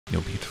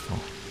you're beautiful.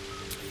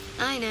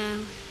 I know.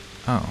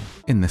 Oh.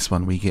 In this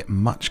one we get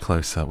much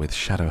closer with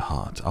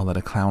Shadowheart. I'll let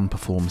a clown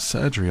perform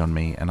surgery on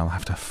me and I'll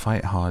have to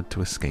fight hard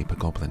to escape a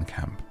goblin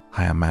camp.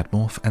 Hi, I'm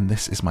MadMorph, and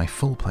this is my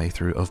full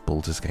playthrough of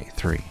Baldur's Gate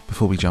 3.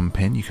 Before we jump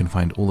in, you can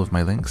find all of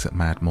my links at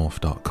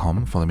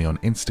madmorph.com, follow me on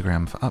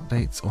Instagram for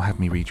updates, or have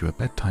me read you a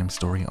bedtime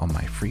story on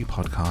my free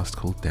podcast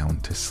called Down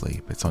to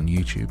Sleep. It's on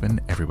YouTube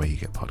and everywhere you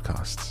get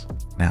podcasts.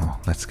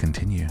 Now, let's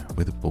continue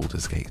with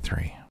Baldur's Gate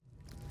 3.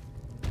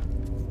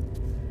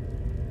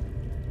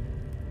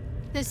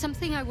 There's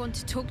something I want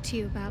to talk to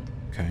you about.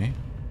 Okay.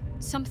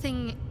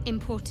 Something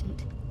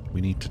important. We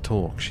need to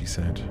talk, she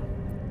said.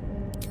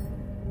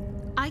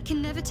 I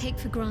can never take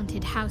for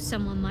granted how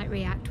someone might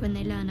react when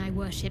they learn I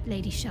worship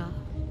Lady Shah.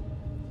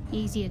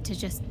 Easier to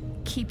just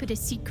keep it a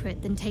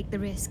secret than take the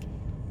risk.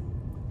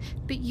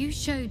 But you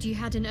showed you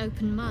had an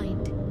open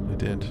mind. I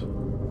did.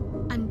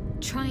 I'm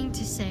trying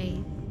to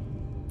say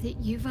that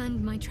you've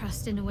earned my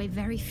trust in a way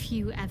very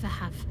few ever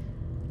have.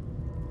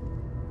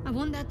 I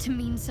want that to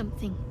mean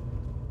something.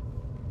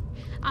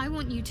 I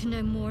want you to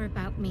know more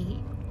about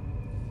me,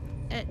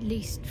 at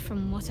least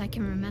from what I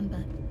can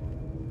remember.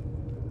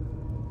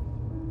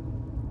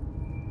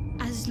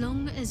 As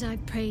long as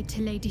I've prayed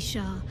to Lady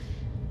Shah,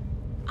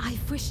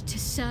 I've wished to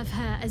serve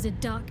her as a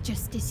dark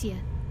justiciar.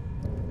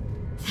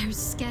 There is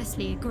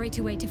scarcely a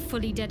greater way to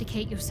fully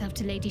dedicate yourself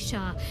to Lady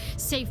Shah,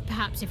 save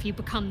perhaps if you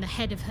become the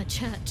head of her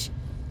church.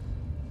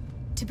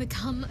 To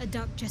become a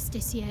dark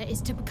justiciar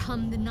is to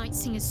become the Night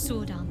Singer's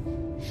sword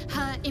arm,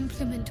 her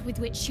implement with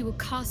which she will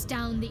cast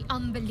down the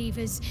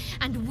unbelievers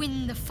and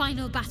win the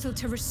final battle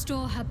to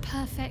restore her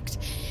perfect,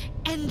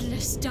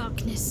 endless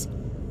darkness.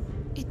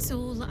 It's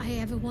all I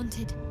ever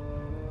wanted.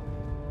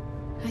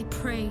 I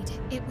prayed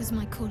it was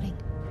my calling.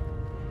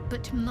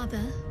 But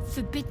Mother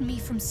forbid me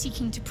from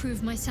seeking to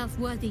prove myself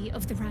worthy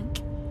of the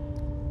rank.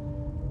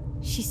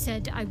 She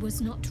said I was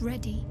not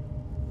ready.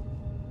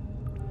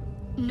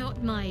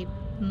 Not my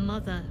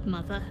mother,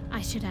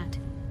 I should add.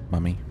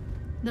 Mummy.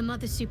 The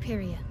Mother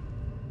Superior,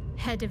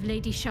 head of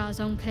Lady Shah's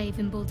enclave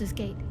in Baldur's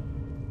Gate.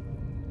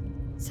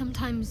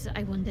 Sometimes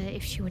I wonder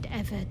if she would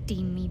ever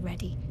deem me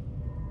ready.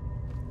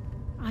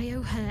 I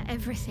owe her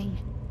everything.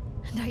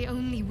 And I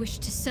only wish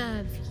to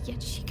serve,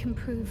 yet she can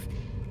prove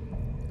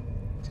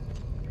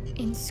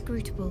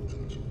inscrutable.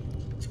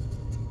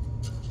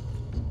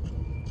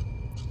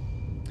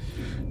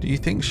 Do you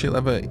think she'll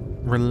ever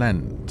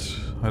relent?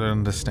 I don't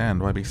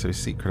understand. Why be so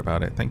secret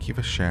about it? Thank you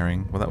for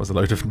sharing. Well, that was a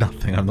load of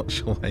nothing. I'm not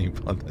sure why you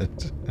bothered.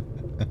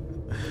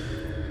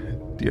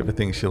 Do you ever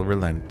think she'll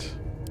relent?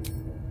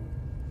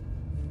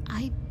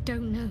 I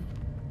don't know.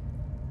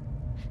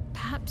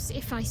 Perhaps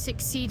if I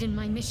succeed in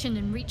my mission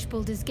and reach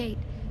Baldur's Gate.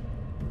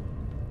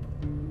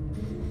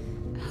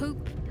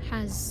 Hope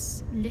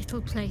has little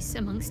place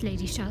amongst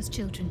Lady Shah's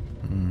children.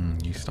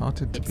 You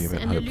started to be a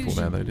bit hopeful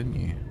there, though, didn't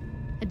you?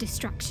 A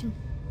distraction.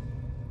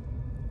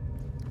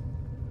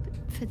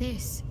 But for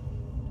this,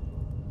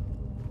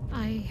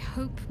 I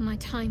hope my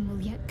time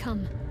will yet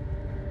come.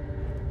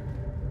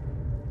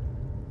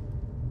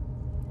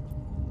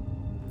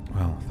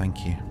 Well,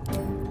 thank you.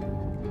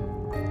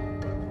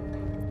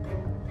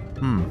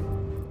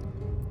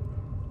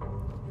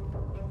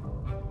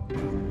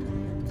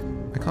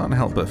 I can't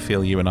help but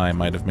feel you and I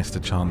might have missed a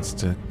chance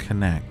to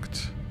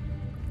connect.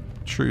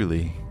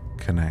 Truly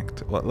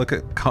connect. Well, look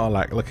at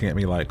Karlach looking at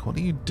me like, what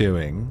are you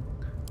doing?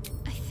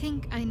 I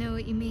think I know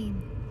what you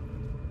mean.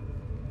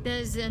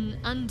 There's an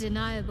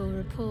undeniable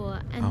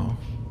rapport, and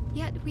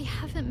yet we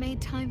haven't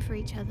made time for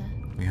each other.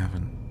 We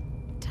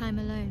haven't. Time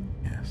alone.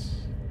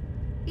 Yes.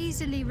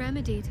 Easily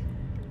remedied,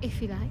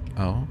 if you like.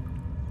 Oh?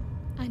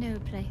 I know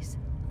a place.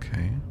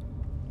 Okay.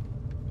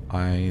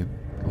 I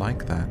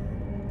like that.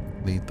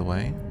 Lead the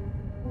way?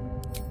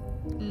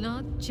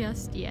 Not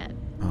just yet.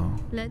 Oh.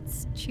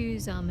 Let's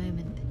choose our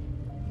moment.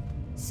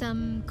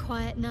 Some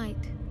quiet night,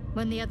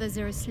 when the others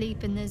are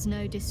asleep and there's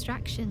no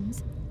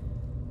distractions.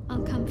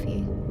 I'll come for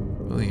you.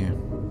 Will you?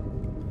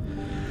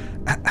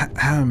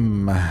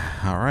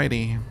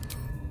 Alrighty.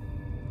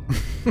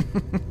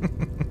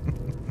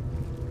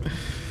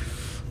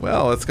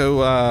 Well, let's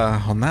go,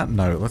 on that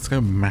note, let's go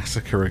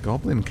massacre a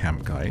goblin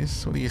camp,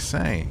 guys. What do you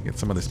say? Get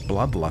some of this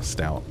bloodlust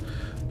out.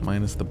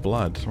 Minus the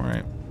blood,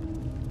 right?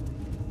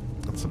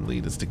 Got some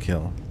leaders to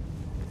kill.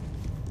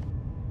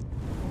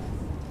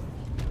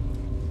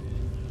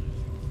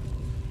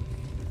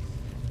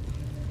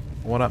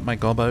 What up, my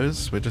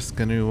gobbos? We're just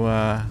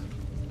gonna,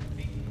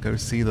 go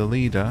see the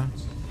leader.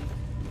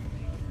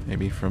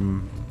 Maybe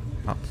from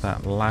up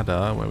that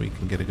ladder where we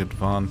can get a good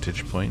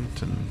vantage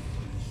point and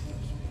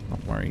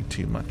not worry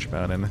too much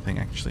about anything.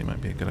 Actually,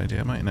 might be a good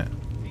idea, mightn't it?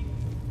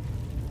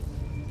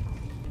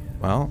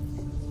 Well,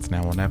 it's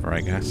now or never,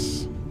 I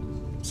guess.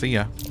 See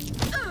ya.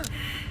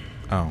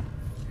 Oh.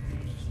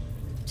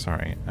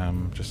 Sorry,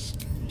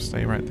 just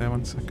stay right there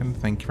 1 second.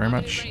 Thank you very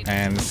much.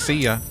 And see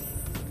ya.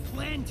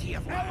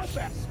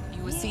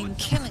 You were seen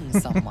killing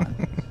someone.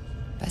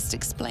 Best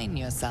explain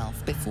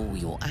yourself before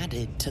you're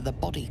added to the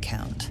body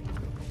count.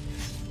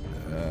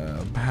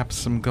 Perhaps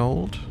some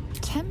gold?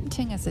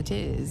 Tempting as it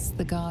is,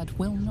 the guard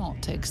will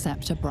not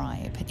accept a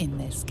bribe in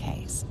this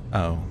case.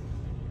 Oh.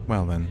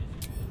 Well then.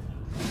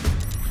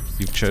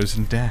 You've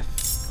chosen death.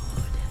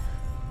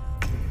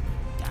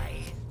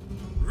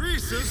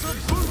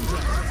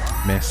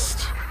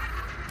 Missed.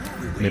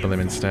 Nibble him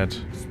instead.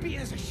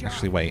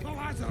 Actually, wait.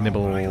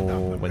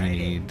 Nibble when you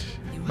need...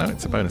 No,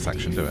 it's a bonus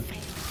action, do it.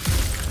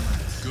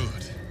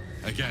 Good.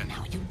 Again.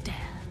 Now you dare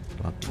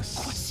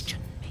Bloodless. question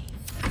me.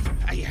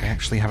 I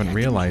actually haven't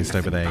realised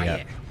over there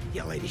yet.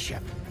 Your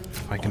ladyship.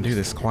 If I can do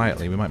this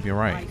quietly, we might be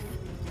alright.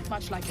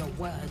 Much like your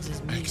words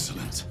is meaningless.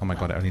 Excellent. Oh my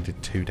god, it only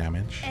did 2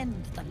 damage.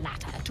 End the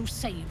latter to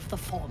save the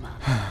former.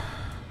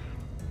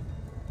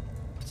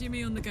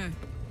 Jimmy on the go.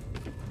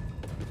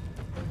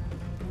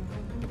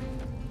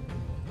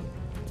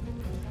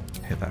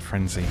 Hit that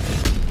frenzy.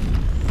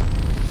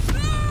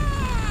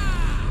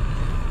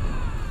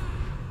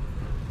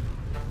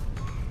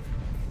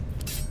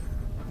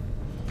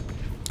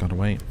 Gotta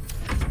wait.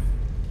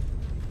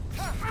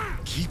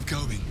 Keep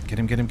going. Get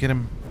him, get him, get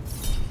him.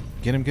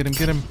 Get him, get him,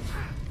 get him.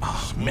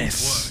 Oh,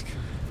 miss. Work.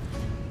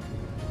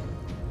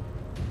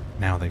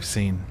 Now they've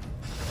seen.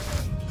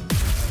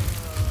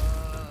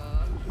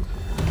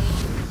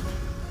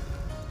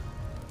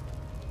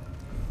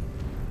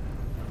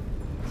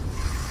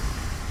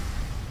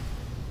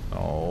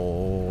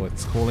 Oh,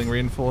 it's calling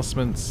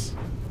reinforcements.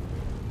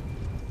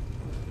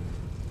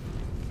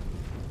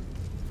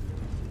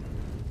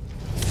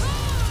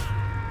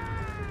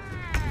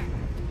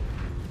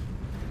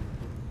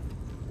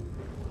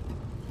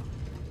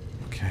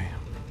 Okay.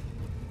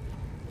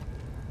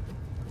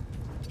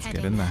 Let's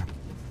get in there.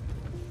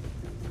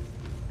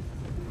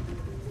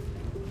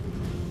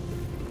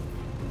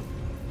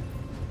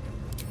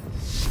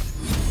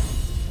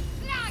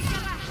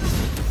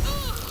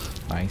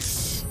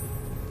 Nice.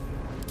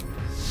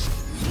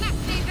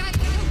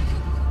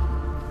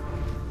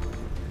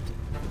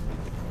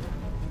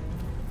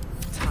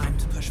 Time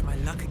to push my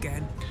luck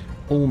again.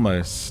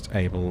 Almost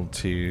able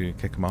to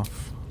kick him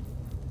off.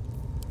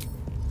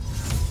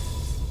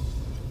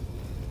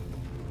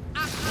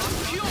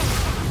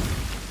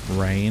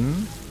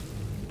 Rain.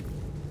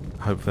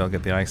 Hopefully I'll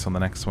get the ice on the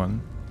next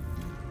one.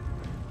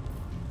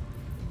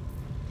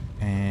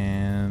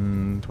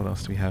 And what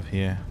else do we have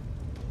here?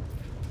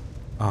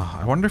 Oh,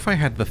 I wonder if I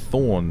had the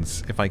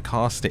thorns, if I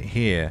cast it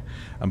here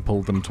and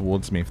pulled them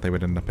towards me, if they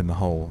would end up in the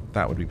hole.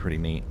 That would be pretty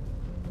neat.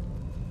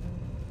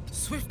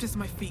 Swift as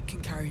my feet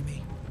can carry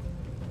me.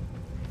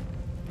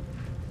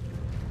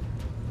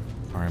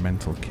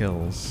 Environmental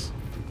kills.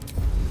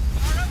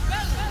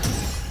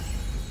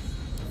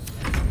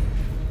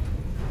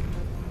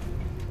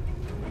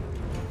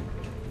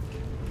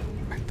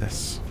 Like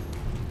this.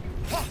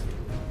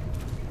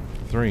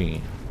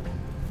 3.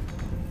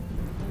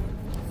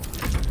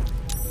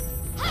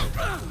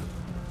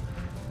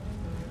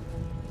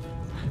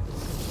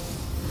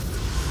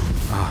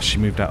 Ah, she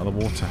moved out of the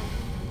water.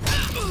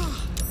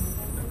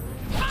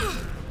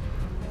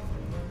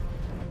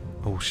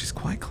 Oh, she's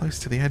quite close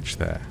to the edge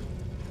there.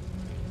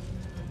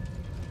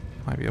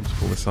 Might be able to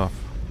pull this off.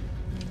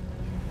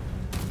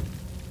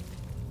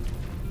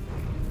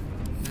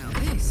 Now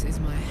this is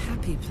my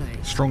happy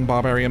place. Strong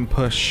barbarian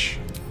push.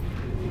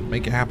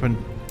 Make it happen.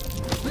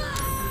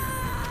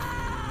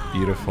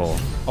 Beautiful.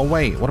 Oh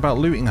wait, what about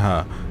looting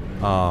her?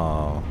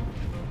 Oh.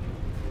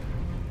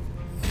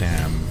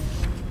 Damn.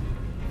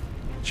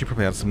 She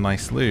probably had some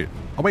nice loot.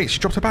 Oh wait, she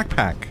dropped a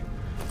backpack.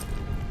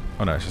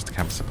 Oh no, it's just a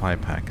camp supply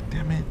pack.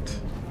 Damn it.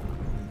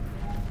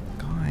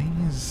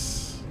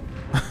 Guys.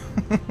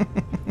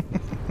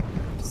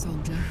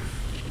 Soldier.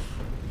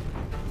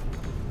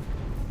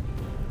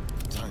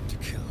 Time to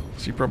kill.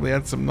 She probably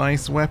had some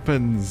nice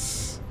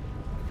weapons.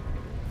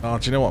 Oh,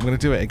 do you know what? I'm going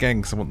to do it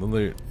again because I want the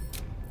loot.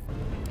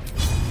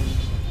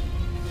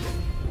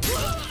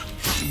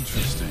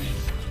 Interesting.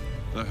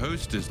 The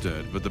host is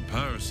dead, but the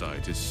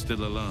parasite is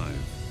still alive.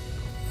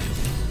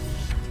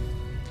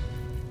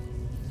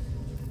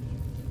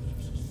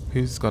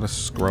 Who's got a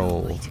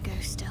scroll Way to go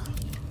still.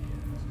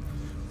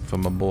 for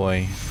my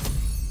boy?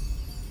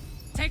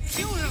 Take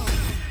you.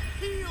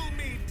 Heal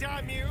me,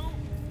 damn you!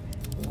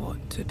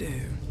 What to do?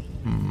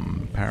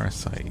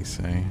 Parasite, you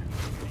say?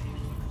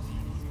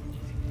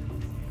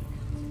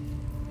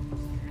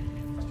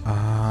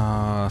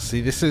 Ah,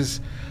 see, this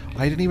is...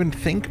 I didn't even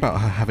think about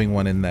her having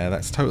one in there.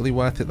 That's totally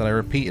worth it that I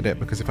repeated it,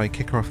 because if I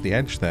kick her off the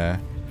edge there...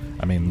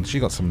 I mean, she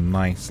got some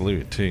nice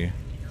loot, too.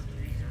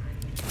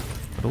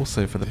 But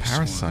also for the This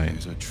parasite. one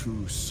is a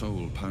true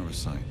soul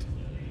parasite.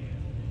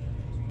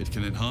 It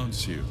can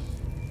enhance you.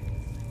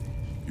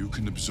 You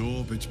can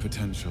absorb its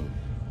potential.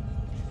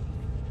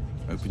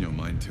 Open your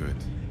mind to it.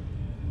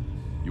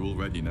 You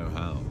already know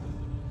how.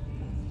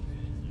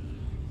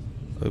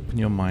 Open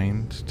your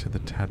mind to the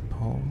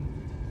tadpole.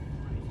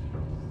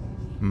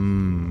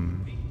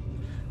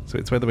 So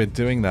it's whether we're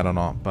doing that or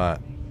not,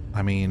 but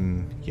I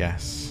mean,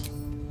 yes.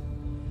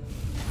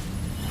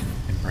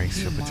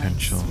 Embrace your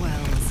potential.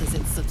 Mind swells as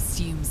it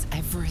subsumes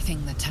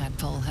everything the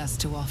tadpole has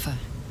to offer.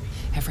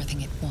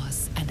 Everything it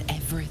was and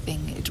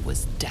everything it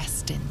was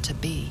destined to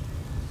be.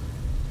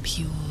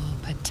 Pure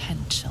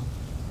potential.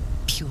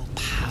 Pure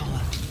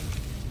power.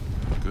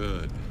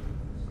 Good.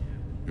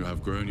 You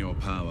have grown your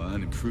power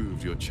and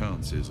improved your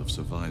chances of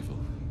survival.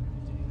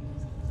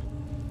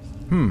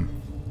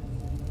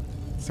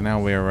 So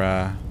now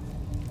we're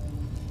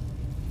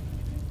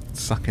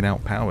sucking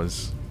out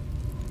powers.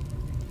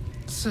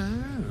 So,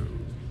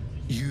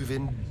 you've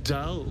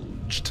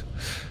indulged.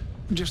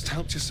 Just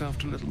helped yourself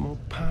to a little more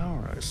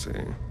power, I see.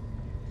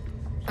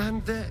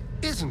 And there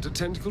isn't a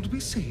tentacle to be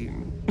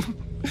seen.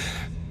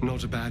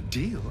 Not a bad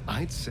deal,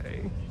 I'd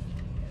say.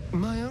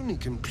 My only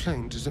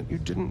complaint is that you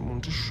didn't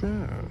want to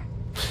share.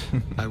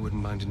 I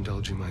wouldn't mind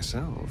indulging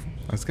myself.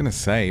 I was gonna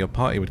say, your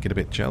party would get a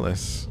bit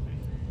jealous.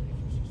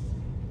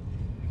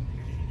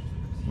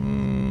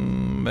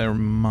 They're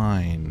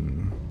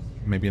mine.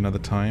 Maybe another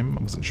time?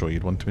 I wasn't sure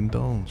you'd want to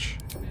indulge.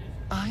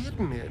 I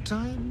admit,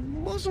 I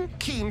wasn't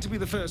keen to be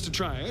the first to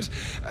try it,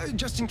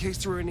 just in case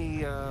there were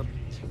any,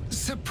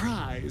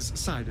 surprise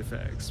side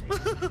effects.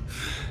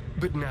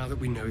 But now that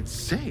we know it's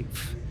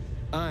safe,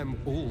 I'm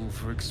all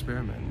for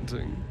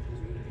experimenting.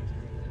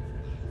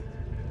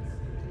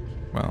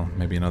 Well,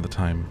 maybe another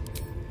time.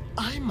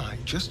 I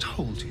might just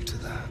hold you to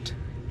that.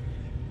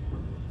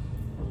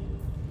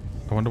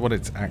 I wonder what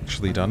it's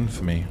actually done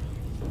for me.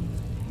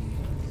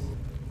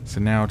 So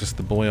now just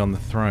the boy on the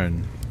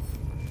throne.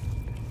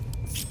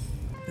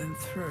 Then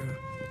through.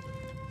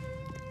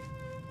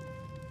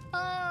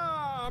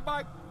 Ah,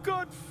 my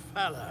good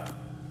fellow.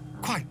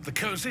 Quite the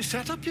cozy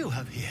setup you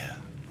have here.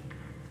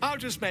 I'll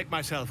just make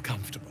myself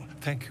comfortable.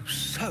 Thank you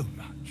so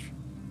much.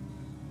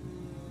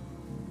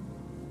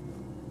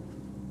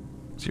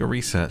 Has your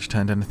research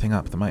turned anything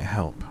up that might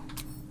help?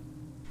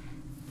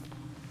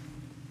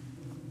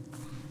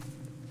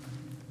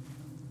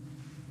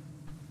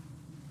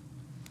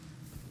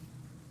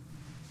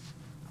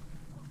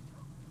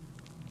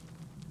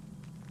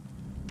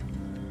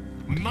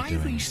 My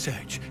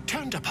research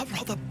turned up a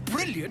rather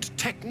brilliant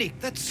technique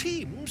that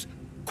seems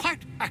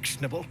quite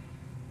actionable.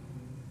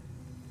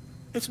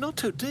 It's not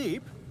too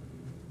deep.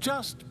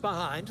 Just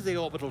behind the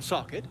orbital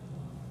socket.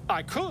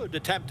 I could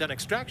attempt an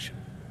extraction.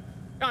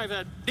 I've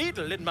a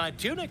needle in my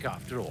tunic,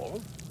 after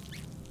all.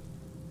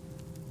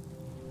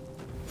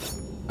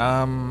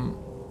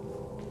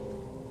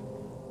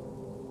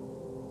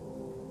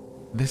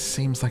 This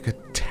seems like a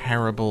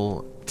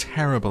terrible,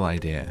 terrible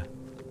idea.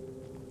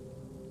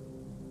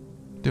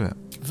 Do it.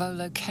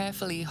 Volo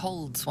carefully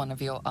holds one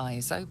of your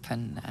eyes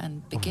open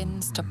and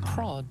begins to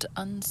prod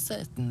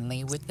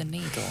uncertainly with the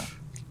needle.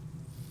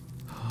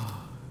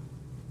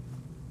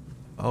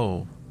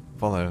 Oh,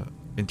 Volo,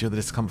 endure the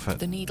discomfort.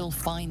 The needle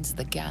finds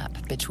the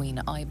gap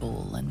between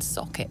eyeball and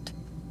socket.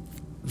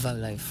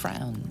 Volo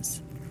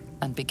frowns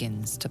and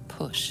begins to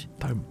push.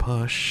 Don't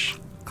push.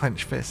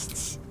 Clench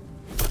fists.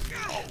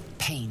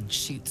 Pain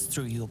shoots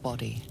through your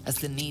body as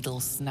the needle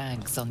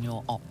snags on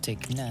your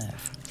optic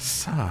nerve.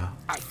 Sir.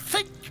 I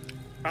think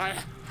I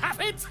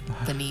have it!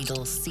 The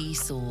needle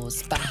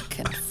seesaws back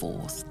and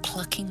forth,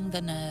 plucking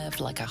the nerve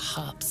like a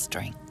harp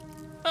string.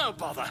 Oh,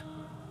 bother.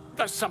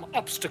 There's some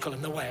obstacle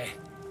in the way.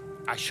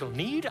 I shall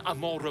need a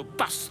more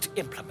robust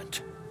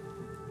implement.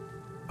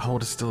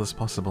 Hold as still as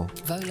possible.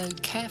 Volo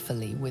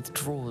carefully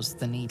withdraws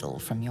the needle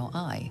from your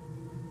eye.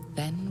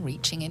 Then,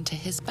 reaching into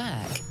his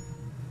bag,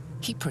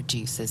 he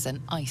produces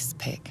an ice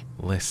pick.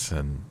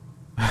 Listen.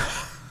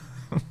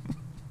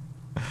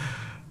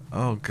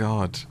 Oh,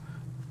 God.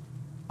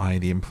 Eye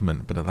the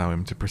implement, but allow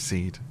him to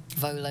proceed.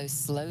 Volo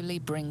slowly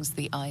brings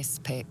the ice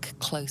pick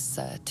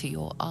closer to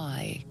your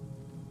eye.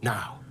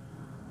 Now,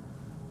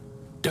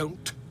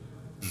 don't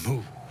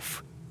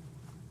move.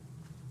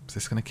 Is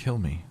this going to kill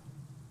me?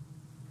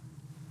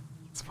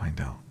 Let's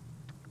find out.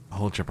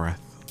 Hold your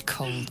breath.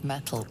 Cold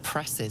metal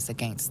presses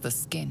against the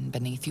skin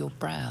beneath your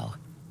brow.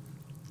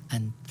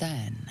 And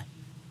then,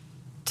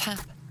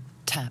 tap,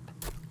 tap,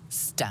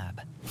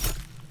 stab.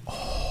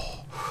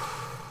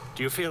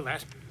 Do you feel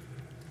that?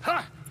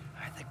 Ha!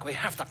 I think we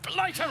have the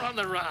blighter on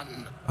the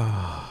run.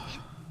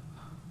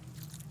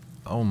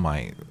 Oh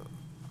my.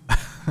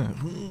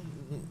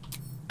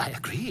 I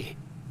agree.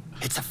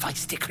 It's a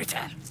feisty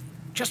critter.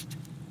 Just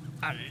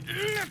a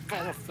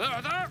little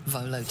further.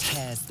 Volo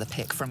tears the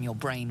pick from your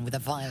brain with a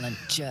violent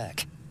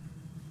jerk.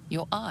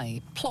 Your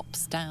eye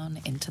plops down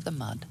into the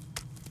mud.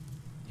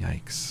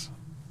 Yikes.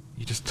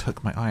 You just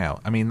took my eye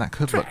out. I mean, that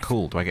could look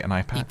cool. Do I get an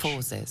eye patch? He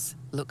pauses,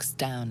 looks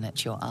down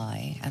at your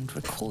eye, and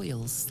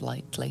recoils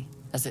slightly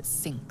as it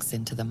sinks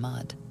into the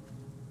mud.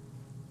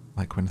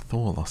 Like when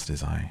Thor lost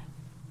his eye.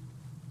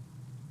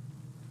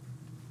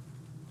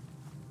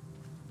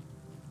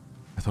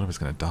 I thought I was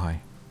going to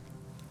die.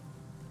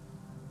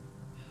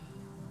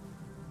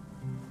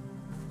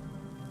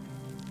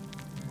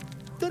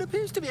 There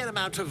appears to be an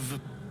amount of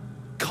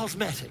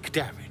cosmetic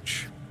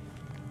damage.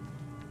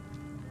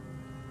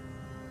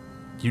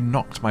 You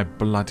knocked my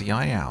bloody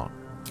eye out.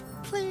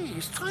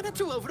 Please, try not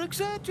to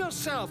overexert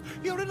yourself.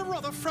 You're in a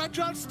rather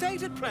fragile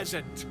state at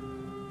present.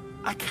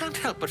 I can't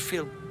help but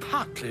feel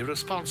partly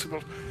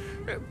responsible.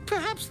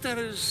 Perhaps there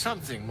is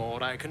something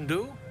more I can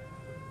do.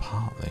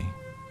 Partly.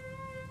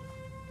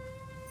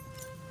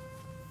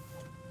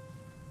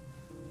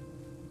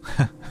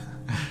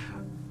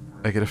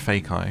 I get a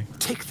fake eye.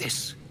 Take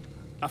this.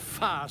 A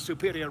far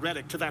superior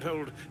relic to that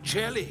old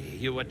jelly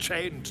you were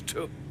chained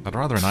to. I'd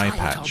rather an eye Try it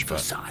patch, on for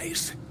but...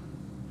 size.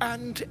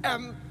 And,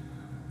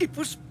 it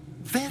was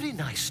very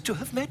nice to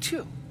have met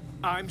you.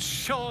 I'm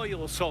sure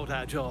you'll sort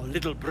out your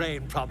little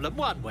brain problem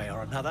one way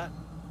or another.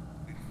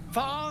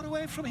 Far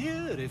away from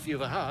here, if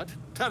you've a heart.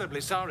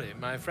 Terribly sorry,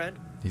 my friend.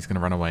 He's gonna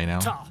run away now.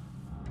 Ta.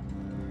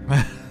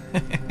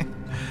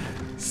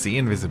 See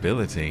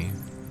invisibility.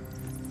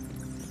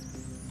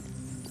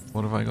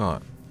 What have I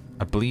got?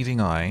 A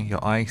bleeding eye.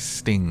 Your eye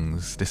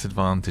stings.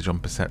 Disadvantage on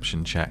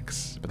perception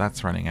checks. But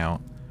that's running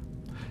out.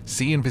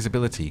 See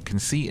invisibility. Can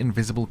see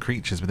invisible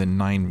creatures within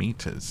 9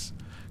 meters.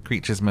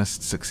 Creatures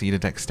must succeed a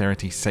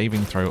dexterity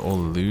saving throw or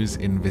lose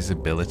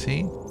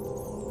invisibility.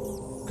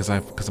 Because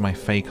of my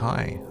fake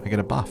eye. I get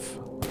a buff.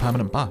 A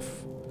permanent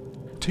buff.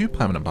 2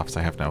 permanent buffs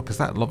I have now. Because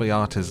that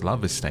Loviata's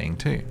love is staying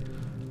too.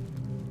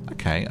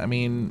 Okay, I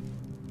mean...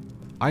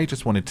 I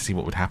just wanted to see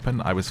what would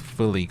happen. I was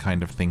fully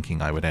kind of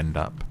thinking I would end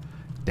up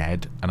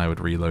dead and I would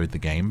reload the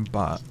game,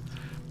 but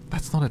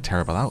that's not a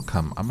terrible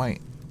outcome. I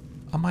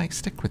might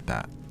stick with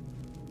that.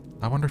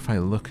 I wonder if I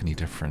look any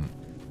different.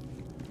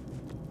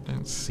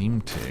 Don't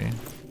seem to.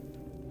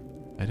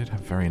 I did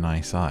have very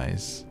nice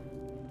eyes.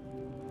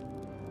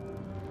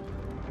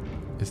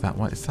 Is that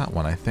one? It's that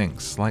one, I think.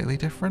 Slightly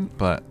different,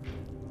 but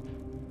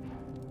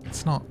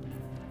it's not.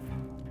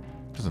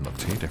 Doesn't look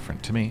too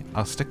different to me.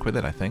 I'll stick with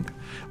it, I think.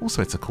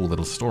 Also, it's a cool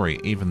little story,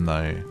 even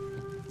though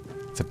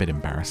it's a bit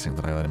embarrassing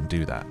that I let him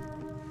do that.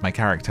 My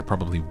character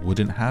probably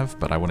wouldn't have,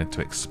 but I wanted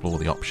to explore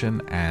the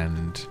option,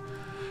 and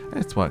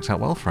it's worked out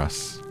well for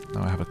us.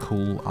 Now I have a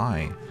cool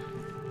eye.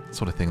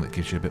 Sort of thing that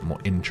gives you a bit more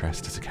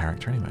interest as a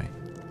character anyway.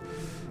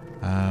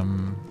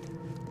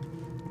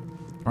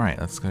 Alright,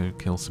 let's go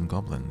kill some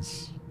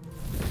goblins.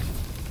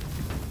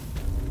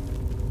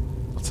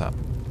 What's up?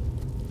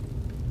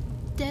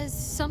 There's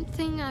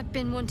something I've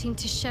been wanting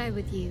to share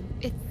with you,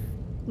 if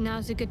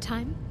now's a good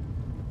time.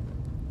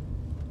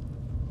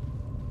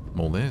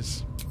 All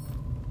is.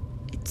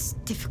 It's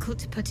difficult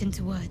to put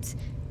into words.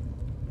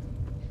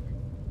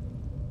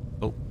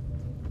 Oh.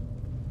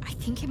 I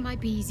think it might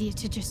be easier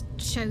to just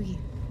show you.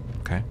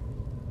 Okay.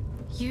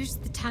 Use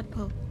the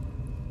tadpole.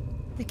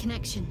 The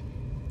connection.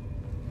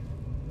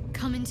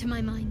 Come into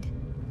my mind.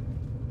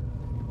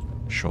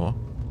 Sure.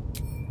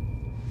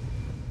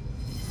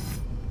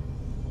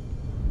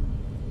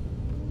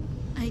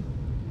 I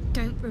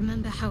don't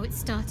remember how it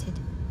started.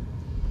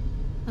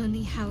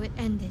 Only how it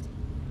ended.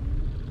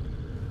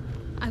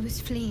 I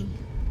was fleeing.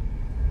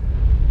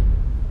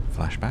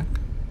 Flashback?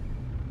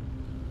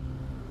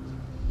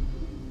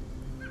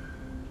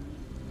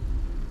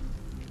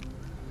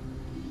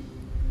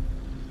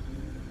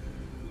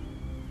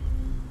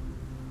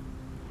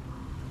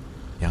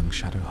 Young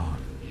Shadowheart.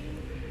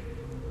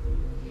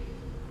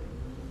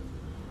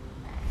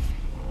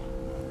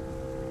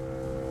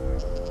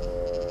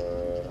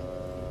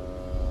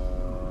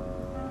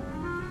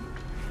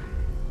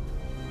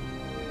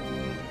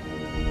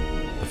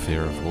 The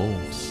fear of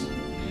wolves.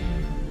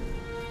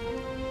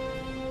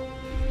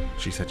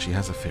 She said she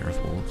has a fear of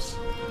wolves.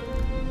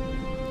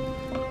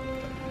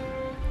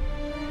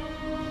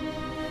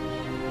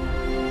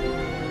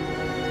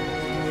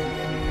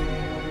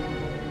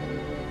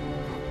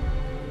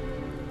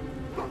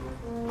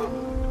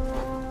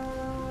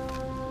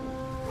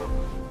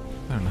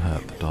 Don't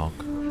hurt the dog.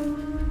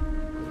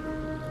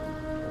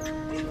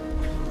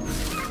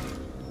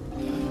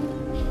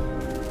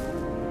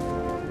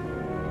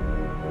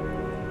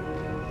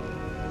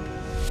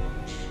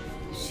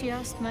 She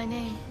asked my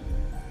name.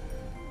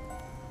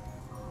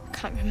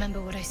 Can't remember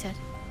what I said.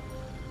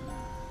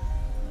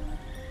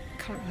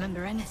 Can't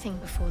remember anything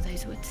before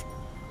those words.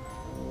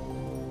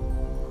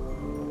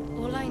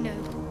 All I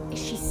know is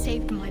she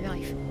saved my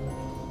life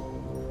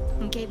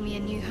and gave me a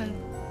new home.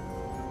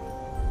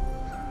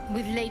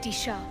 With Lady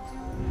Shah.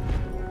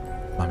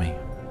 Mummy.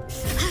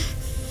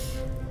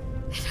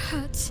 It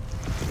hurts.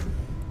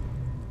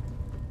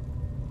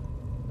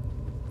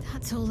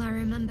 That's all I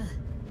remember.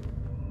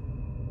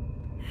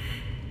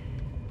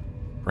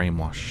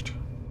 Brainwashed.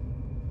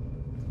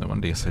 No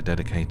wonder you're so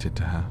dedicated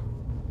to her.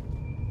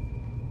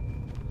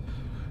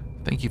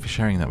 Thank you for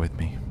sharing that with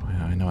me.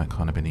 I know it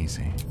can't have been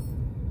easy.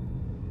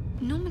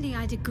 Normally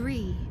I'd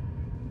agree.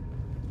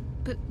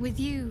 But with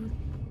you,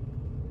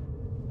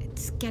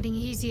 it's getting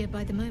easier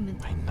by the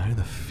moment. I know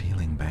the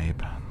feeling,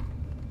 babe.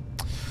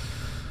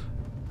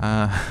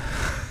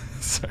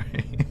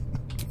 Sorry.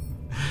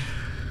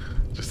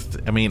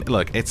 I mean,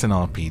 look, it's an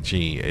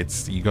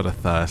RPG. You got a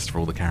thirst for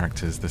all the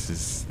characters. This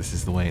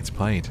is the way it's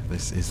played.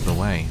 This is the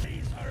way.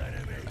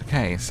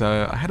 Okay,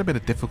 so I had a bit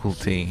of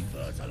difficulty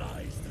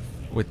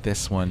with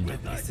this one.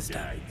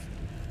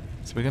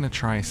 So we're gonna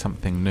try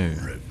something new.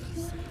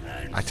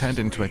 I turned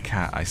into a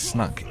cat. I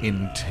snuck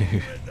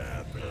into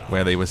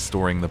where they were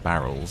storing the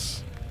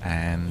barrels,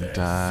 and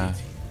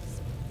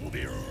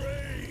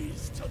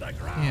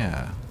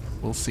yeah,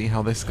 we'll see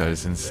how this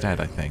goes instead.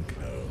 I think.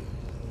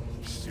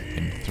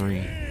 In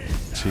 3,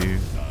 2,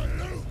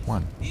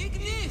 1.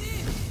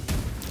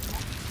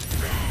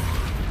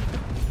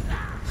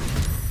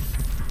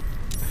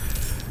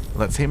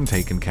 that's him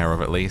taken care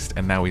of at least,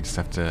 and now we just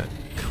have to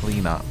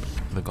clean up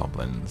the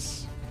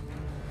goblins.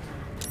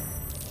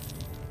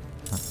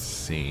 Let's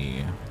see.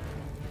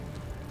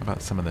 How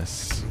about some of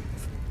this?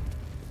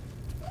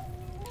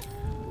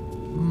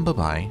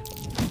 Bye-bye.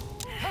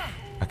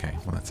 Okay,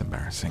 well that's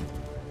embarrassing.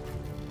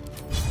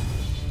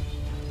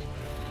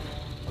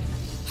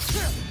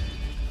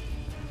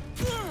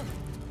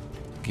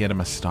 Get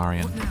him a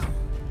Starian.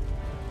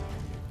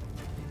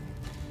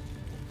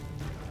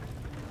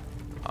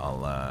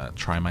 I'll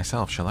try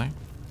myself, shall I?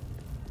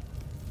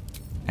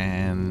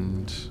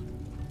 And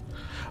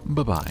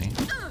bye-bye.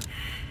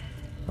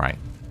 Right.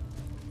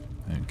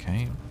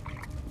 Okay.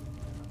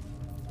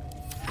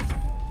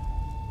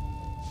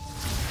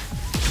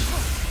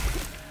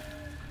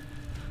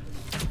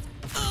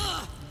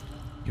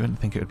 You wouldn't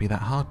think it would be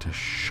that hard to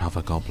shove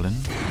a goblin.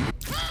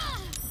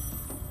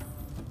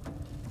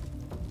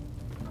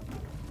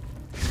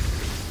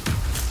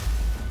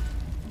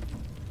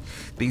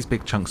 These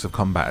big chunks of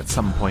combat, at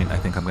some point I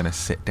think I'm going to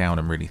sit down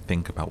and really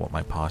think about what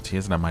my party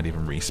is, and I might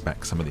even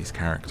respec some of these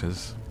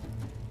characters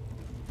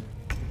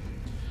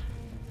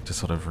to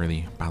sort of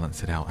really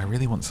balance it out. I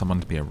really want someone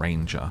to be a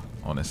ranger,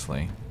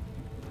 honestly,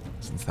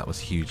 since that was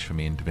huge for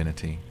me in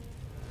Divinity.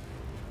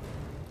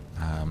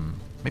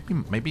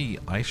 Maybe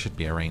I should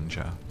be a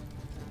ranger.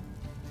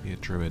 Be a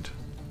druid.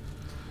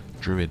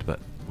 Druid, but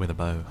with a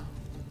bow.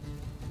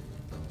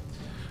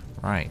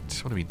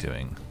 Right, what are we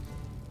doing?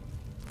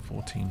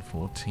 14,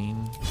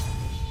 14.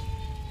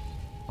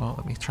 Well,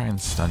 let me try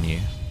and stun you.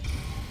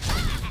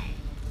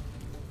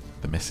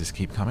 The misses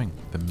keep coming.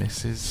 The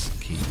misses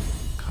keep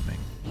coming.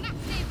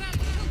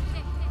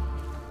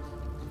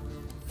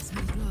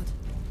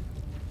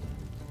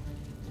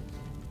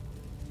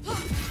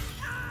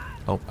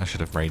 Oh, I should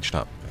have raged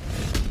up.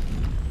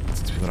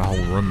 Since we've got a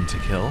whole room to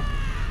kill.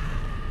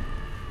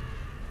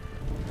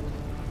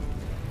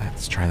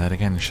 Let's try that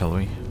again, shall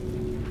we?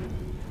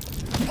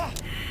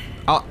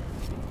 Ah!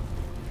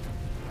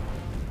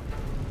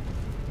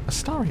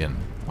 Astarion,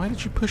 why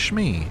did you push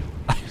me?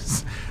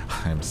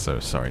 I'm so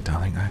sorry,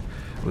 darling. I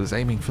was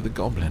aiming for the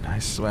goblin, I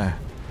swear.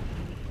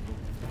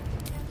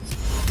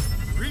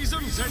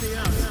 Reasons any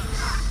other.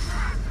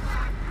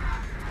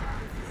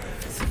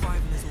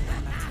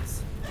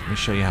 Let me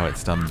show you how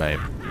it's done, babe.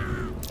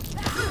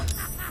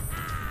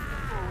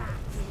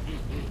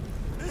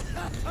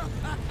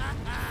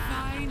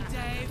 Fine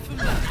day for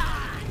me.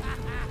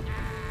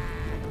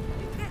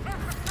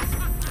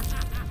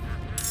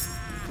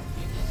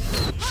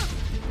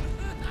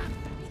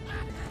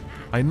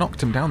 I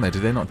knocked him down there.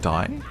 Did they not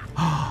die?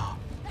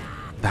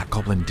 That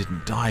goblin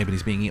didn't die, but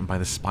he's being eaten by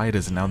the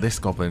spiders, and now this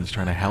goblin is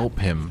trying to help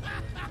him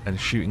and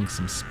shooting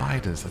some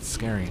spiders. That's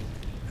scary.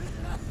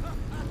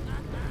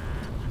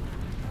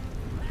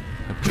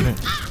 Hope we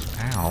don't...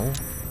 Ow.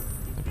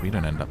 Hope we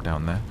don't end up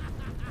down there.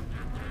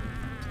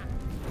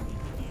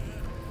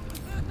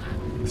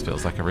 This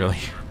feels like a really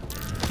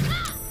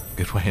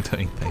good way of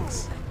doing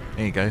things.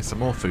 There you go, some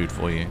more food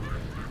for you.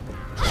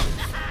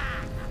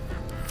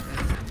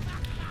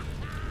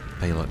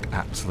 They look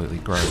absolutely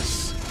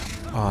gross.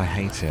 Oh, I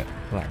hate it.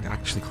 Like,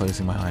 actually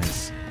closing my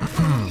eyes.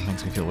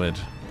 Makes me feel weird.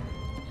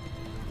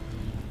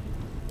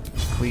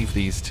 Cleave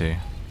these two.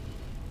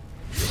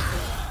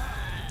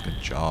 Good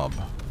job.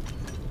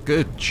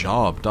 Good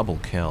job. Double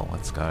kill.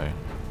 Let's go.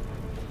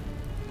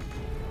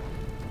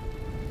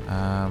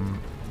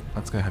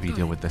 Let's go have you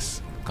deal with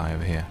this guy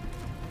over here.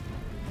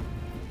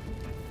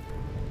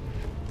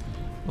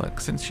 Look,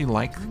 since you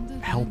like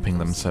helping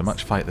them so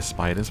much fight the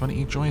spiders, why don't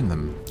you join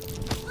them?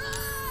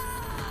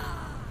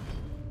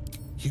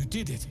 You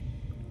did it.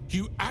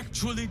 You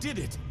actually did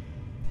it.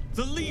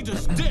 The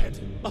leader's dead.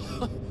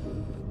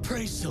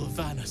 Praise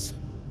Sylvanus.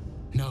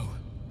 No,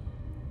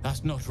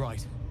 that's not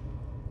right.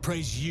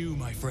 Praise you,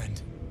 my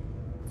friend.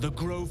 The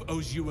Grove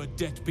owes you a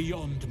debt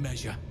beyond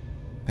measure.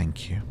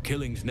 Thank you.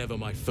 Killing's never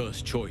my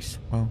first choice.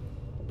 Well,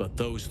 but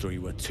those three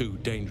were too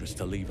dangerous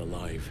to leave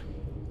alive.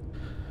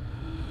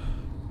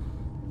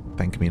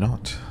 Thank me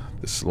not.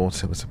 The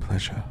slaughter was a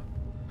pleasure.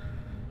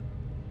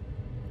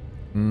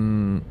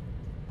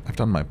 I've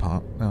done my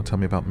part. Now tell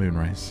me about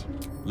Moonrise.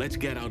 Let's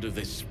get out of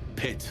this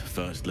pit,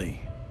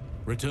 firstly.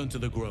 Return to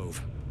the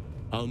Grove.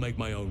 I'll make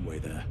my own way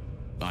there.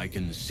 I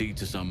can see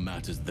to some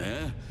matters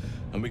there,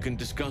 and we can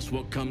discuss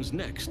what comes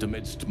next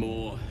amidst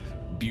more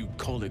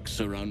bucolic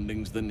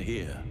surroundings than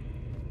here.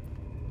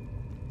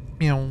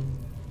 Meow.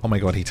 Oh my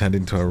god, he turned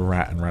into a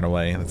rat and ran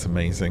away. That's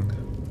amazing.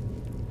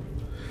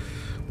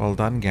 Well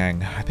done,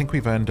 gang. I think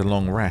we've earned a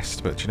long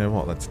rest, but you know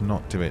what? Let's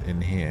not do it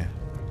in here.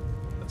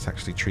 Let's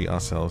actually treat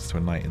ourselves to a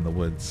night in the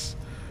woods.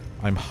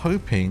 I'm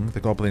hoping the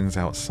goblins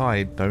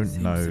outside don't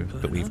know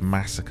that we've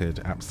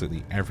massacred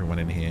absolutely everyone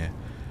in here.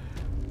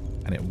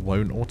 And it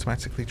won't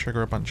automatically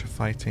trigger a bunch of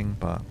fighting,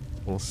 but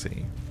we'll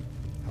see.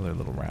 Hello,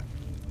 little rat.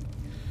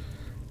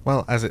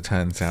 Well, as it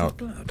turns out,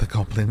 the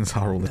goblins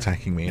are all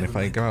attacking me, and if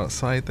I go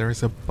outside, there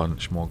is a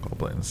bunch more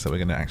goblins, so we're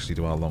going to actually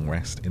do our long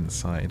rest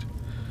inside.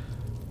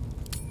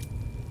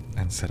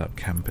 And set up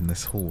camp in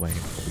this hallway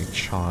before we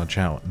charge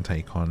out and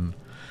take on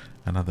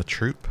another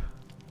troop.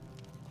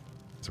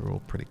 So we're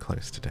all pretty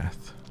close to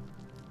death.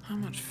 How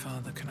much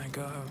farther can I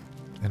go?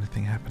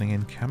 Anything happening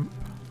in camp?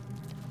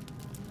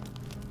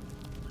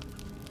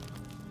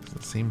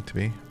 Doesn't seem to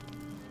be.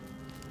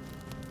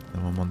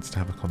 No one wants to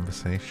have a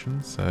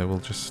conversation, so we'll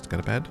just go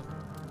to bed.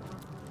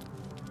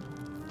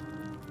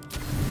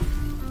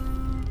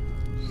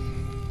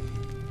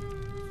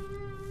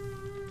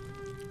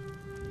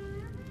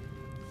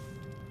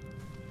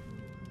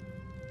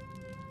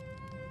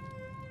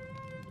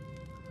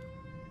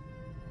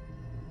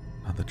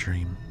 Another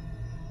dream.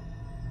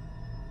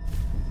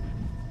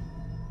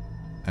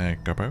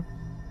 Gobbo?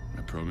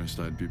 I promised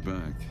I'd be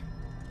back.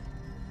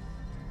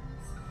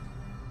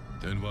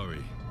 Don't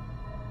worry.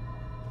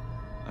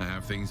 I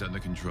have things under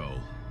control.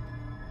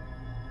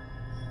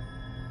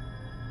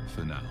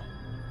 For now.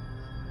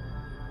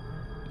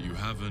 You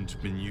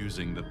haven't been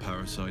using the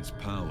parasite's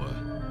power.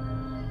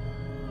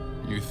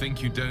 You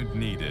think you don't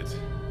need it.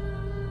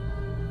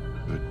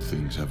 But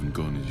things haven't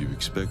gone as you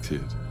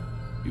expected.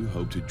 You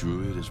hoped a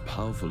druid as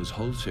powerful as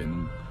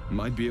Halsin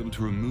might be able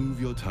to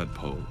remove your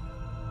tadpole.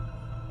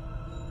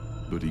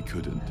 But he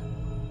couldn't.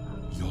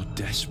 You're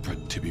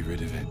desperate to be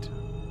rid of it.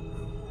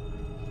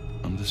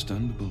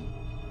 Understandable.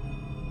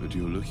 But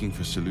you're looking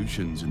for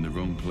solutions in the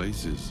wrong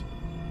places.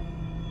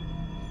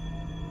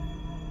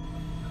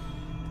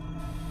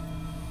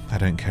 I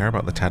don't care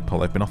about the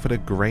tadpole. I've been offered a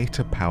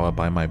greater power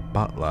by my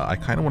butler. I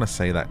kind of want to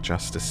say that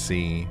just to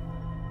see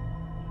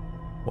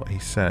what he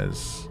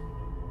says.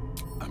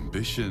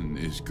 Ambition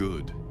is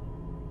good.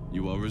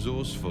 You are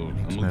resourceful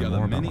and will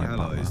gather many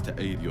allies to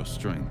aid your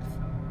strength.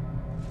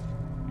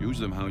 Use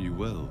them how you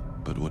will,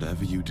 but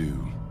whatever you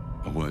do,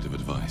 a word of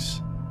advice.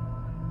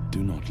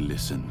 Do not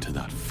listen to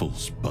that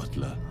false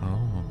butler.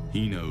 Oh.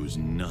 He knows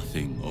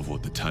nothing of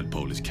what the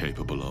tadpole is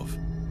capable of.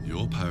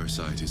 Your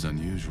parasite is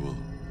unusual.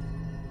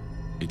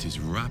 It is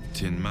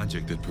wrapped in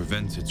magic that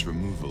prevents its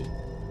removal.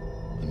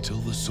 Until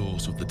the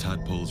source of the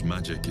tadpole's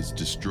magic is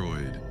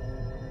destroyed,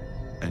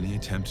 any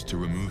attempt to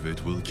remove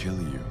it will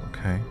kill you.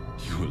 Okay.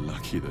 You were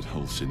lucky that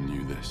Halsin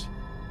knew this.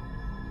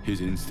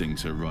 His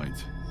instincts are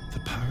right. The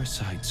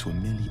parasites were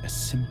merely a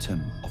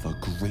symptom of a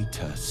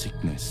greater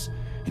sickness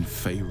in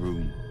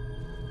Faerun.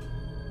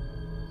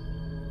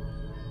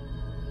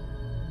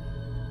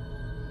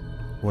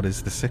 What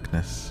is the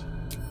sickness?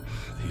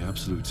 The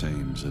Absolute's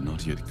aims are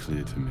not yet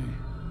clear to me.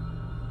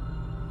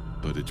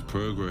 But its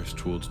progress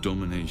towards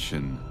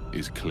domination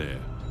is clear.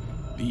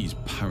 These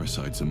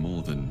parasites are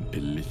more than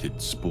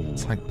illicit spawn.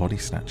 It's like body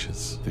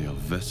snatchers. They are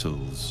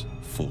vessels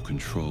for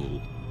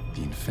control.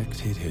 The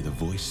infected hear the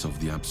voice of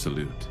the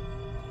Absolute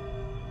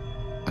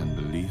and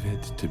believe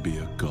it to be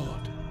a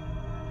god.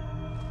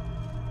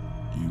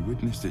 You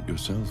witnessed it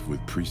yourself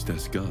with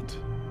Priestess Gut.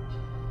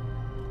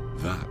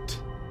 That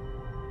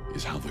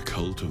is how the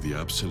cult of the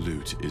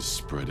Absolute is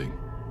spreading.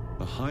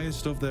 The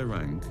highest of their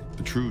rank,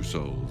 the True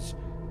Souls,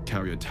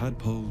 carry a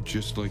tadpole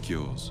just like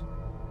yours.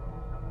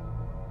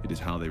 It is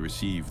how they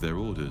receive their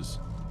orders.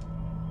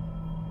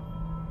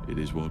 It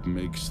is what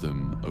makes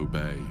them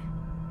obey.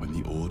 When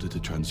the order to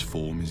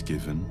transform is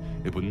given,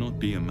 it will not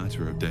be a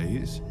matter of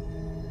days.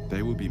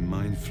 They will be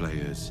mind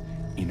flayers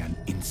in an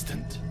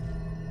instant.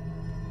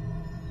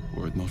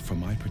 Were it not for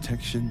my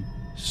protection,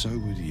 so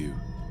would you.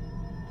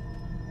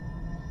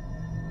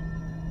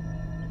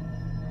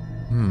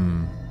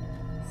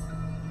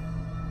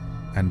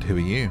 And who are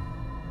you?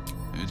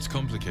 It's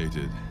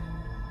complicated,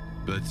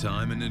 but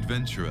I'm an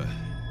adventurer.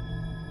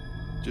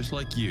 Just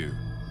like you.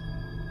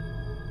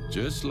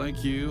 Just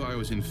like you, I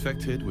was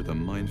infected with a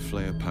mind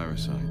flayer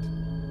parasite.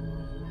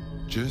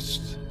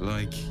 Just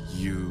like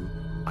you,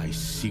 I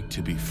seek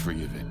to be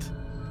free of it.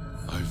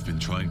 I've been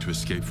trying to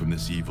escape from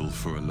this evil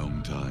for a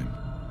long time.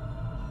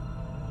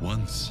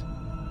 Once,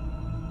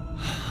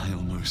 I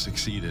almost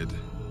succeeded.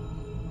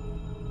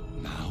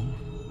 Now,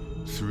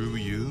 through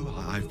you,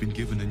 I've been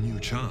given a new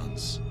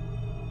chance.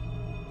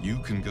 You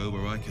can go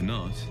where I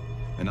cannot,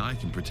 and I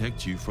can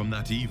protect you from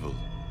that evil.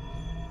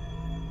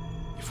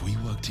 If we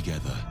work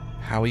together...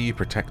 How are you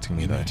protecting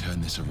me, though? We may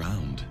turn this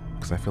around.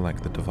 Because I feel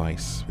like the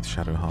device with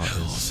Shadowheart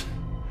Hells.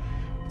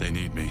 They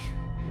need me.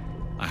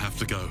 I have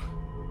to go.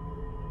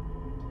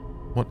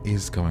 What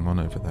is going on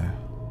over there?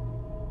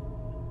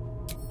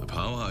 The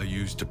power I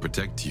used to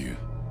protect you,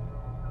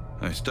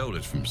 I stole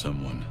it from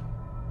someone.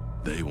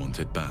 They want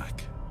it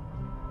back.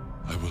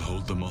 I will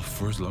hold them off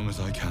for as long as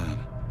I can,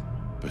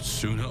 but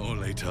sooner or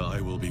later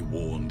I will be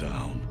worn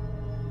down.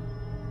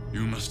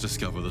 You must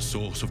discover the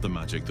source of the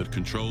magic that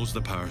controls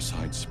the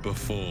parasites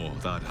before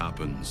that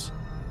happens.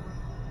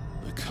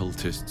 The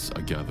cultists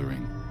are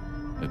gathering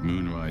at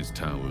Moonrise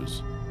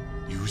Towers.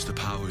 Use the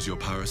powers your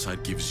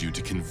parasite gives you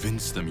to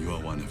convince them you are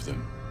one of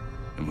them.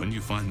 And when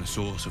you find the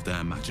source of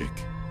their magic,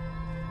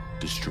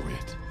 destroy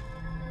it.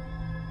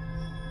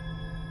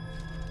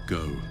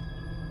 Go.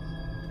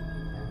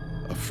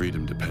 Our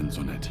freedom depends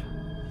on it.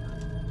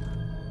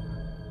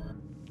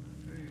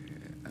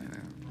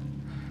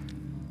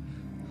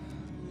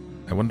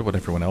 I wonder what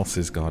everyone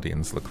else's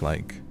guardians look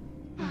like.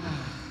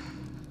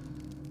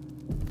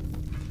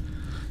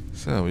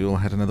 So, we all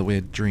had another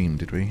weird dream,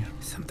 did we?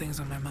 Something's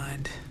on my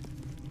mind.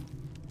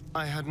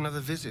 I had another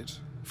visit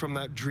from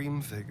that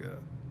dream figure.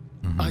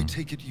 Mm-hmm. I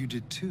take it you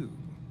did too.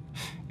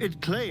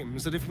 It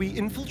claims that if we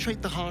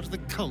infiltrate the heart of the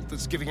cult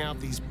that's giving out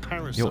these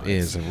parasites, Your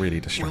ears are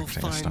really we'll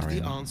distracting, find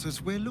Astarion. the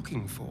answers we're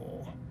looking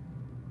for.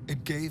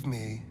 It gave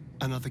me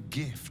another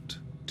gift,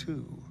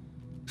 too.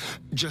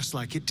 Just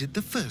like it did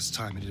the first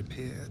time it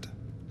appeared.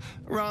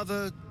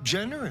 Rather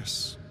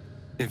generous,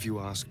 if you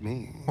ask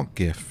me. What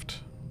gift?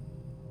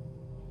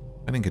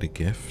 I didn't get a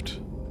gift.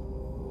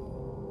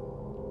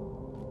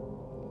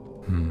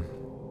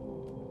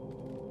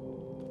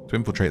 To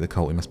infiltrate the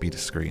cult, we must be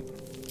discreet.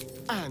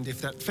 And if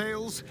that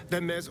fails,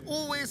 then there's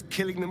always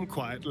killing them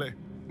quietly.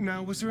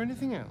 Now, was there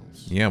anything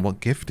else? Yeah,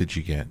 what gift did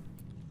you get?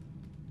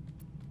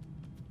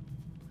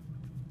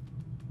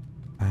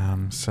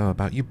 So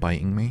about you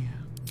biting me?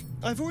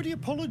 I've already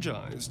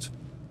apologized.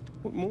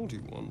 What more do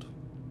you want?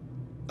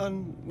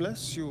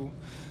 Unless you're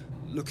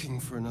looking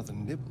for another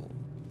nibble.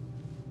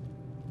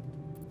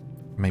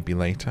 Maybe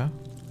later?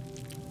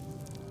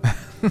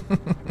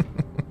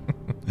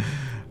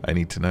 I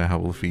need to know how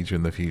we'll feed you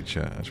in the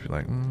future. I should be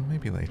like,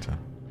 maybe later.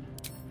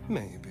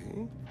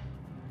 Maybe.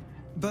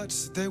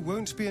 But there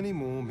won't be any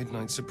more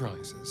midnight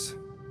surprises.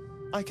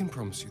 I can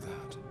promise you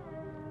that.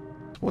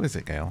 What is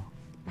it, Gale?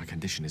 My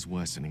condition is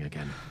worsening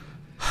again.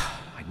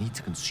 I need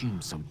to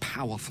consume some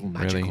powerful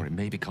magic Really? or it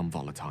may become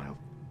volatile.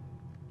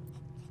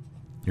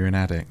 You're an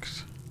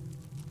addict.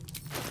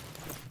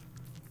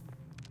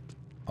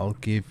 I'll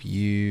give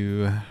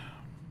you...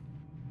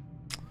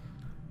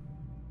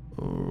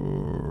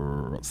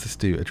 What's this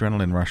do?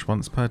 Adrenaline rush.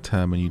 Once per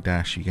turn when you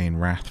dash, you gain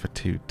wrath for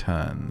 2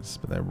 turns,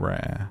 but they're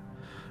rare.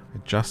 I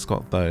just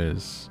got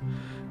those.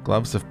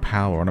 Gloves of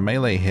power. On a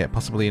melee hit,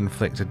 possibly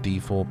inflict a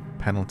d4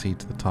 penalty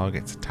to the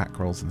target's attack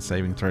rolls and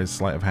saving throws.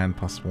 Sleight of hand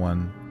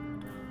 +1.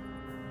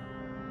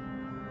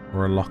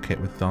 Or a locket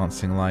with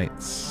dancing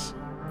lights.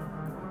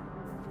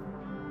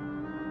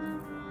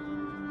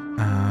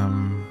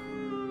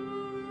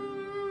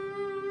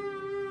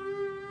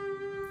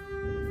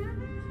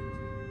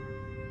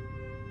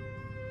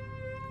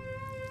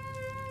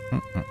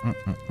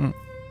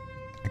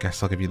 I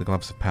guess I'll give you the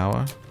gloves of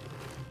power.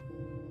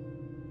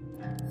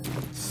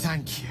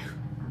 Thank you.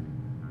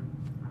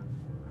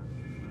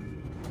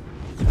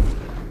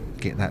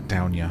 Get that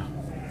down ya.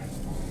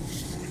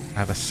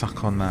 Have a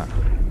suck on that.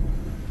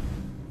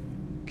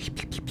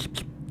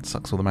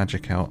 Sucks all the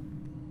magic out.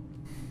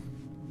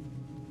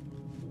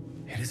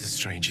 It is a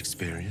strange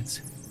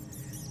experience.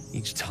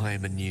 Each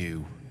time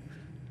anew.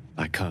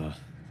 Like a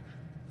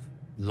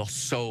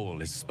lost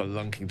soul is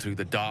spelunking through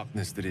the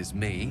darkness that is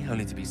me,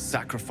 only to be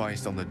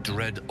sacrificed on the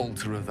dread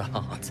altar of the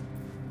heart.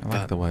 I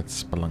like the word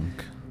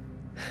spelunk.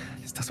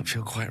 This doesn't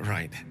feel quite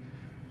right.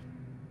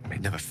 I mean,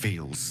 it never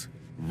feels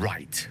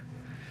right,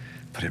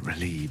 but it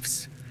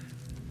relieves.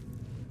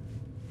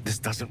 This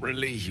doesn't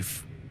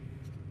relieve.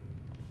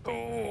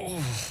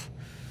 Oh.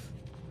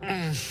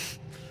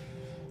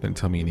 Don't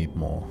tell me you need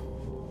more.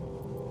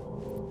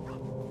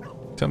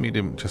 Tell me you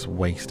didn't just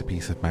waste a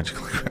piece of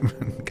magical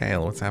equipment.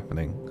 Gale, what's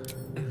happening?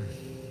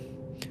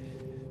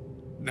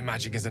 The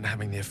magic isn't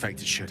having the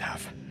effect it should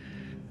have.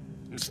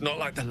 It's not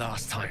like the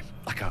last time,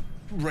 like a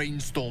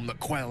rainstorm that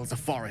quells a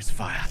forest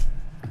fire.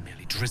 It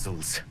merely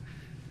drizzles.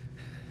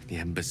 The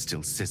embers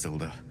still sizzle.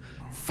 The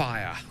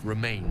fire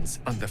remains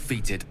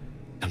undefeated.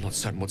 I'm not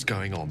certain what's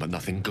going on, but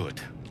nothing good.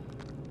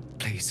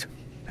 Please,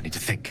 I need to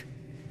think.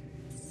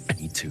 I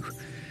need to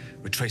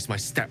retrace my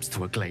steps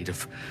to a glade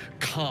of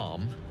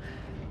calm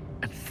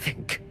and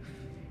think.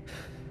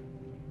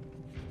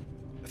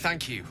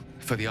 Thank you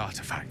for the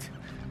artifact.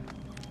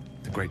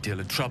 A great deal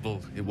of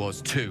trouble it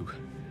was too.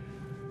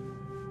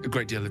 A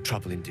great deal of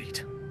trouble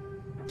indeed.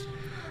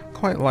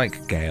 Quite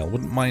like Gale.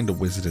 Wouldn't mind a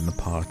wizard in the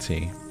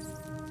party.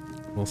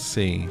 We'll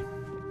see.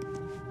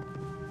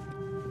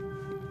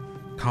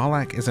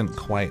 Karlach isn't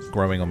quite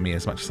growing on me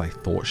as much as I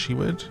thought she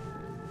would.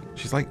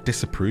 She's like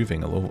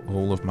disapproving of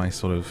all of my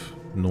sort of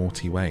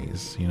naughty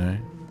ways, you know?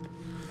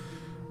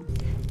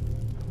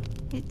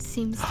 It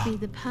seems to be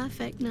the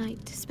perfect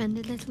night to spend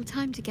a little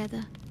time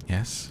together.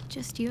 Yes?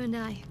 Just you and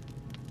I.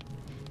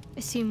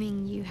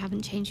 Assuming you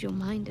haven't changed your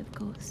mind, of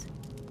course.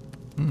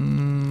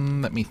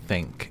 Let me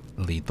think.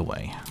 Lead the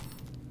way.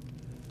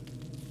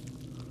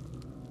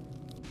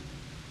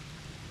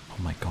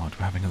 Oh my god,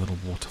 we're having a little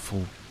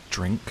waterfall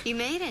drink. You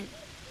made it.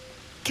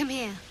 Come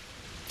here.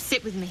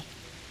 Sit with me.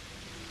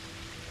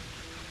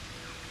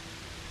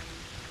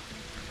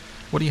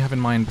 What do you have in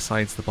mind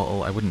besides the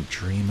bottle? I wouldn't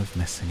dream of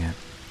missing it.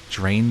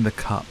 Drain the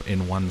cup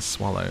in one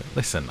swallow.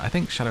 Listen, I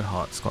think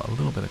Shadowheart's got a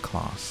little bit of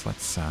class.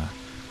 Let's, I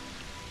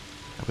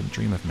wouldn't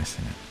dream of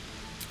missing it.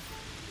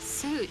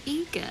 So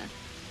eager.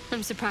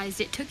 I'm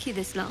surprised it took you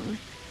this long.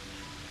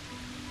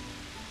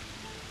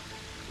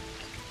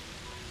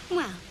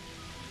 Well,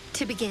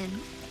 to begin,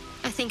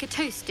 I think a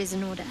toast is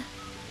in order.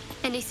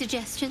 Any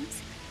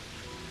suggestions?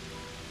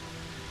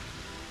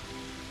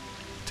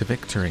 To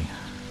victory.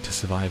 To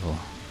survival.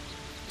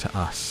 To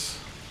us.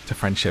 To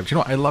friendship. Do you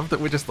know what? I love that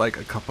we're just like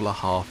a couple of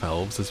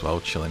half-elves as well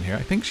chilling here.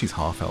 I think she's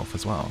half-elf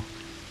as well.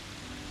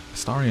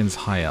 Astarion's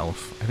high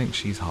elf. I think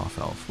she's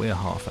half-elf. We're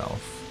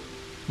half-elf.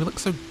 We look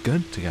so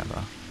good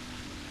together.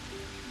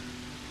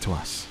 To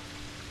us.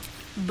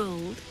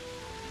 Bold?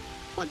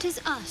 What does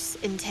us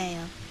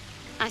entail?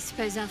 I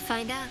suppose I'll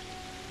find out.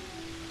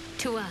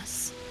 To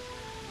us.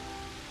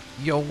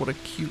 Yo, what a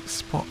cute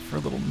spot for a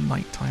little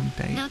nighttime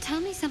date. Now tell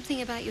me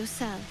something about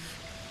yourself.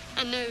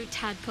 And no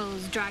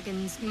tadpoles,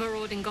 dragons,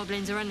 marauding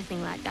goblins or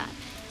anything like that.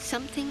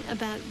 Something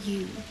about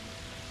you.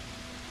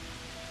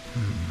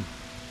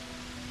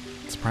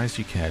 Surprised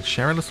you cared.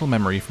 Share a little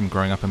memory from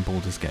growing up in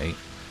Baldur's Gate.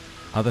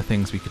 Other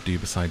things we could do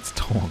besides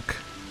talk.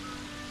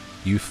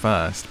 You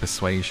first.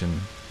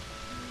 Persuasion.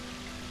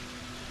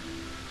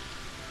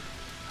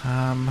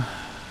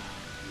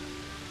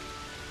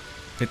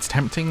 It's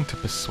tempting to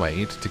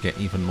persuade to get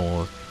even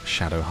more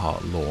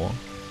Shadowheart lore,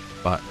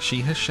 but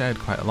she has shared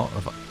quite a lot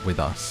with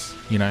us,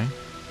 you know?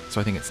 So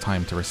I think it's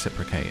time to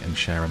reciprocate and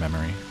share a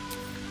memory.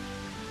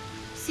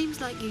 Seems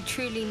like you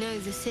truly know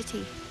the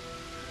city.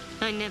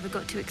 I never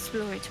got to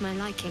explore it to my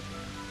liking.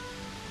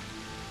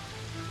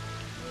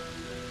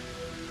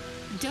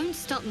 Don't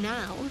stop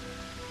now.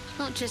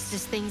 Not just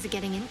as things are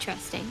getting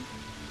interesting.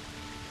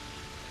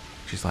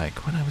 She's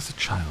like, when I was a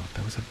child,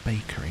 there was a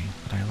bakery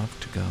that I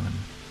loved to go and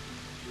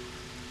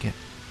get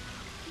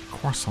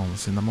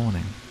croissants in the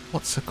morning.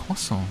 What's a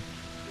croissant?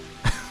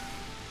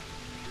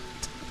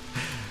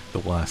 The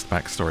worst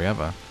backstory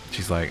ever.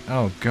 She's like,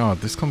 oh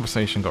god, this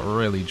conversation got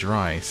really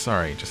dry.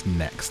 Sorry, just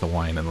necks the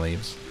wine and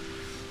leaves.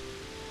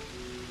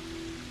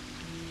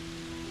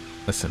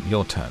 Listen,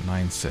 your turn, I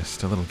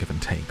insist. A little give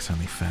and take's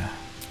only fair.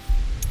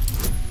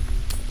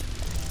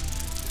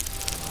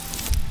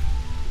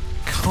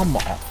 Come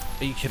on.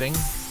 Are you kidding?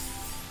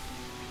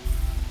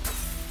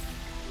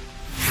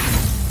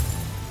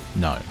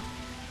 No.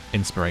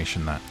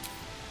 Inspiration that.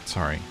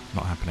 Sorry,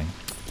 not happening.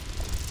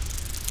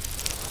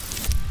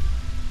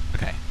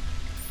 Okay.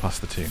 Plus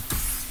the 2.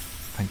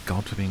 Thank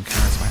God for being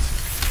charismatic.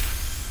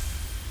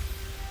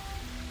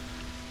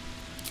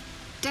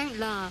 Don't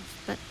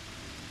laugh, but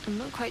I'm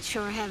not quite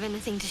sure I have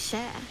anything to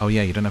share. Oh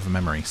yeah, you don't have a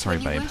memory. Sorry,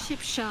 when you babe. worship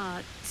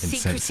Shard,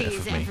 Insensitive secrecy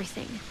of is me.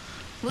 everything.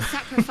 We'll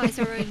sacrifice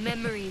our own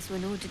memories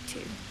when ordered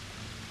to.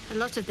 A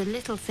lot of the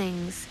little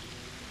things,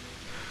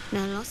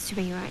 they're lost to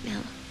me right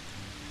now.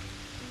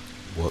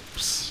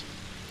 Whoops.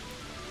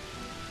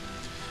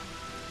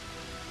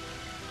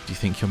 Do you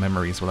think your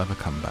memories will ever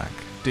come back?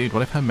 Dude,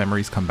 what if her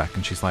memories come back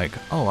and she's like,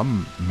 oh,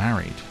 I'm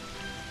married?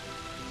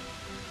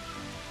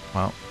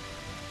 Well,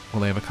 will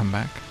they ever come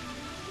back?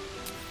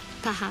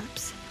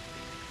 Perhaps.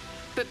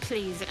 But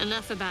please,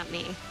 enough about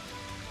me.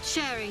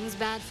 Sharing's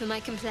bad for my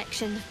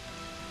complexion.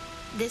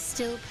 There's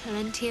still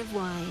plenty of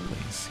wine.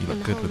 Please, you and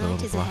look the good whole with a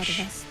night little is ahead blush.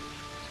 of us.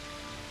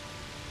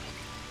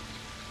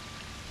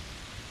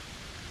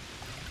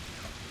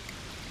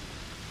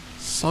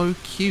 So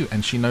cute,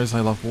 and she knows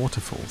I love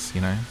waterfalls,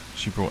 you know?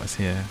 She brought us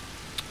here.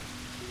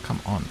 Come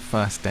on,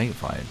 first date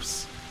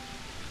vibes.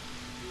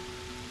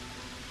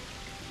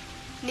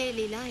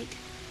 Nearly light.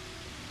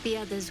 The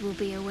others will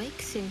be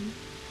awake soon.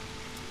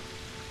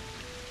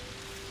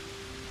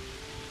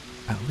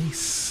 At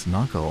least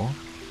snuggle.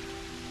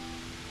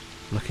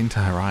 Look into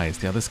her eyes.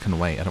 The others can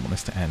wait. I don't want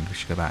this to end. We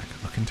should go back.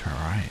 Look into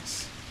her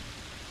eyes.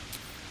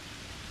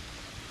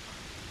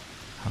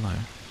 Hello.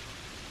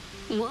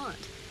 What?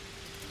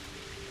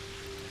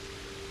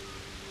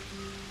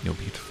 You're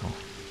beautiful.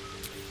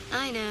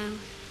 I know.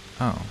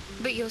 Oh.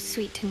 But you're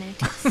sweet to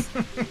notice.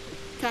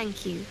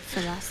 Thank you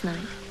for last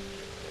night.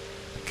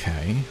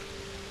 Okay.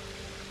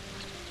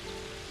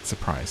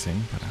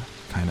 Surprising, but I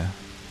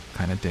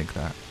kinda dig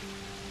that.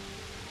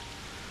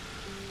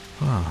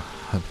 Well,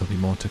 hope there'll be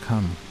more to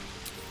come.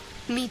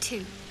 Me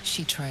too.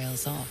 She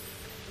trails off.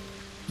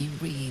 You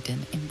read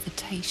an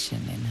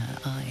invitation in her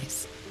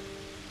eyes.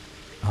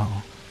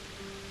 Oh.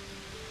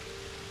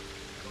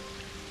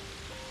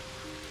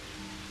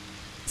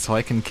 So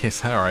I can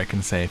kiss her, or I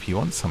can say if you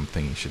want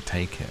something, you should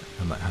take it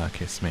and let her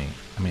kiss me.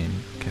 I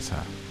mean, kiss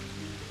her.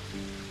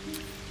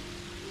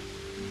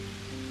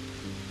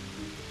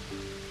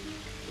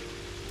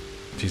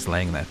 She's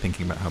laying there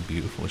thinking about how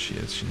beautiful she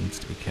is. She needs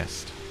to be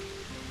kissed.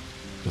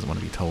 She doesn't want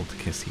to be told to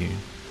kiss you.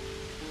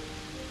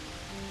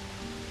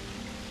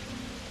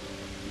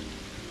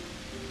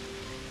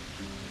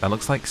 That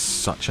looks like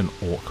such an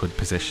awkward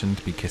position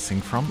to be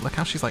kissing from. Look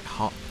how she's like,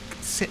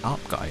 sit up,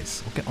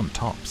 guys, or get on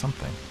top,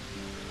 something.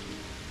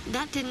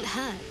 That didn't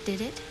hurt,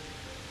 did it?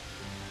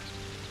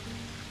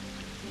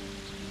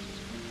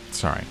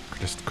 Sorry,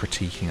 just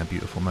critiquing a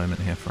beautiful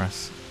moment here for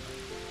us.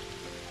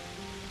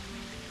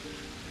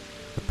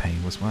 The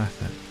pain was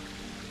worth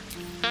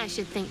it. I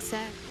should think so.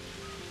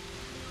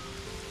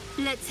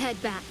 Let's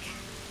head back,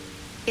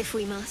 if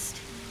we must.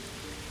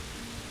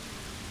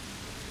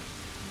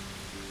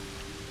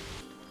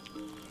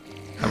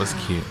 That was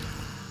cute.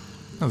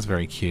 That was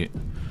very cute.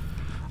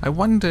 I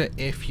wonder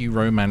if you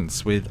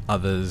romance with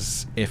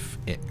others, if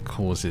it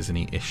causes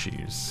any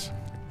issues.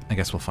 I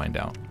guess we'll find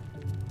out.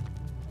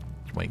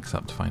 Wakes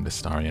up to find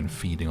Astarion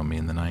feeding on me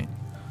in the night.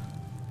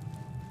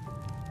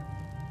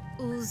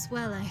 All's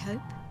well, I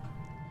hope.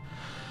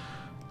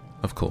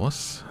 Of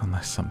course,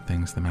 unless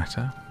something's the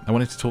matter. I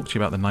wanted to talk to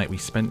you about the night we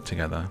spent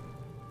together.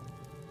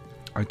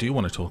 I do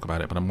want to talk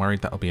about it, but I'm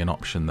worried that'll be an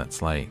option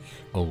that's like,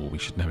 oh, we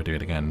should never do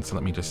it again, so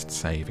let me just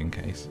save in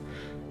case.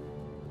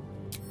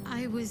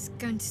 I was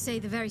going to say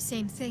the very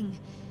same thing,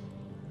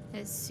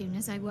 as soon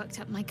as I worked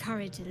up my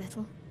courage a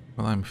little.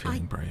 Well, I'm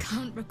feeling brave. I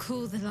can't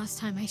recall the last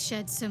time I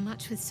shared so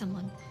much with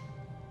someone.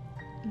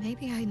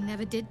 Maybe I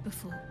never did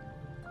before.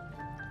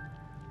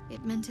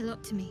 It meant a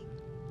lot to me.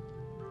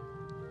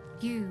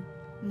 You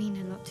mean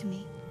a lot to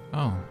me.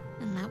 Oh.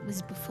 And that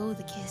was before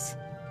the kiss.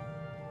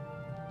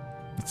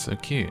 That's so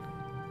cute.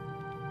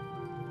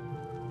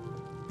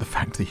 The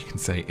fact that you can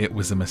say it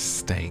was a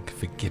mistake,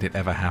 forget it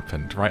ever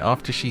happened, right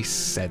after she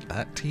said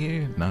that to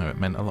you? No, it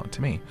meant a lot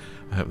to me.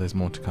 I hope there's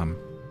more to come.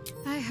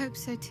 I hope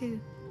so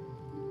too.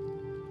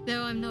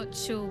 Though I'm not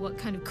sure what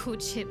kind of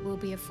courtship will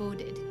be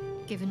afforded,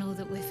 given all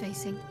that we're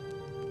facing.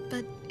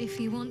 But if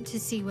you want to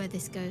see where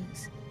this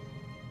goes,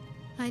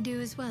 I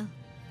do as well.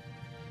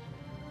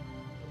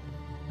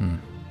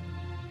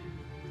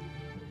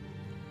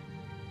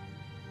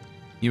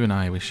 You and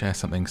I, we share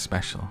something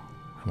special.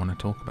 I want to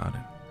talk about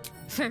it.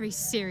 Very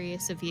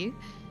serious of you.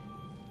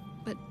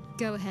 But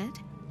go ahead.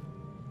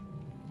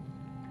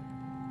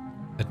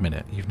 Admit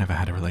it, you've never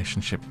had a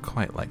relationship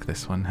quite like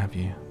this one, have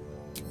you?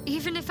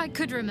 Even if I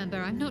could remember,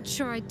 I'm not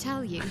sure I'd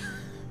tell you.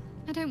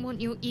 I don't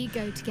want your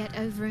ego to get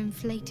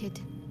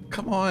overinflated.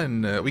 Come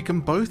on, we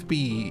can both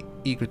be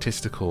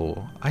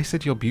egotistical. I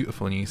said you're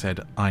beautiful and you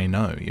said, I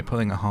know. You're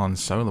pulling a Han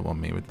Solo on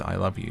me with the I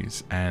love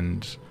yous,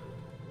 and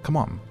come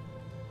on.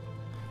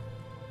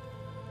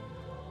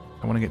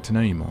 I want to get to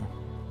know you more.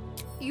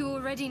 You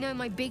already know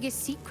my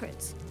biggest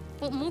secrets.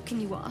 What more can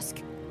you ask?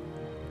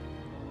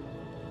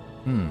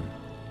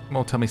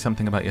 Well, tell me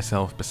something about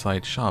yourself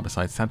besides Shah,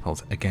 besides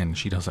tadpoles. Again,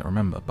 she doesn't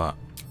remember, but...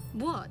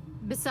 What?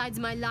 Besides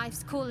my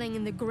life's calling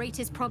and the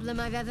greatest problem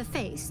I've ever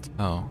faced?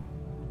 Oh.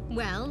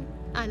 Well,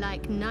 I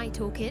like night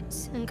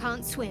orchids and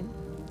can't swim.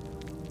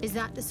 Is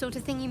that the sort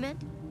of thing you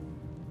meant?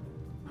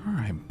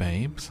 Alright,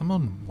 babe.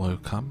 Someone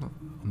woke up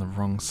on the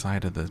wrong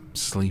side of the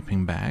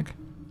sleeping bag.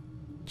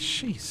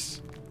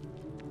 Jeez.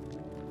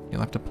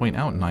 You'll have to point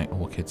out night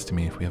orchids to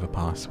me if we ever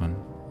pass one.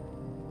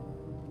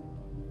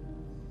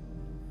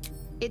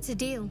 It's a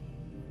deal.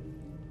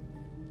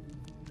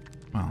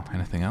 Well,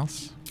 anything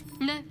else?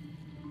 No.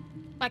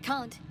 I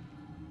can't.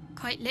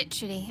 Quite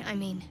literally, I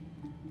mean.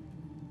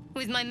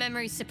 With my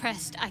memory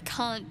suppressed, I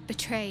can't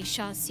betray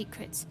Shah's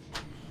secrets.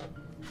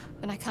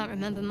 But I can't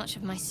remember much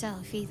of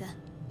myself either.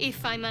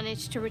 If I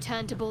manage to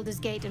return to Baldur's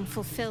Gate and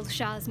fulfill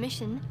Shah's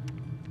mission,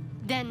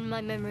 then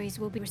my memories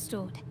will be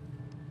restored.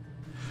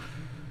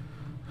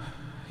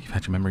 You've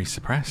had your memories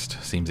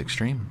suppressed. Seems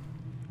extreme.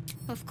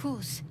 Of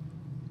course.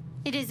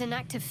 It is an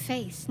act of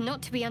faith,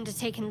 not to be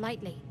undertaken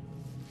lightly.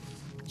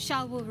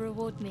 Shah will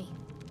reward me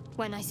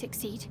when I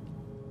succeed.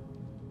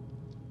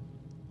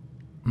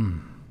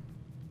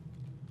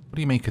 What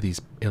do you make of these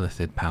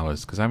illithid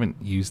powers? Because I haven't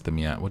used them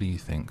yet. What do you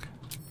think?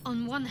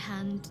 On one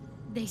hand,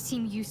 they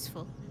seem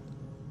useful.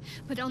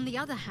 But on the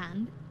other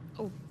hand,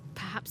 or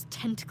perhaps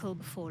tentacle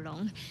before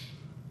long,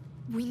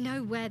 we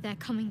know where they're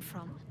coming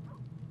from.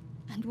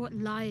 And what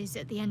lies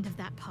at the end of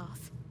that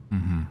path.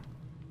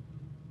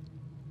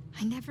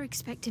 I never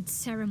expected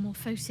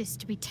seromorphosis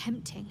to be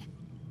tempting.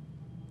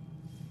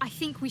 I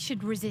think we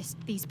should resist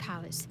these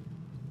powers.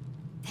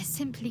 There's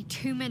simply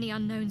too many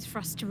unknowns for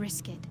us to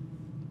risk it.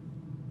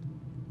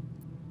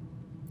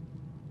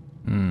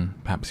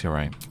 Perhaps you're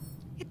right.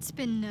 It's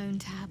been known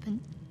to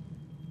happen.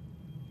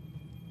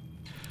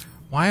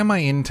 Why am I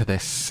into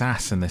this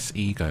sass and this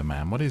ego,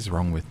 man? What is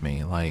wrong with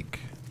me? Like...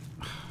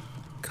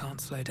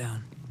 Can't slow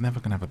down. Never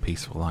gonna have a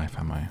peaceful life,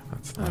 am I?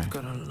 That's the... I've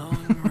got a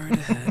long road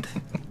ahead.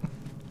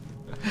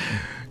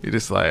 You're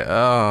just like,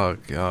 oh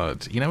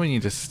god. You know when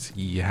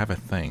you have a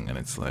thing and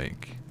it's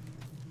like,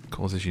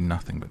 causes you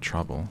nothing but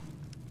trouble.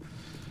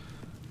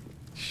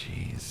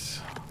 Jeez.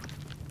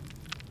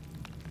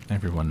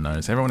 Everyone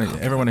knows.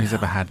 Everyone who's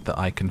ever had the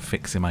I can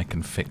fix him, I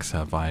can fix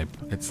her vibe.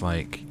 It's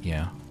like,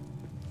 yeah.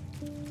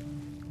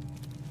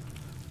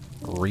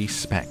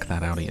 Respec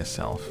that out of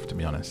yourself, to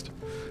be honest.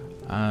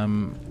 What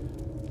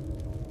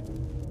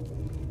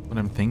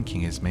I'm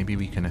thinking is maybe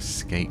we can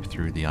escape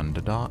through the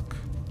Underdark.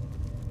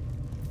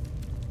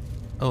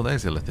 Oh,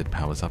 there's illithid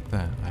powers up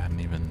there. I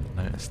hadn't even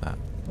noticed that.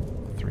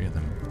 3 of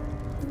them.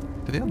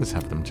 Do the others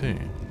have them too?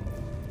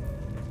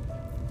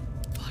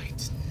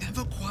 Light,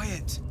 never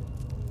quiet.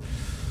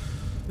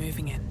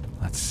 Moving in.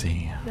 Let's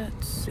see.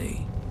 Let's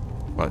see.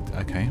 What?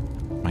 Okay.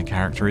 My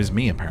character is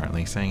me,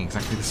 apparently, saying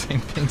exactly the same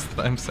things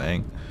that I'm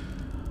saying.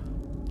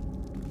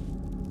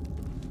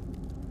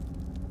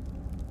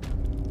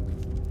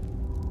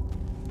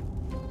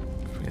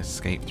 If we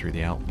escape through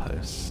the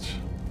outpost...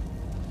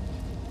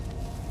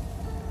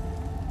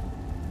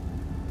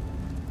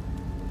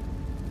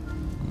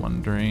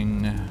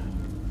 wondering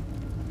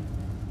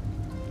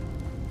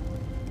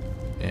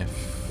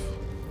if...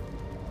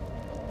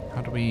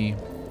 How do we...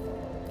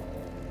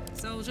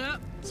 Soldier.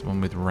 Someone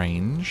with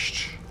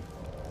ranged.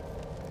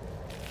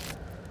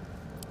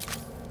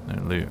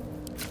 No loot.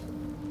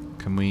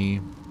 Can we,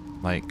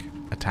 like,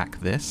 attack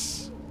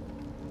this?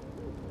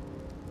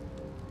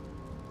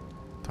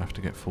 Do I have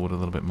to get forward a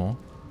little bit more?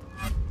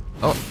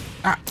 Oh!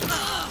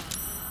 Ah!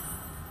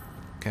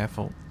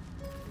 Careful.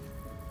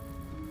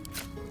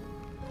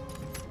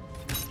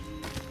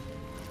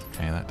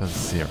 Okay, that does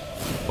 0.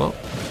 Whoa.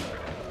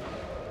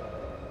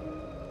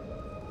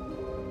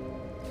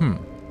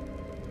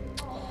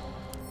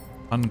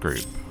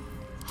 Ungroup.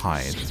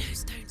 Hide.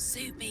 Shadows don't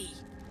suit me.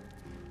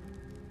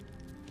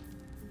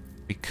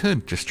 We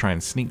could just try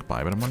and sneak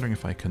by, but I'm wondering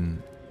if I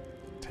can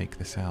take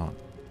this out.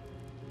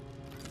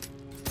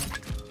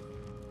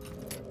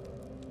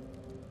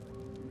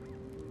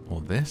 Or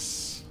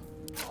this.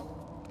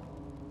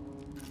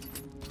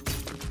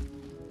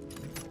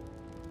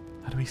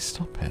 How do we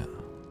stop it?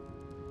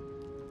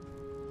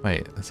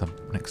 Wait, there's an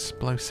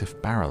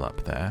explosive barrel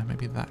up there.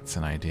 Maybe that's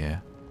an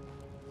idea.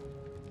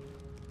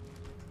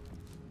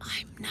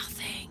 I'm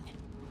nothing.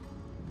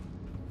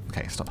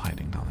 Okay, stop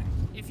hiding, darling.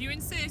 If you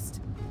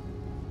insist.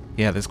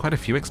 Yeah, there's quite a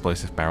few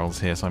explosive barrels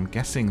here, so I'm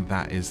guessing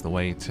that is the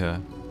way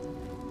to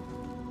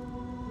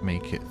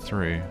make it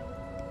through.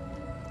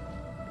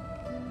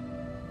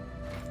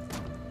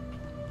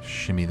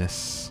 Shimmy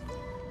this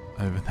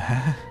over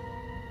there.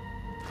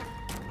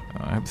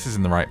 Oh, I hope this is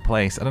in the right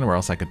place. I don't know where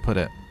else I could put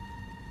it.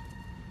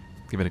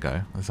 Give it a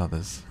go. There's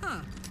others.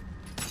 Huh.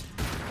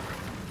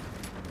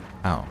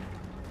 Oh,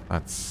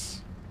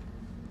 that's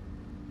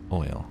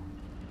oil.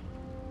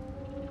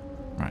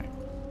 Right.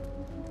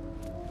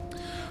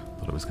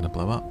 Thought it was going to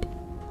blow up.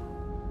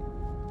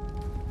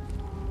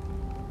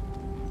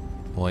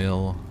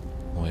 Oil,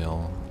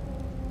 oil.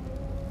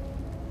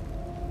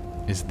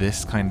 Is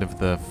this kind of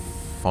the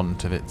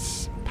font of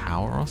its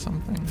power or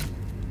something?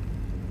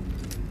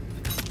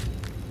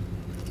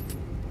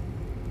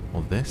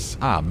 Or this?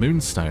 Ah,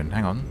 moonstone.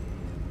 Hang on.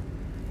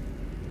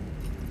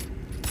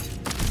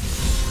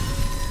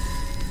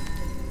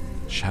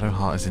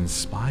 Shadowheart is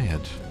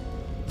inspired.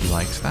 He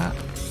likes that.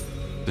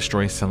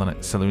 Destroy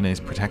Selune's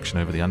protection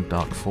over the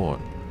Underdark fort.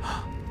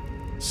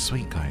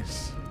 Sweet,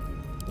 guys.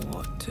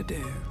 What to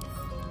do?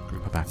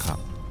 Group her back up.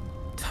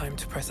 Time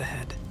to press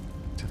ahead.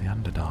 To the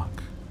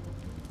Underdark.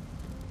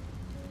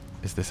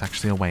 Is this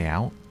actually a way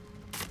out?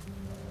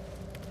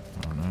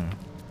 I don't know.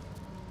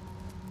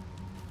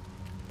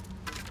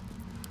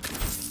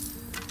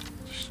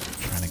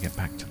 Just trying to get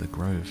back to the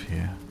grove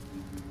here.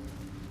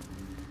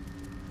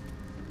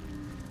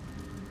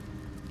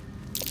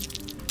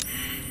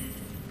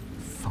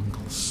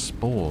 Fungal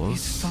spores?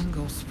 These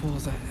fungal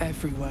spores are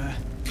everywhere.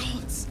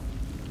 Gods!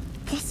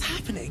 What's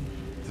happening?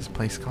 Is this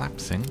place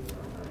collapsing?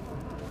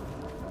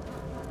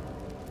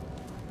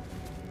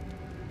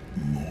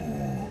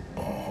 More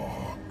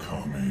are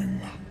coming.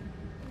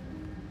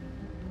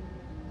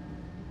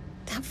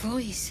 That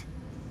voice.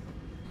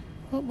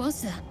 What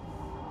was that?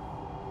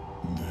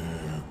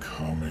 They're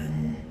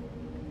coming.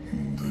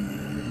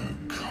 They're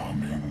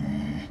coming.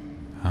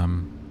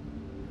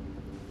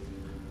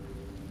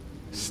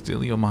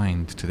 Still your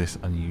mind to this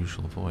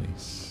unusual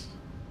voice.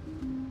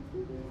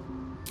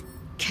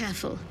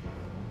 Careful.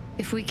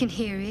 If we can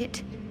hear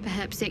it,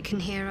 perhaps it can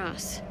hear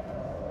us.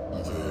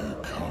 They're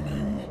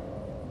coming.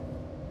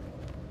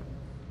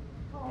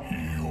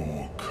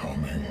 You're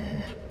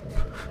coming.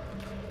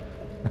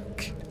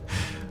 Okay.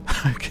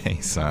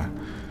 Okay, sir.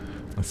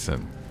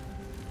 Listen.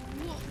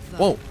 What the?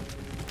 Whoa!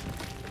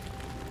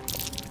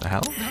 The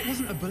hell? That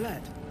wasn't a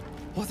bullet,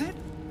 was it?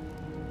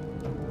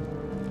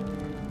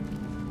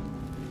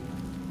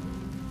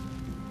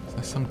 Is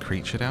there some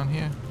creature down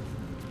here?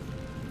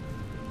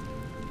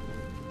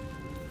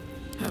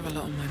 I have a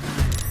lot on my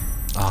mind.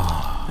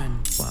 Ah.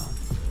 And, well,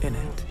 in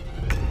it.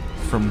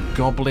 From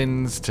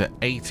goblins to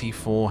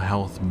 84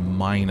 health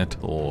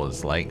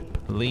minotaurs. Like,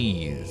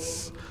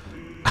 please.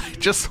 I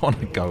just want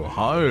to go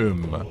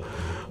home.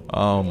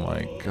 Oh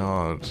my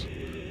god.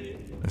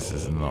 This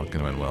is not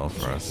going to end well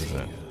for us, is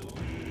it?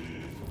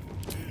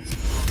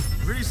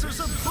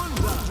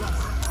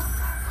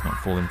 Not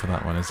falling for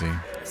that one, is he?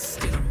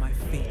 Still on my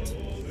feet.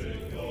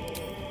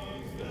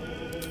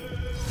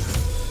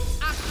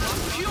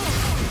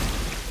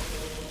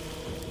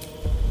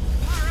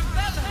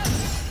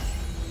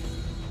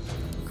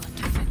 Got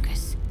to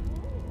focus.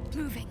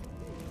 Moving.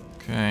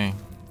 Okay.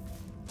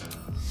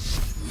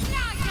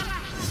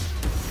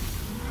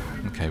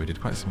 Okay, we did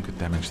quite some good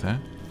damage there.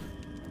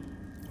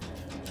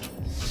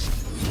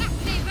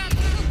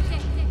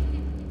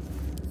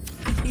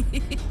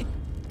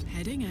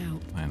 Heading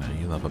out. I know,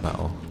 you love a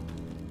battle.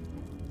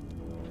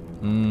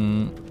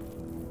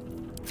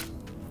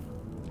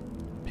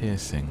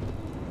 Piercing.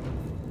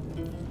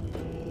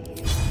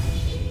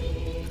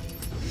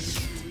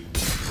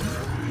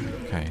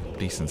 Okay,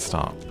 decent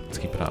start. Let's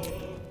keep it up.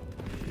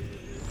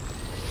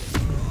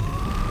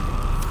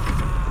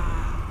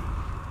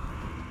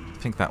 I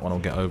think that one will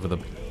get over the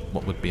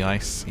what would be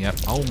ice. Yep.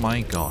 Oh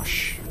my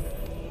gosh.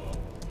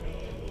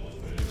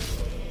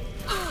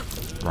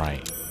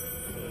 Right.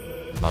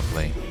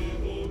 Lovely.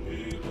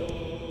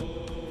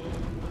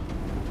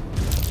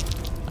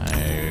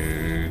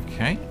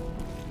 Okay.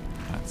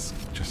 That's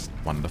just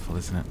wonderful,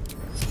 isn't it?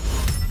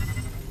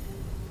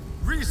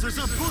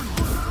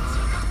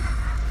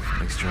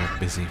 At least you're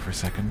busy for a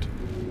second.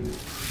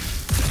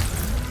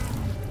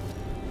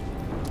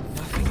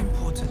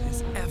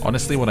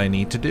 Honestly, what I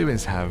need to do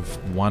is have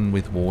one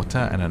with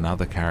water and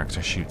another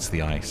character shoots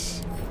the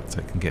ice, so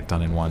it can get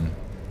done in one.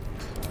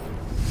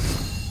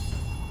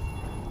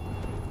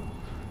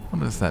 What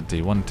does that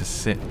do? 1 to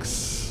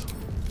 6.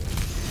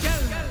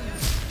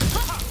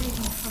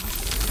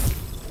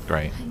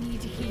 Great.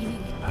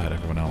 Hurt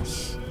everyone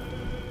else.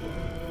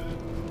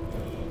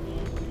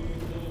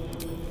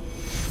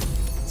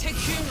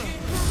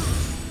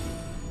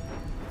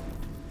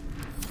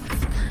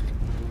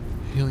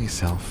 Heal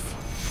yourself.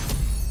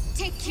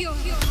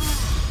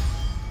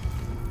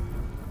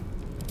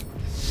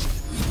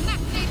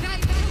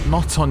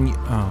 Not on you.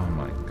 Oh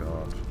my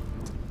god.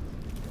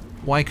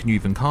 Why can you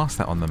even cast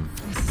that on them?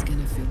 This is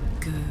gonna feel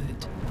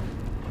good.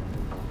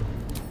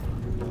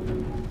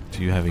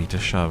 Too heavy to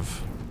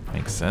shove.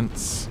 Makes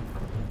sense.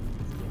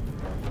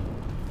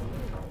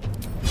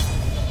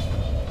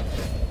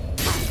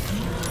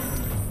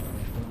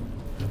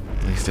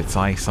 At least it's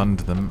ice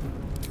under them.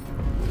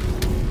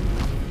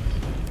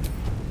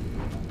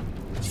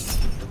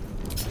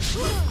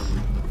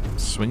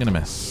 Swing and a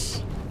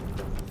miss.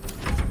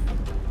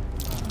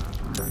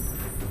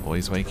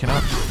 Boys waking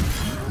up.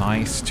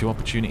 Nice. 2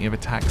 opportunity of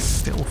attacks.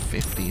 Still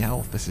 50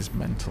 health. This is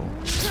mental.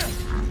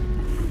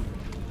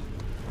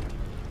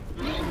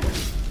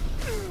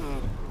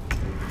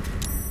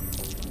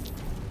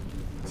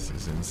 This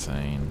is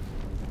insane.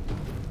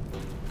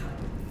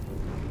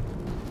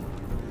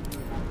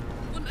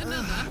 Want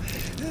another?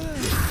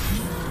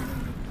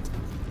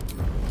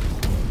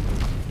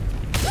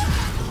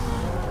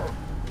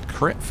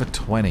 Crit for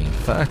 20.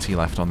 30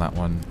 left on that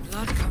one.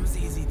 Blood comes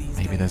easy these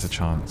Maybe days. there's a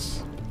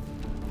chance.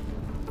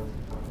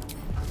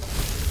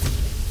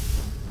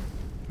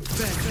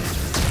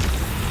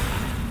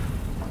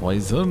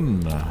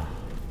 Poison.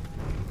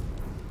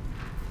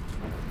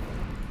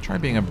 Try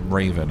being a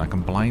raven. I can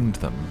blind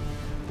them.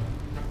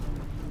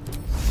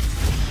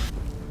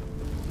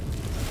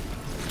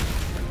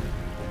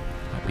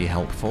 Might be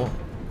helpful.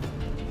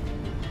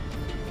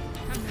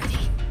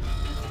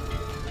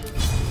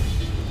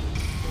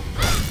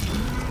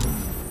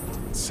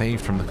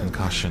 Saved from the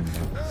concussion.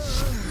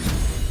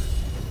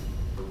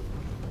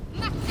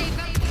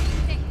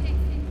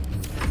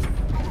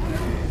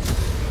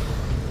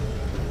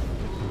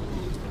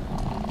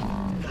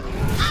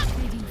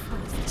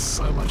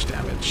 So much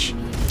damage.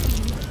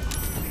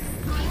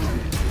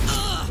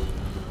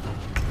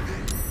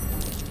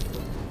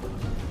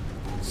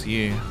 It's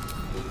you.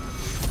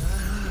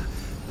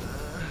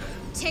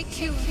 Take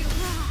you.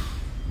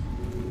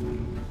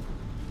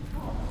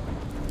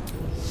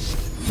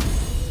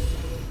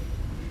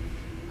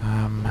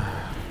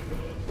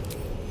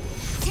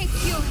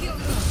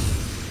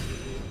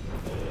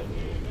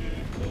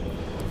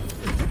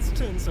 Let's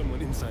turn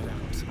someone inside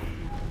out.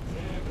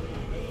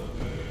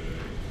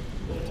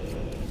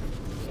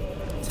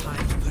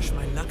 Time to push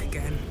my luck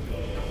again.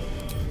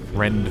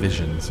 Rend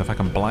vision. So if I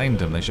can blind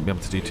them, they shouldn't be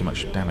able to do too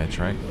much damage,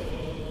 right?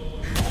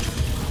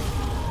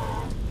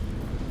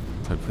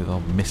 Hopefully they'll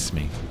miss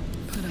me.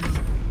 Put 'em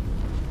up.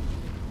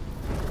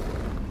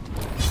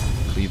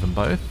 Cleave them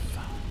both.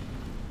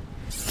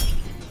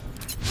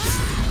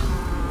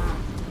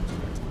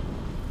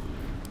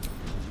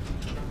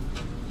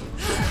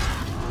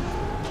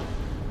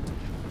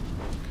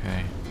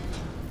 Okay.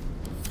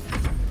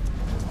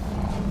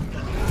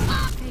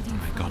 Oh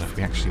my god, if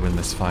we actually win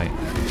this fight.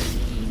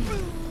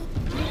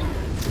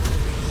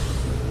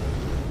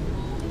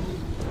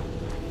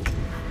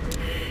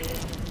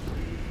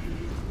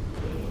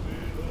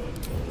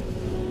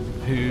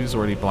 Who's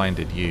already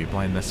blinded? You.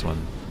 Blind this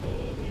one.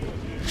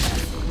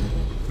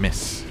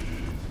 Miss.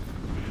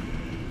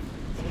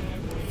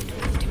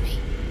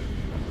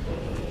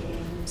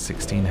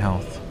 16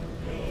 health.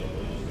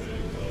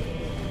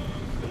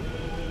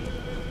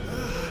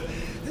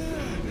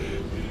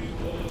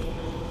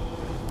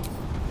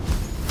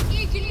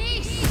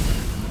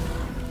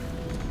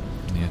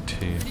 Near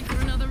 2. Ready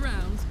for another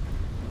round?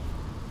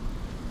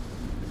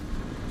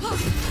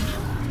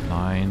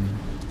 9.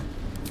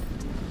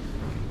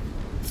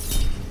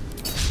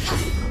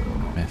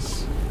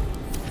 Miss.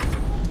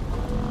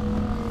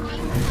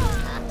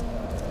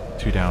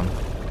 2 down.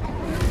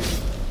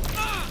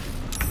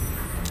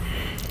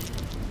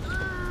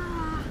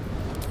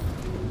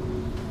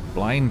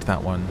 Blind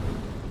that one.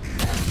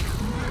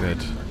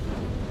 Good.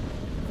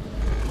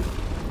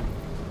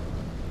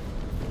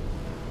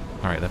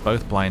 Alright, they're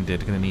both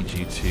blinded. Gonna need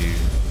you to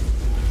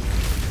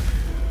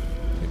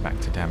get back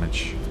to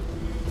damage.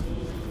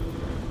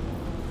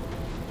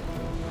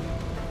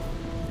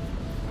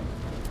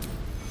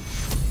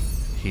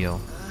 Heal.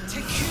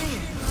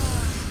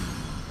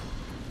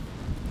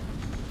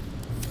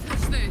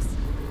 What's this?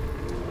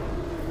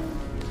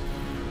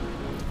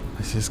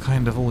 This is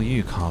kind of all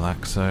you,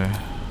 Karlak, so...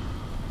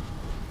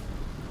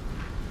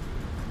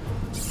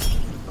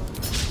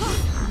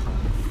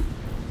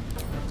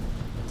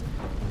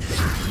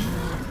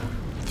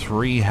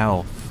 Three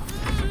health.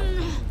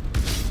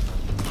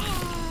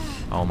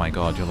 Oh my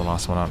god, you're the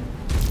last one up.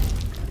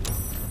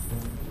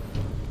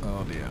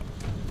 Oh dear.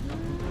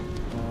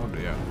 Oh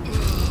dear.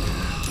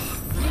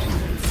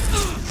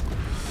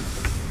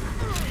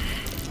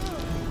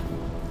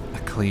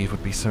 cleave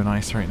would be so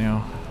nice right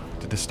now.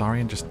 Did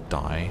Astarion just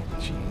die?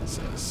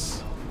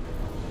 Jesus.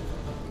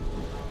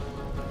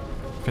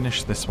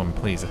 Finish this one,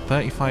 please. At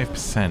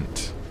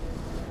 35%.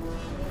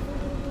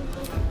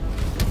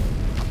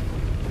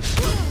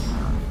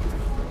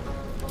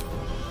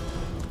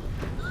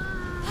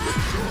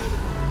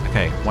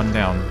 Okay, one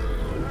down.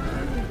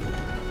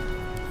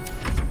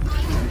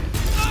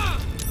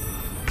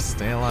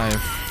 Stay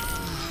alive.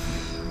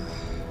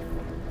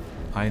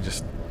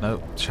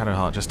 Nope,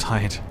 Shadowheart just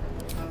died.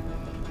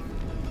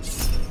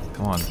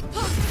 Come on.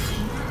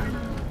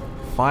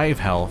 5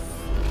 health.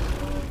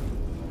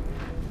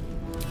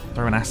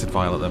 Throw an acid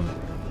vial at them.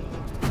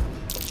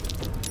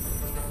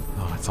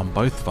 Oh, it's on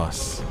both of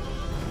us.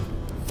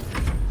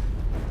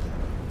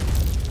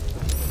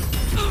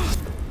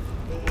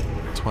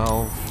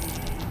 $12.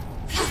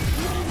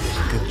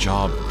 Good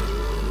job.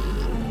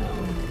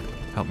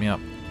 Help me up.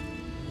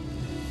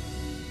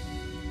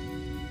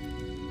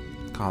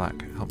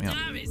 Karlach, help me up.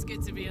 Damn, it's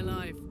good to be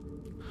alive.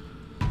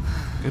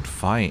 Good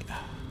fight.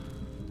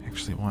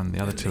 Actually won. The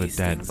other two are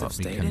dead, but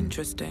we can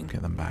interesting.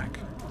 get them back.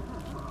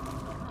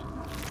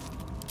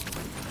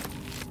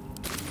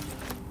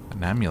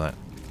 An amulet.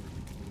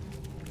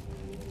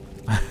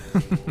 How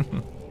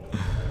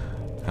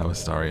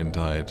Astarion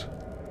died.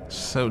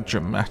 So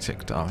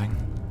dramatic, darling.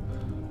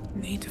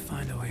 Need to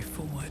find a way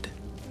forward.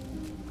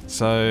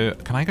 So,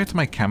 can I go to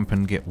my camp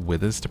and get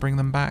withers to bring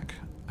them back?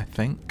 I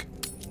think.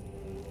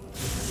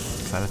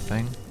 Is that a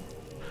thing?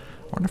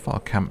 I wonder if our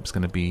camp's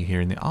going to be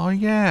here in the... Oh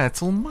yeah,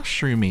 it's all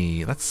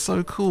mushroomy. That's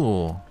so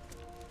cool.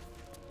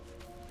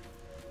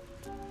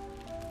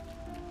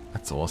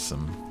 That's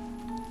awesome.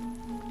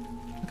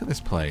 Look at this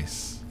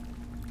place.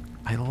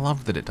 I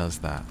love that it does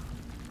that.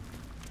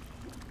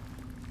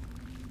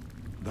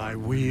 Thy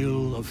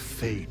wheel of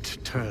fate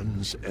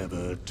turns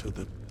ever to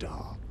the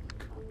dark.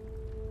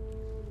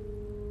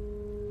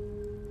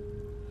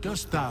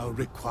 Dost thou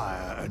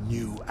require a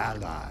new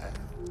ally?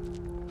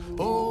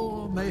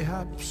 Or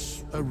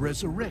mayhaps a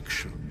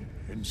resurrection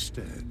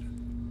instead?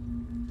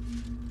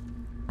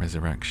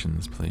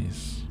 Resurrections,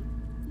 please.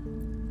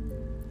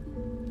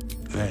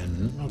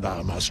 Then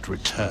thou must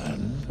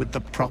return with the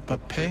proper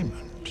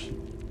payment.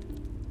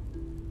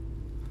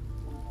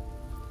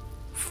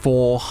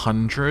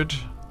 400?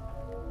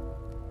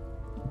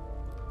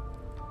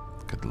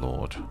 Good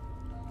lord.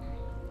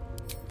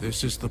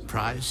 This is the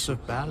price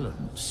of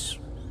balance.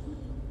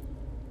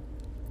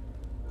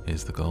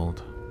 Here's the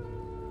gold.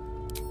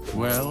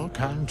 Well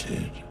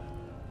counted.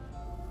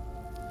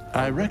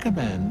 I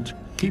recommend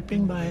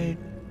keeping my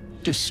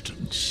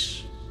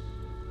distance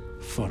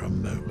for a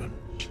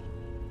moment.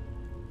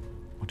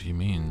 What do you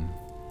mean?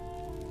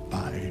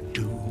 By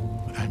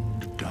doom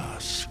and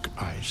dusk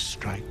I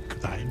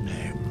strike thy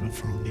name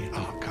from the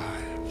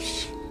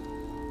archives.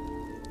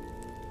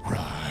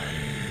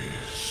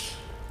 Rise.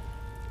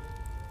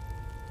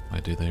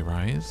 Where do they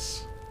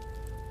rise?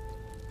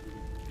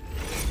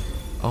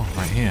 Oh,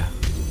 right here.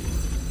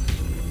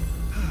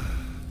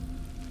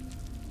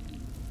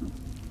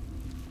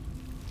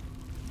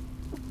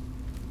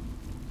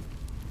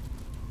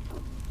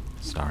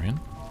 Astarion?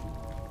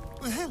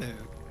 Well, hello.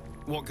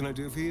 What can I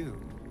do for you?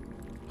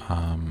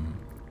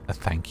 A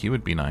thank you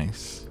would be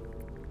nice.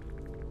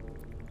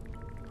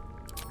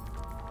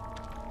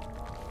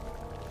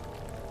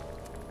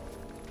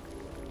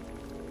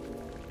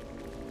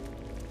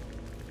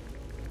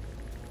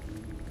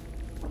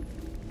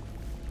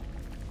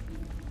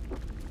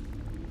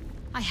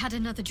 I had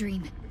another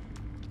dream.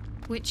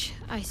 Which,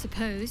 I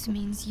suppose,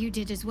 means you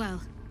did as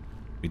well.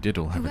 We did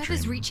all have a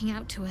Whoever's dream. reaching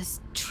out to us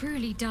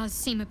truly does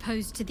seem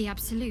opposed to the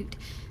Absolute,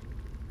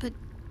 but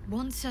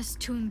wants us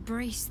to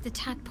embrace the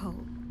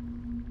tadpole.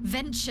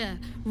 Venture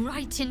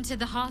right into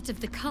the heart of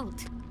the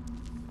cult.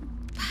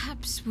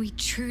 Perhaps we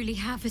truly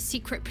have a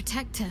secret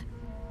protector.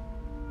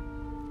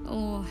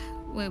 Or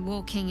we're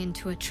walking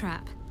into a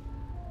trap.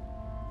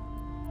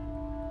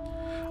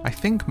 I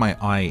think my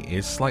eye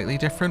is slightly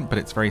different, but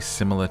it's very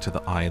similar to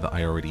the eye that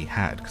I already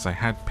had, because I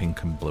had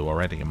pink and blue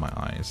already in my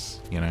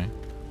eyes, you know?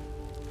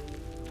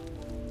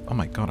 Oh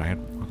my god, I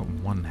got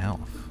 1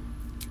 health.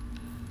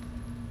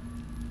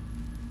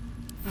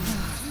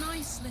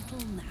 Nice little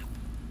nap.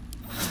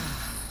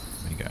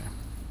 There you go.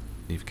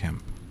 Leave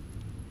camp.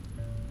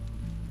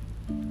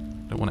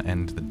 Don't want to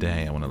end the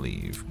day, I want to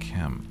leave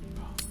camp.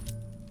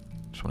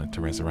 Just wanted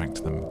to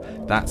resurrect them.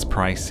 That's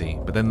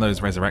pricey, but then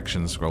those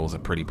resurrection scrolls are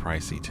pretty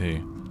pricey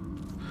too.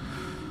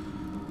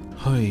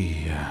 Hoi.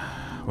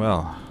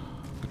 Well,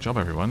 good job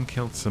everyone.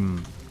 Killed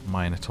some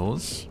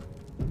minotaurs.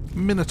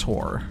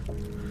 Minotaur.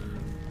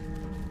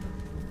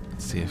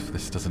 Let's see if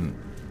this doesn't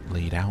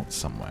lead out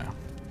somewhere.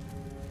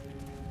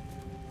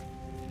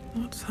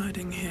 What's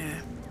hiding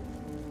here?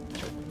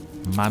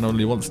 Man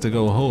only wants to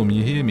go home,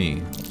 you hear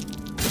me?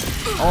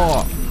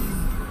 Oh!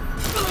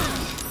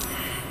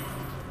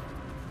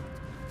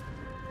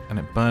 And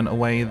it burnt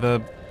away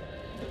the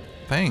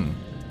thing.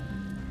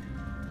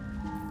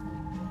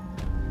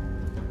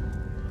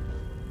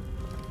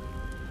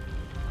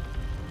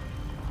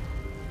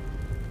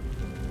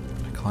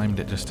 I climbed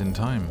it just in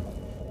time.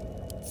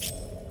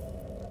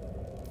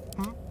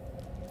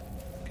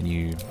 Can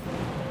you...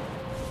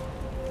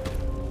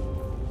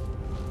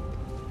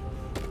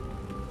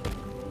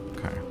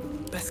 Okay.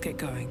 Let's get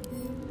going.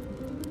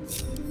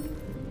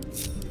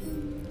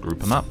 Group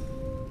them up.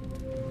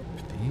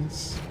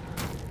 These.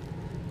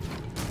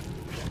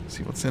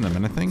 See what's in them.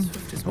 Anything?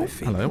 Oh,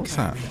 hello. What's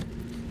that?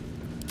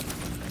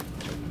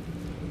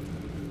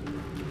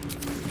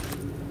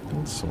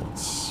 All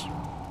sorts.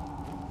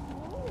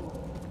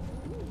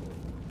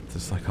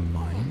 There's like a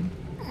mine.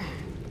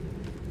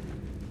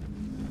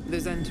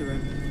 There's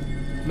Enterim.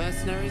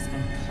 Mercenaries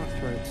and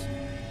cutthroats.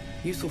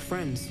 Useful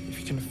friends, if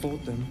you can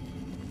afford them.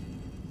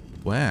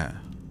 Where?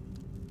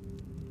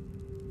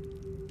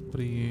 What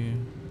are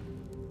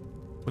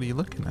you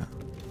looking at?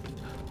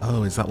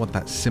 Oh, is that what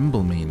that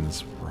symbol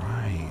means?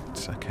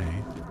 Right,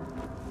 okay.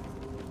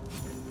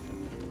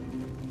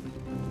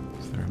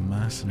 So there are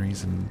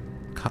mercenaries and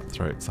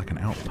cutthroats, like an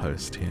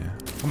outpost here.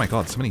 Oh my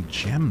god, so many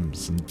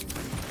gems and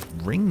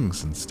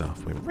rings and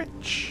stuff. We're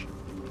rich.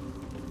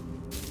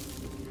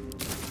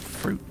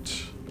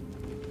 Fruit.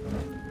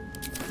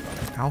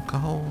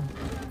 Alcohol.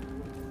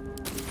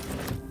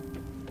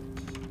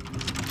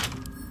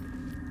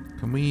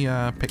 Can we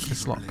pick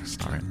this lock,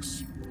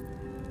 Starian?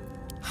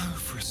 Oh,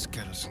 for a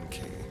skeleton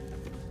key.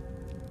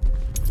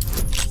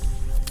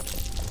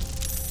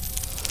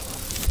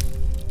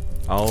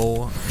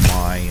 Oh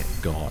my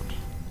god.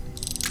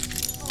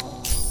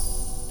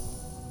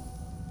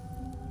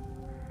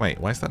 Wait,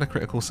 why is that a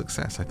critical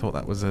success? I thought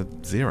that was a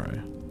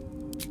 0.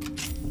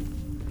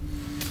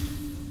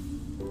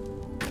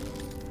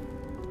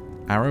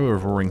 Arrow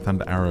of Roaring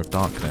Thunder, Arrow of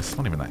Darkness.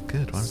 Not even that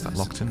good. Why was that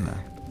locked in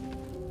there?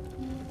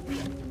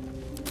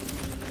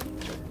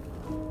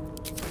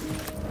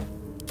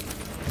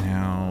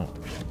 Now,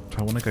 do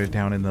I want to go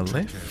down in the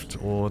lift,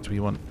 or do we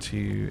want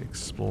to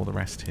explore the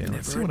rest here?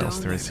 Let's see what else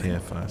there is here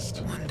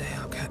first. One day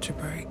I'll catch a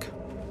break.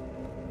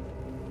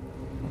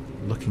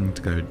 Looking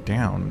to go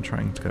down,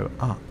 trying to go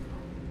up.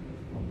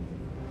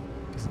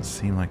 Doesn't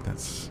seem like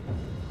that's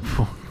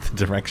the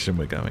direction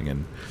we're going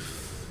in.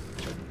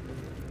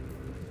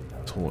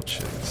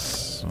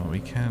 Torches. Well, we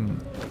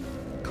can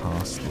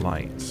cast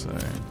light, so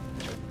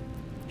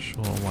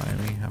sure why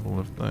we have all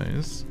of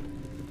those.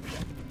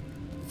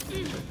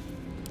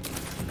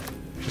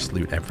 Just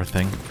loot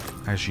everything,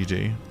 as you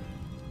do.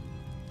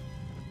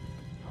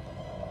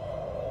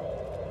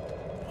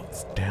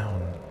 What's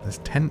down? There's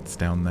tents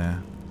down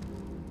there.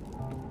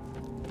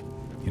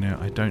 You know,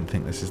 I don't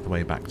think this is the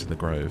way back to the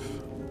Grove.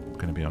 I'm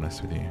going to be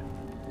honest with you.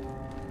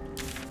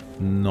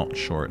 Not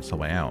sure it's the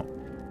way out.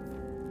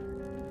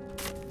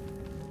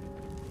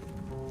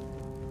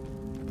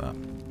 But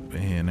we're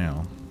here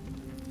now.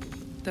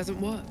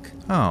 Doesn't work.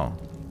 Oh.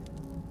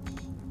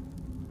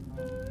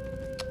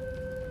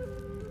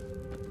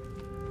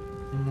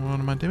 What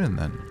am I doing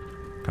then?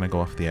 Can I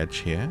go off the edge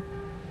here?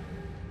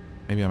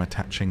 Maybe I'm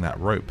attaching that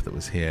rope that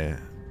was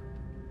here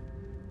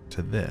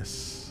to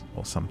this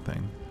or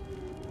something.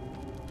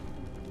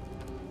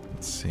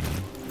 Let's see.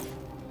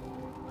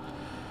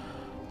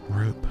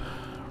 Rope,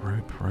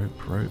 rope,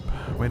 rope, rope.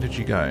 Where did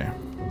you go?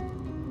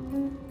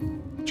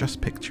 Just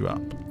picked you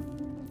up.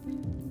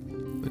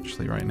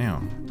 Literally right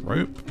now.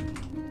 Rope.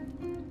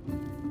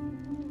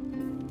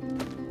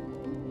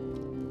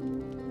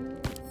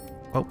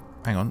 Oh,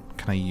 hang on.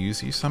 Can I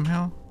use you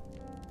somehow?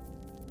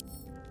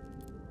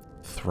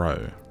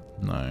 Throw.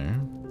 No.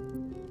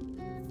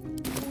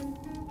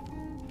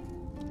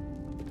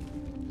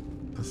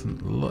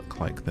 Doesn't look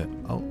like that.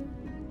 Oh.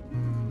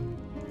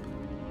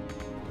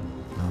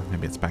 Well,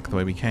 maybe it's back the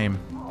way we came.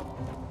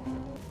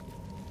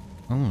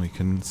 Oh, we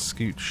can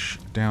scooch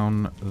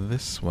down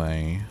this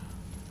way.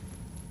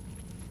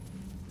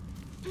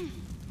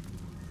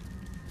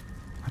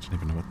 I don't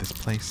even know what this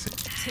place is.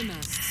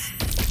 Timasks,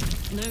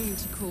 known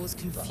to cause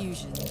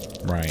confusion.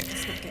 Right.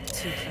 Let's not get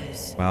too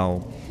close.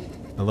 Well,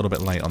 a little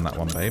bit late on that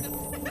one, babe.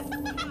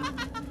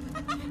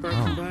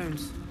 Broken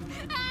bones.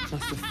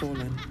 Must have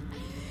fallen.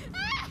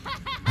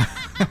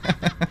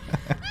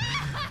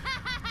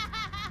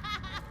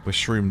 We're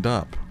shroomed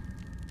up.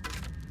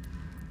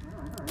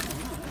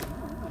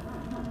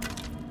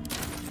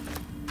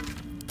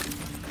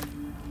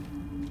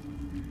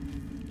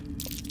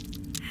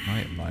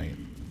 Might.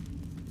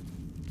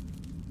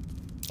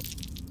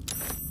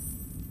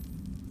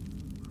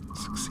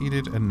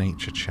 Succeeded a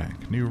nature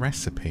check. New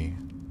recipe.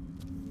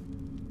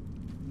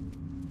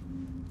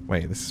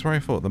 Wait, this is where I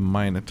fought the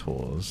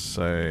Minotaurs,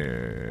 so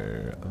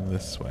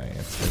this way.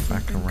 Let's go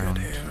back around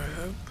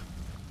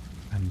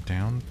and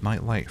down.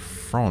 Nightlight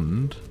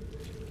Frond.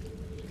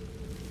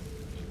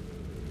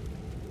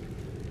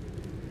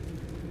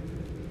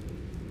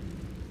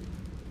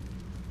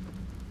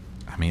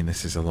 I mean,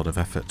 this is a lot of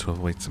effort to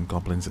avoid some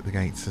goblins at the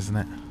gates, isn't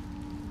it?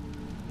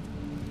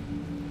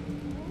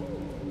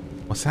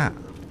 What's that?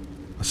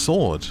 A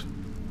sword?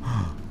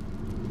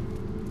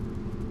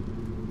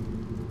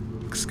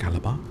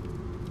 Excalibur?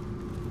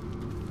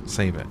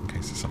 Save it in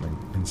case it's something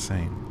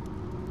insane.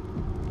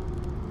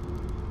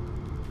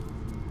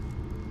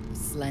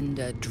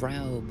 Slender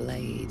drow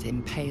blade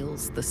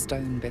impales the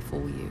stone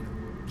before you,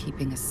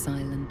 keeping a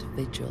silent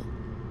vigil.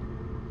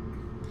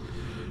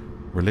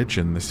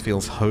 Religion. This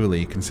feels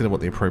holy. Consider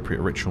what the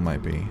appropriate ritual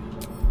might be.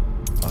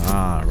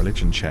 Ah,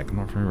 religion check. I'm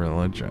not very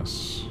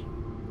religious.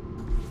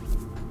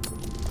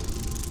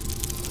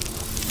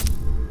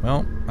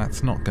 Well,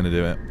 that's not going to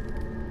do it.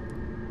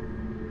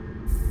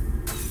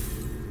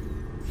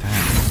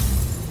 Damn.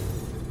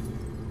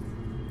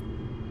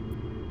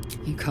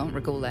 You can't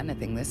recall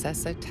anything this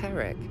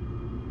esoteric.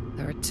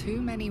 There are too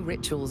many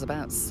rituals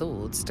about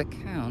swords to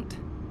count.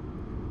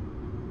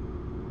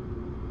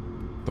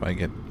 Do I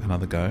get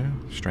another go?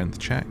 Strength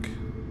check.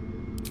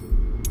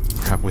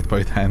 Grab with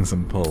both hands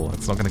and pull.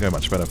 It's not going to go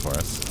much better for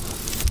us.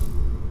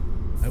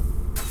 Nope.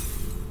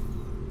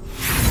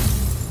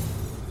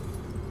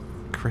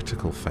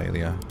 Critical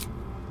failure.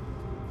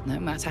 No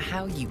matter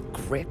how you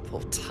grip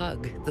or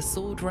tug, the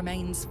sword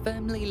remains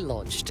firmly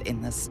lodged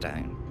in the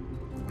stone.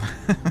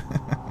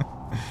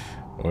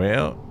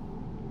 Well,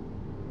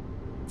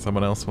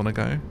 someone else want to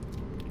go? I'm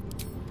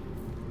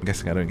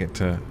guessing I don't get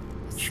to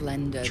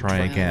Slender try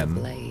again.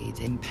 blade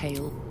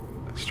impale.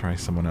 Let's try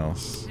someone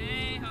else.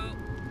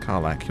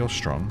 Karlak, you're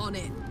strong. On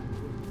it.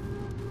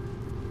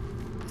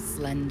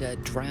 Slender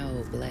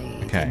drow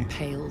blade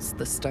impales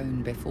the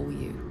stone before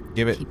you.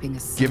 Give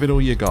it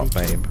all you got,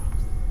 babe.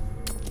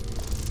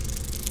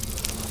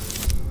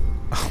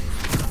 Oh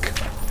my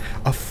God.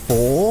 A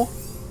 4?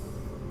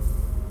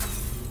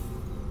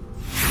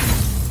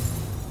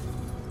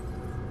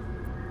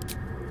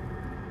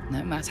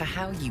 No matter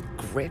how you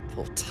grip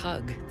or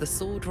tug, the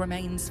sword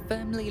remains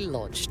firmly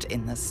lodged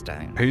in the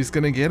stone. Who's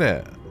gonna get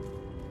it?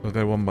 We'll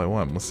go one by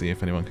one. We'll see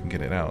if anyone can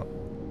get it out.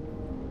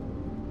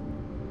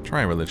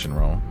 Try a religion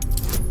roll.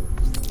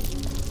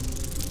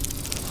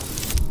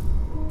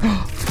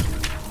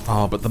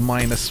 Oh, but the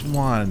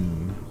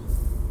 -1.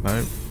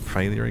 No,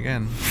 failure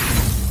again.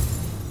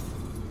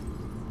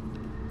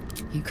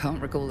 You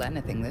can't recall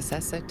anything this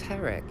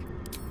esoteric.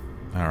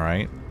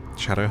 Alright.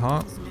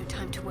 Shadowheart? There's no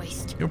time to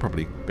waste. You're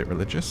probably a bit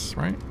religious,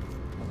 right?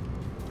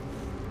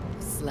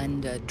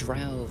 Slender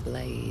drow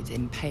blade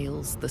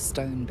impales the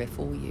stone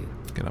before you,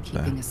 Get up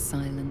keeping there. a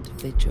silent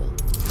vigil.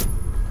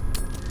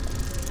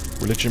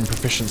 Religion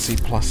proficiency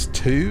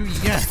 +2?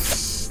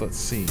 Yes! Let's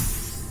see.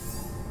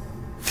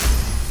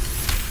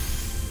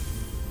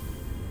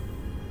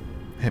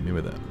 Hit me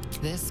with it.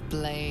 This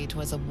blade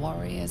was a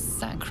warrior's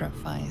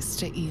sacrifice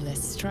to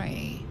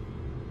Illustray.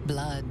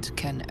 Blood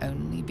can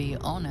only be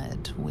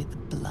honored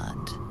with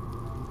blood.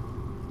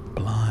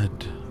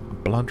 Blood.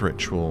 Blood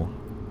ritual.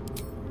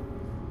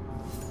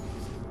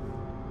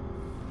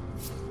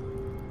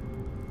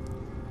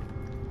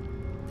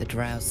 The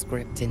drow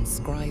script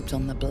inscribed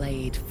on the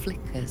blade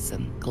flickers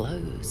and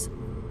glows.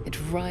 It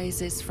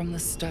rises from the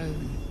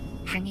stone,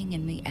 hanging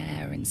in the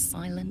air in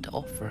silent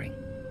offering.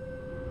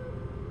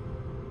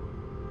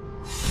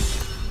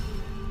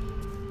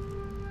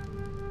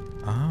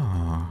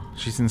 Ah,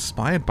 she's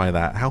inspired by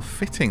that. How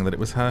fitting that it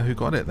was her who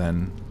got it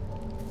then.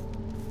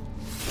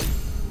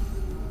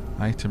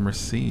 Item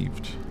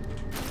received.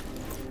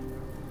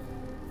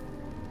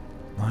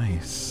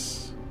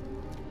 Nice.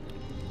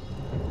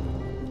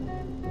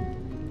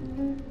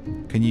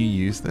 Can you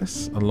use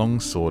this? A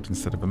longsword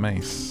instead of a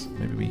mace.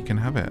 Maybe we can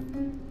have it.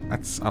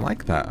 I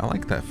like that. I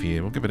like that for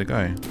you. We'll give it a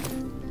go.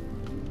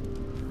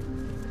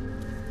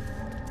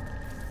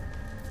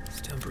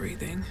 Still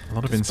breathing. A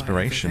lot of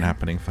inspiration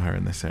happening for her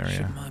in this area.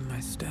 Should mind my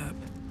step.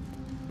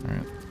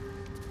 Alright.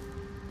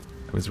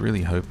 I was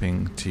really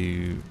hoping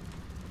to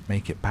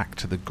make it back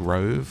to the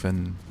grove,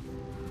 and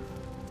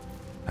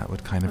that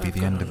would kind of be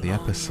the end of the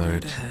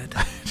episode.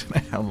 I don't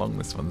know how long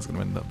this one's going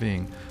to end up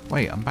being.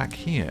 Wait, I'm back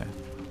here.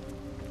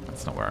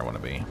 That's not where I want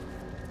to be.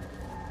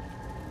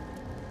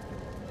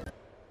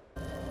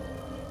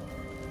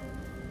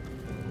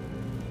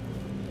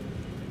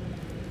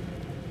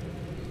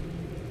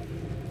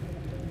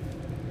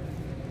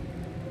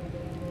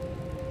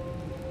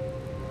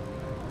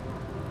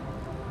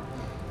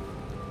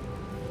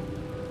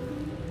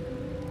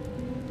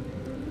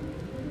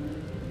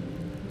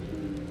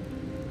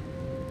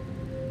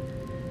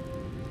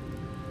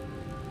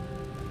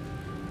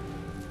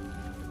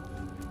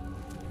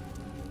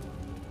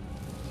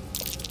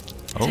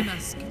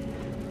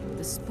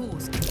 The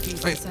spores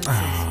confuse the senses.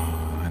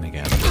 Oh, and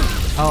again.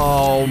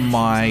 Oh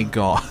my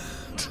god.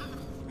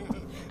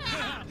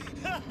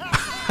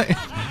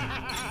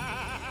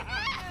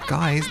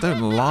 Guys,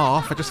 don't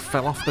laugh. I just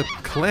fell off the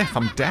cliff.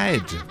 I'm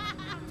dead.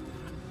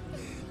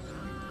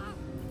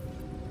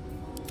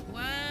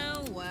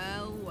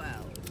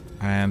 Well.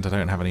 And I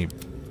don't have any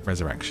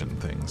resurrection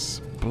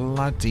things.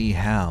 Bloody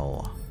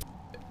hell.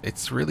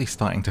 It's really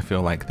starting to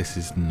feel like this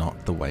is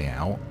not the way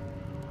out.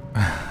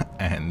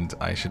 And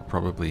I should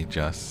probably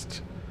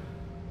just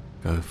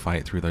go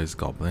fight through those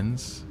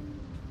goblins.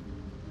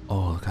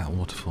 Oh, look at that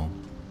waterfall.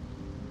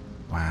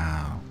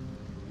 Wow.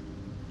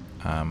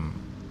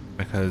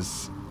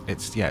 Because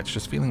it's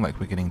just feeling like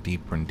we're getting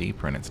deeper and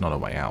deeper, and it's not a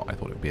way out. I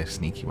thought it would be a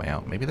sneaky way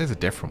out. Maybe there's a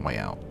different way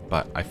out,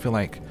 but I feel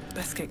like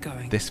let's get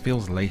going. This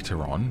feels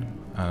later on,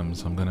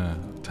 so I'm gonna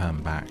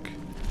turn back.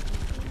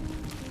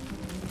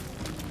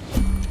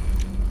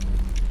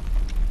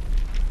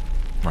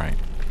 Right.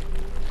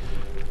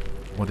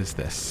 What is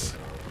this?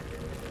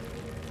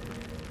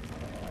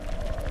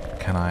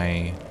 Can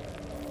I...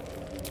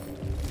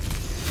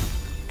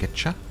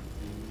 Getcha?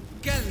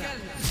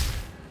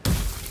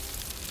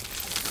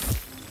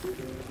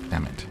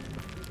 Damn it.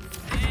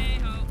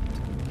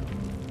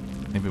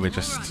 Maybe we're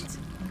just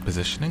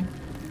positioning?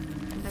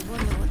 I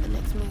wonder what the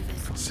next move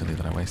is. I feel silly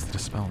that I wasted a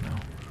spell now.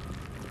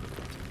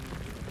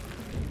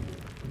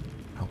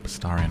 Help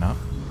Astarion up.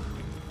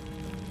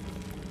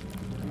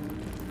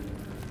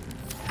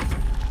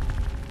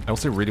 I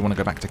also really want to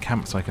go back to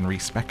camp so I can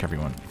respec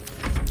everyone.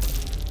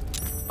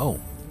 Oh.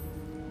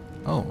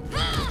 Oh.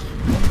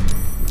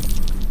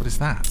 What is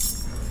that?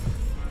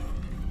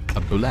 A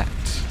bullet.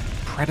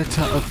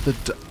 Predator of the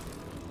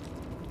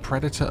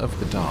Predator of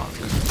the Dark.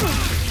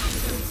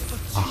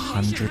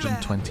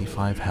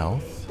 125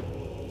 health.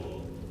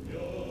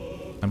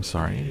 I'm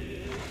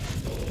sorry.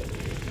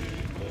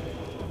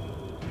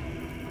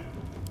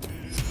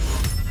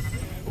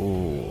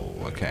 Oh,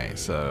 okay,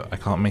 so I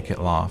can't make it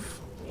laugh.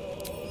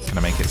 Can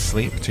I make it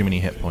sleep? Too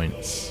many hit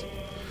points.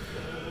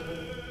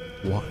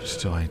 What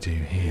do I do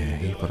here?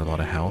 You've got a lot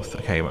of health.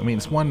 Okay, well, I mean,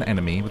 it's one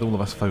enemy with all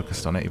of us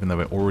focused on it, even though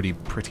we're already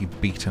pretty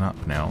beaten up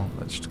now.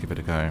 Let's just give it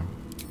a go.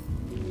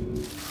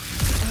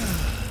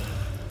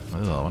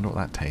 Ugh, I wonder what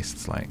that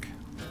tastes like.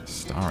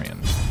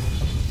 Astarion.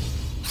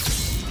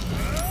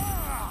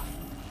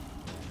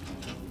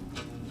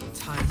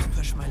 Time to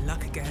push my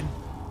luck again.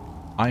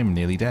 I'm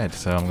nearly dead,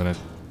 so I'm gonna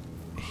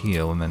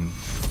heal and then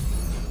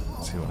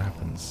see what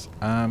happens.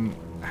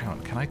 Hang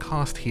on, can I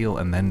cast heal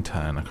and then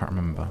turn? I can't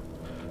remember.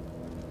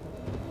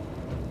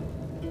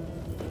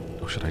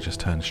 Or should I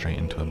just turn straight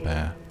into a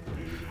bear?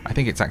 I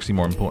think it's actually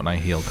more important I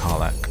heal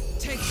Karlach.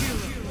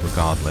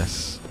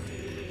 Regardless.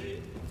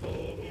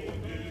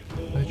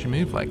 Why did you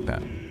move like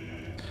that?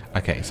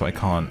 Okay, so I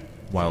can't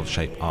wild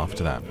shape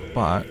after that,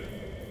 but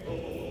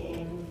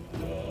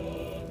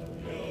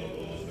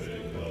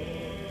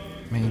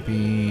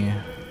maybe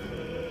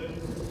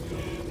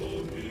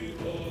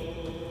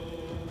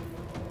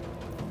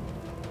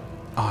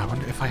oh, I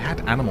wonder if I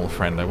had Animal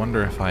Friend, I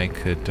wonder if I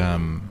could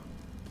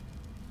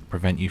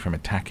prevent you from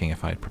attacking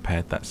if I had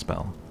prepared that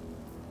spell.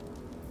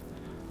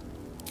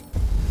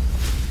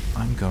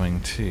 I'm going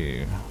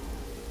to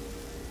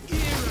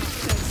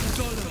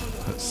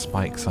put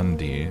spikes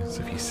under you,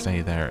 so if you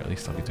stay there, at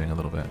least I'll be doing a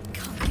little bit.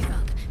 Can't give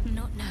up.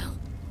 Not now.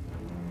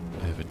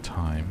 Over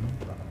time.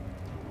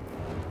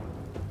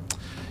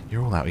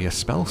 You're all out of your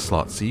spell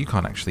slots, so you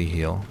can't actually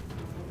heal.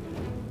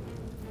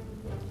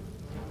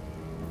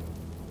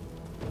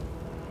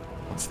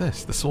 What's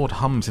this? The sword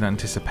hums in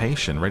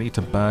anticipation, ready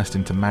to burst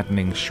into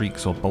maddening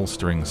shrieks or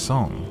bolstering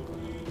song.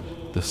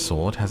 The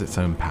sword has its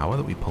own power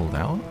that we pulled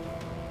out?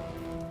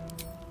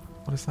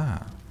 What is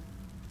that?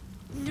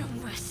 No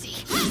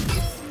mercy.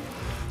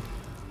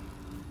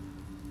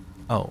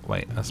 Oh,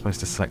 wait, I'm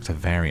supposed to select a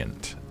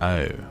variant.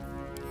 Oh.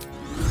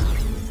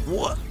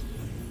 What?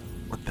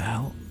 What the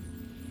hell?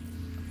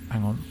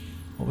 Hang on.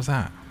 What was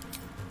that?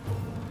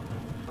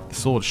 The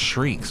sword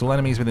shrieks. All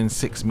enemies within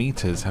 6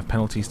 meters have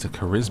penalties to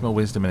charisma,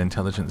 wisdom, and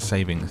intelligence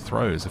saving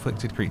throws.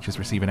 Afflicted creatures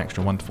receive an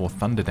extra 1 to 4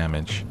 thunder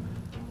damage.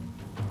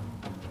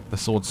 The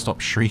sword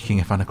stops shrieking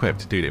if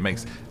unequipped. Dude, it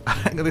makes...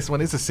 This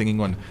one is a singing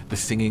one. The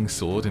singing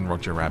sword in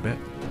Roger Rabbit.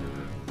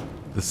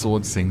 The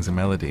sword sings a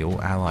melody.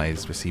 All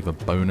allies receive a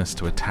bonus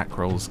to attack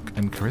rolls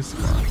and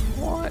charisma.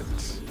 What?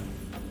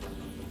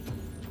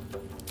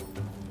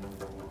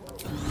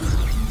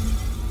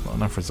 Not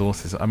enough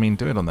resources. I mean,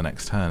 do it on the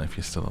next turn if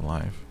you're still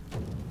alive.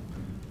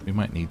 We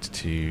might need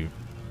to...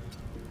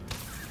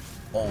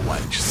 Oh,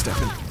 wait, just step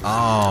in.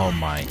 Oh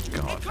my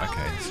god.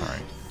 Okay,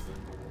 sorry.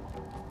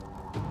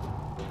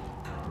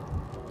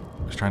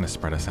 I was trying to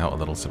spread us out a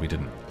little so we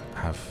didn't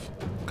have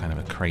kind of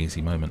a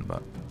crazy moment,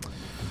 but...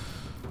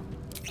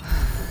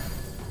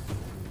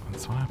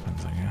 That's what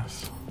happens, I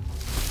guess.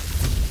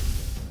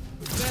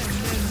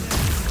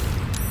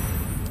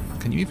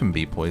 Can you even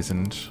be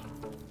poisoned?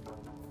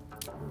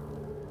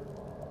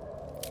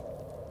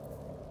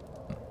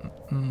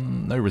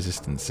 No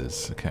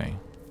resistances, okay.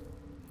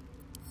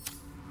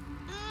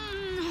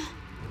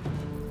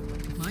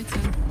 My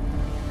turn.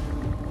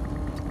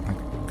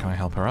 Can I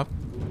help her up?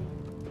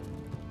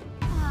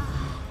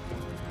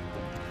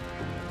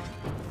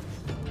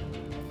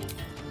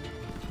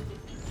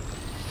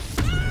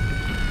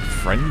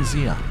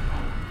 Frenzy up.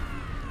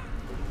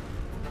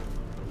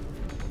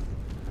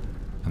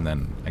 And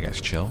then, I guess,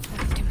 chill.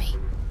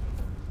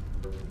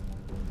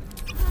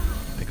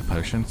 Take a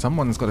potion.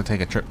 Someone's got to take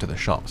a trip to the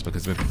shops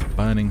because we're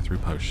burning through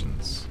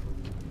potions.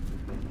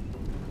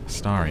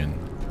 Astarion,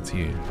 it's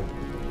you.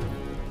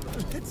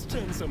 Let's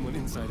turn someone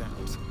inside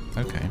out.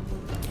 Okay.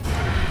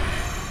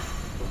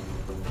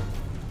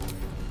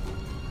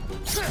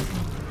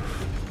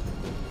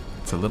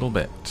 It's a little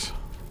bit.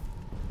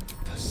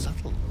 The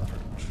subtle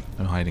lunge.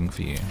 No hiding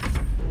for you.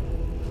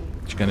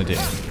 What you gonna do?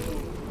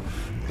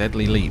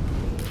 Deadly leap.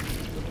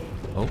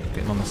 Oh,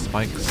 getting on the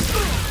spikes.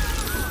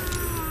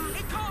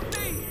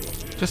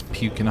 Just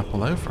puking up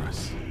all over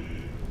us.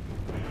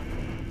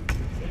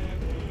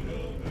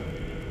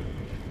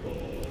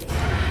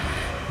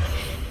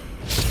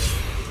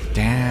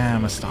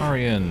 Damn,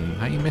 Astarion,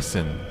 how you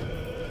missing?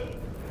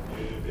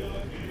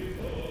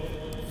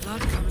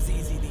 Blood comes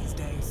easy these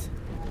days.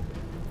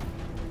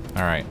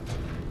 Alright.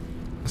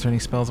 Is there any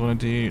spells I want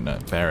to do? No,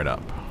 bear it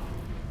up.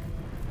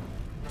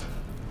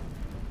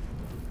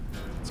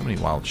 So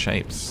many wild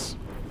shapes.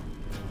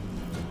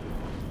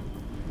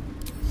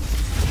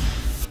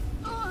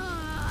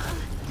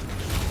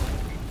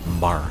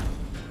 Bar.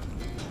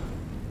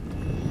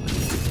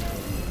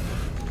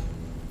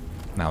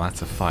 Now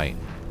that's a fight.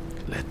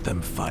 Let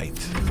them fight.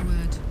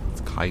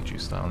 It's kaiju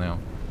style now.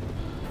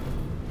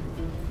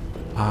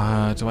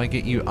 Do I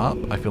get you up?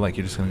 I feel like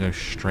you're just going to go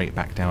straight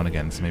back down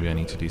again, so maybe I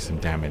need to do some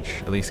damage.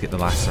 At least get the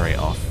lacerate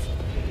off.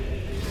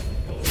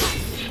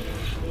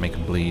 Make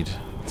them bleed.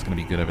 It's going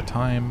to be good over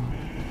time.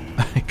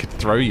 I could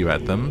throw you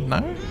at them. No?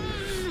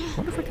 I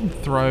wonder if I can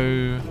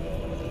throw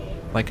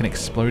like an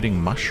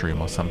exploding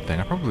mushroom or something.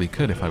 I probably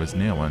could if I was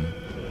near one.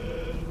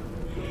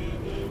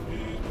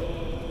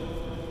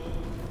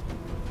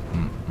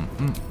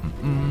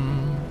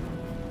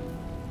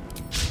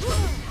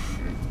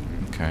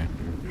 Okay.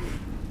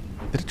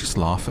 Did it just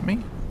laugh at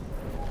me?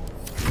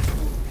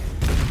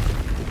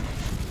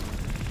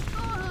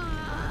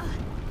 Are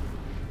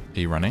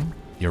you running?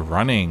 You're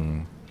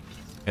running.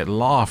 It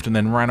laughed and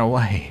then ran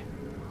away.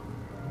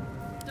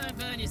 Don't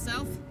burn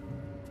yourself.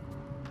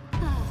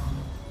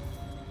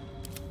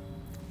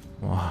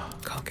 Wow.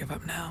 Can't give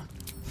up now.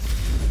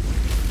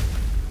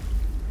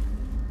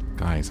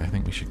 Guys, I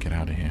think we should get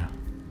out of here.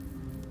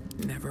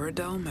 Never a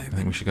dull moment. I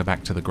think we should go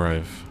back to the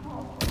grove.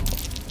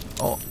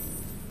 Oh.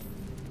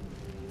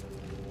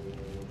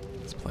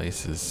 This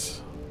place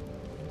is...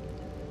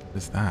 What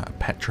is that? A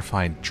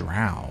petrified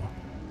drow.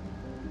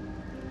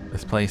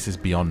 This place is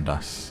beyond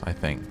us, I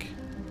think.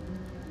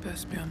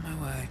 Best be on my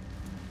way.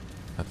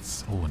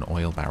 That's... Oh, an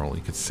oil barrel.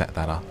 You could set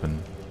that up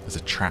and there's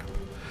a trap.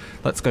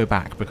 Let's go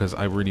back because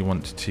I really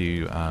want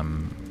to...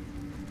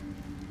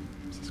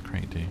 What's this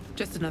crate do?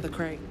 Just another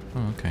crate.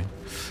 Oh, okay.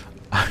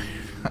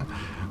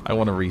 I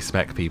want to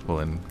respec people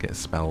and get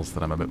spells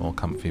that I'm a bit more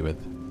comfy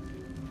with.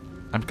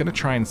 I'm going to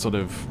try and sort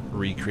of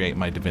recreate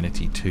my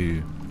Divinity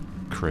 2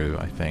 crew,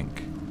 I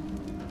think.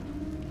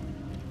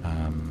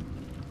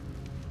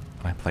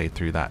 I played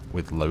through that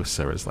with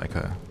Losa as like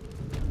a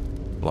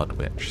Blood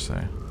Witch, so...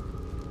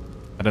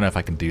 I don't know if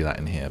I can do that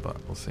in here, but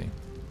we'll see.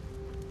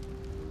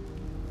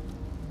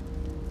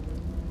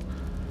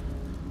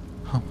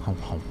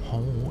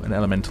 An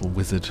elemental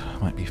wizard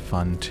might be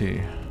fun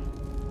too.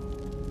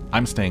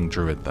 I'm staying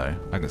druid though.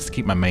 I can just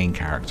keep my main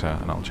character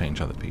and I'll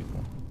change other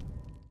people.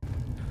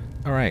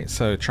 Alright,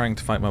 so trying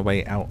to fight my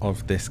way out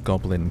of this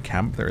goblin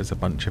camp. There is a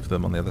bunch of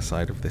them on the other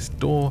side of this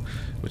door,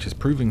 which is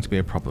proving to be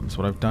a problem. So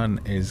what I've done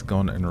is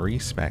gone and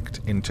respec'd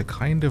into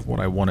kind of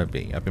what I want to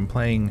be. I've been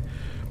playing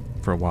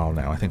for a while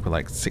now. I think we're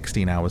like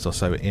 16 hours or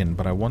so in,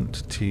 but I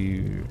want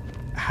to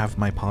have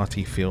my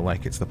party feel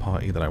like it's the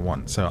party that I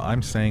want. So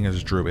I'm staying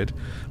as druid,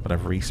 but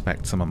I've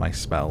respec'd some of my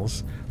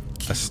spells.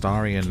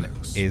 Astarion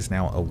is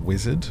now a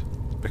wizard,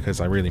 because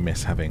I really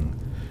miss having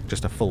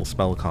just a full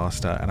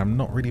spellcaster, and I'm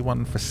not really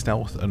one for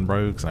stealth and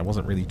rogues, and I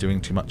wasn't really doing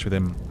too much with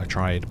him. I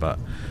tried, but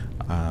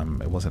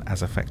it wasn't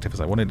as effective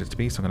as I wanted it to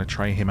be, so I'm going to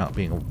try him out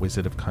being a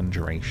wizard of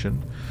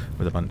conjuration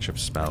with a bunch of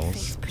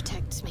spells.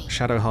 Protects me.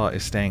 Shadowheart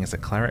is staying as a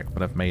cleric,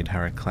 but I've made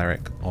her a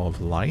cleric of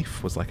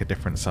life, was like a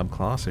different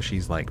subclass, so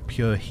she's like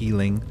pure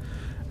healing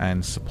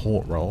and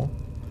support role.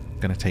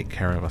 Going to take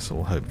care of us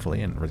all,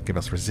 hopefully, and give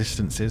us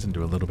resistances and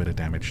do a little bit of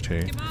damage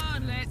too. Come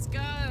on, let's go.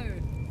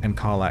 And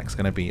Karlach's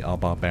going to be our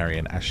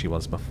barbarian as she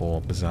was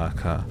before,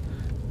 berserker.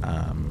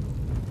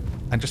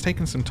 And just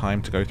taking some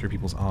time to go through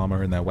people's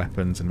armor and their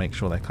weapons and make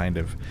sure they're kind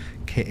of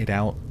kitted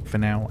out for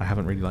now. I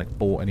haven't really like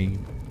bought any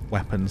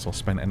weapons or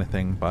spent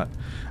anything, but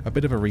a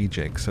bit of a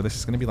rejig. So this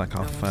is going to be like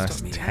our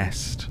first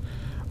test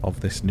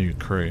of this new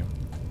crew.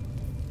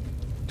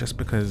 Just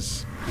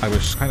because I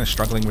was kind of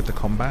struggling with the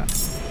combat.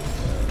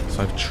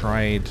 So I've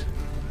tried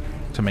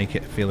to make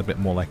it feel a bit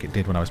more like it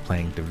did when I was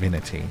playing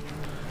Divinity.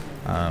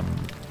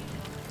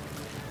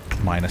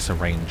 Minus a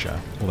ranger,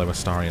 although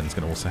Astarion's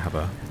going to also have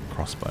a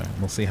crossbow.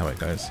 We'll see how it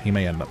goes. He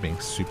may end up being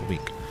super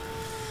weak.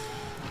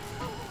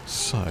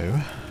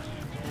 So,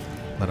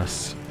 let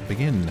us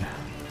begin.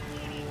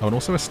 Oh, and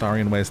also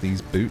Astarion wears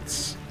these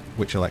boots,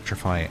 which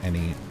electrify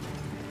any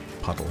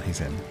puddle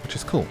he's in, which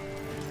is cool.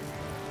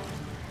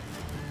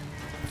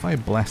 If I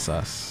bless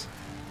us,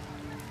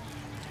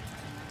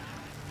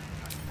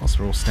 whilst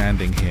we're all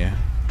standing here,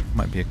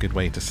 might be a good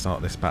way to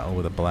start this battle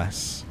with a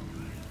bless.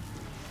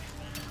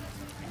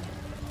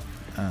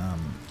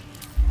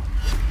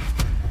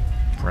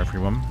 For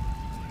everyone,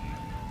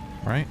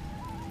 right?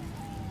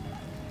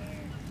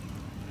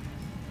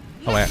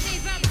 Oh wait,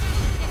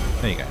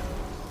 there you go.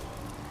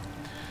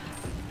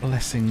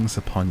 Blessings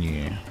upon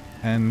you,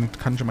 and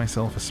conjure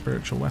myself a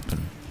spiritual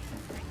weapon.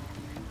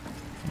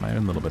 For my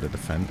own little bit of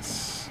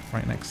defense,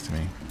 right next to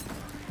me.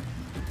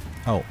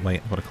 Oh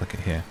wait, I've got to click it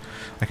here.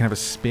 I can have a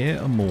spear,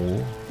 a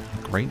maul,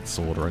 a great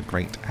sword, or a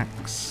great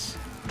axe,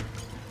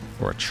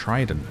 or a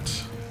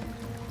trident.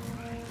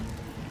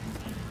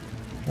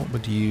 What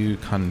would you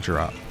conjure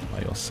up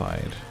by your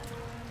side?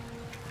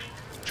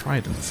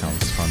 Trident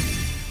sounds fun.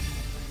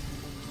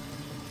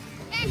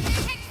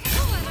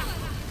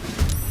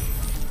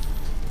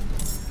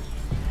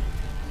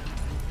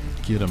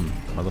 Get him,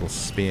 my little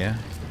spear.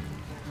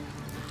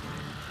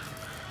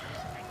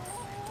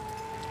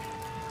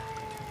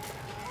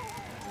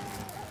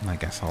 And I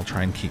guess I'll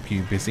try and keep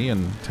you busy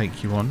and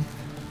take you on.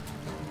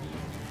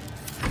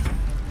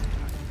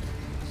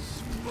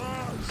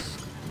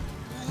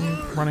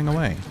 Running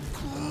away.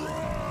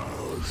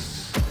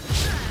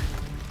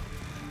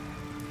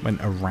 Went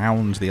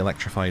around the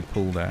electrified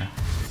pool there.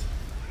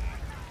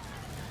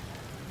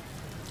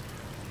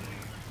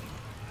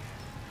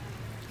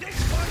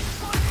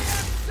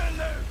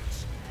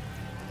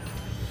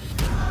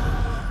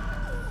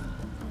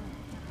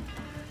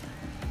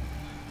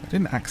 I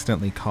didn't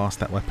accidentally cast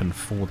that weapon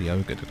for the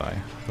ogre, did I? I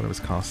thought I was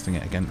casting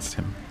it against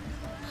him.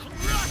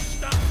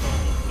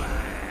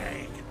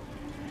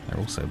 They're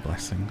also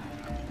blessing.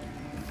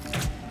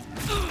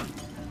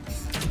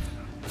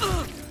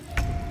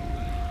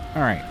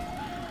 Alright.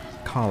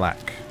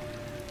 Karlach.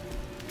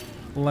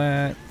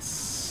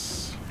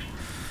 Let's...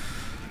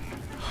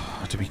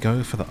 Do we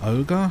go for the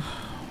ogre?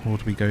 Or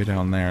do we go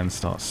down there and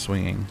start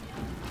swinging?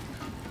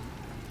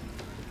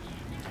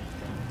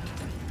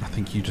 I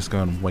think you just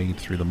go and wade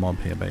through the mob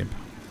here, babe.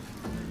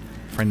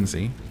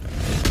 Frenzy.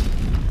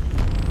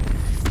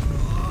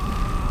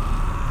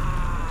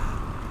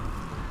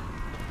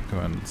 Go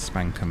and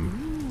spank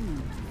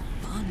him.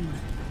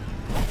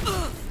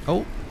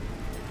 Oh!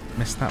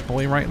 Missed that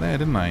boy right there,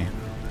 didn't I?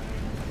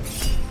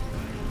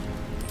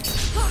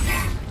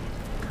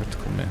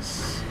 Critical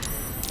miss.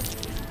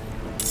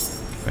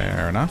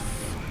 Fair enough.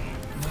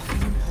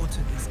 Nothing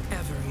important is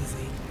ever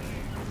easy.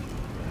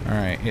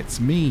 Alright, it's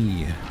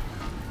me.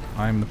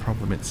 I'm the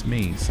problem, it's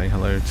me. Say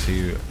hello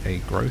to a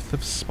growth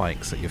of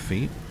spikes at your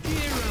feet.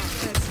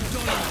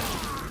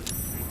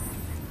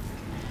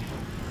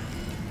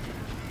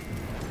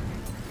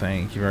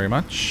 Thank you very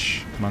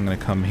much. I'm going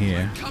to come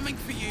here. Coming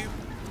for you.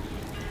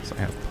 So I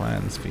have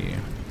plans for you.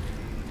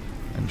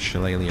 And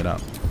shillelagh it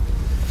up.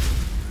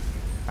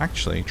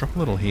 Actually, drop a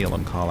little heal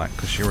on Karlach,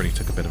 because she already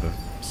took a bit of a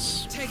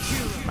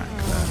smack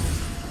there.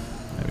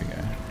 There we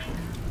go.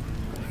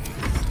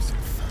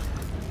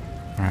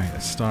 Alright,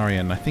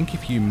 Astarion. I think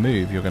if you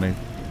move, you're going to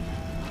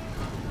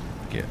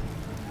get...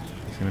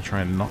 He's going to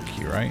try and knock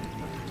you, right?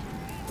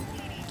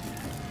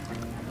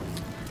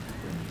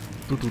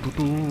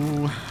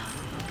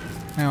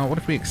 Now, what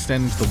if we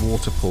extend the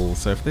water pool?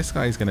 So if this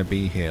guy's going to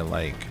be here,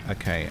 like,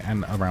 okay,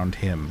 and around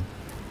him,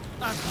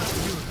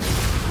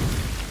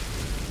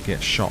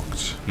 get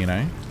shocked, you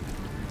know?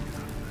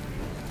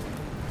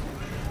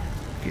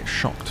 Get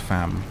shocked,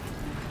 fam.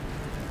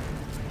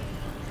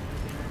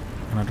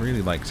 And I'd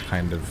really like to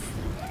kind of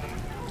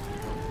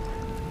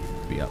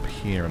be up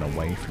here and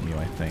away from you,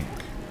 I think.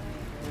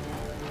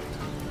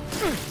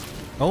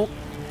 Oh!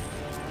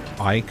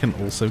 I can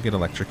also get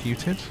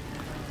electrocuted?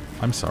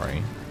 I'm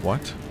sorry,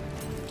 what?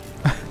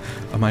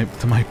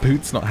 Do my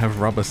boots not have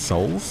rubber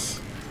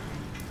soles?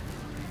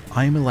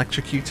 I'm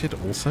electrocuted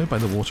also by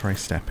the water I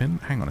step in?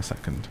 Hang on a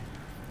second.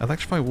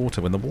 Electrify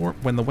water.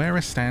 When the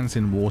wearer stands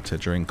in water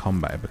during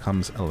combat, it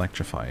becomes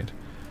electrified.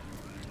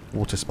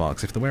 Water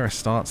sparks. If the wearer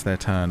starts their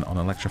turn on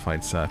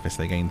electrified surface,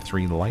 they gain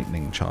 3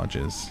 lightning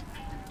charges.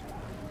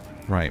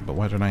 Right, but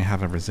why don't I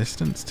have a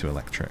resistance to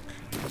electric?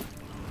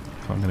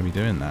 If I'm going to be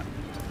doing that.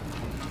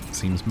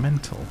 Seems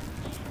mental.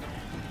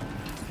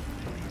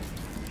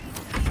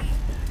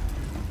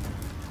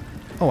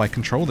 Oh, I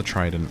control the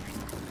trident.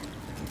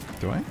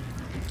 Do I?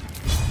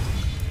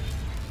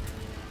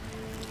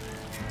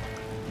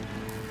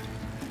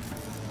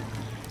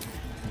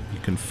 You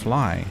can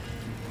fly.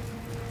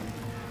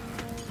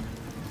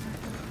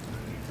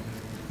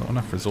 Not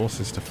enough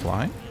resources to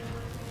fly?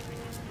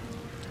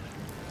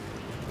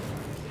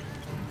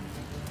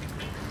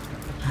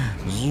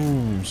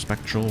 Ooh,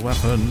 spectral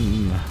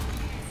weapon.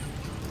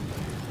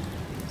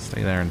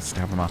 Stay there and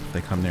stab them up if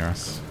they come near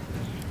us.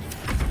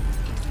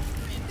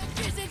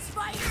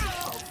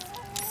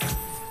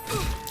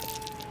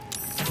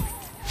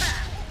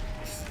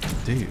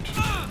 Dude,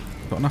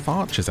 got enough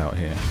archers out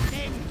here.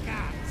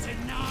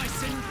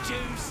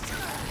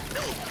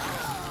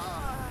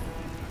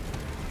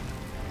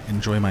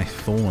 Enjoy my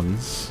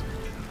thorns.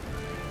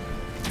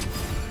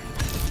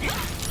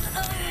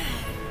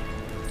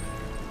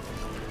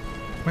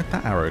 Where'd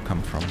that arrow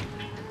come from?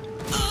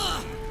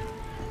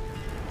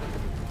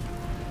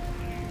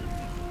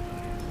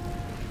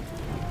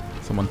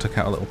 Someone took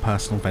out a little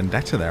personal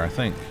vendetta there, I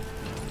think.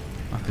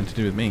 Nothing to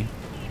do with me.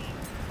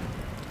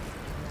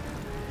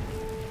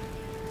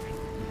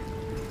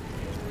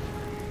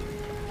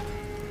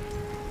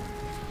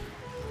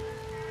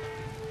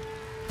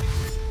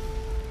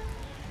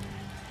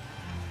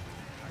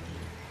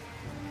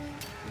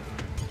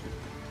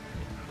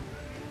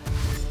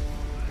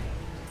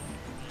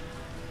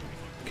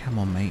 Come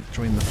on, mate.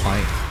 Join the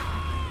fight.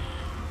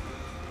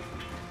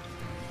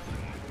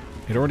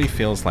 It already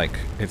feels like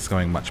it's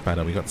going much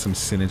better. We got some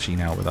synergy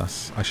now with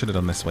us. I should have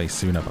done this way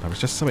sooner, but I was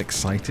just so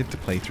excited to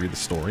play through the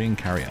story and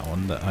carry it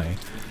on that I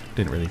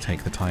Didn't really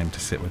take the time to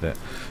sit with it.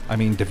 I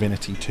mean,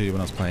 Divinity 2,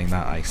 when I was playing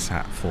that, I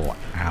sat for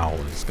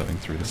hours going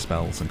through the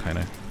spells and kind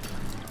of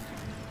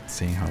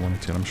seeing how I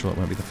wanted to, and I'm sure it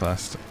won't be the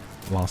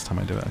last time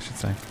I do it, I should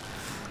say.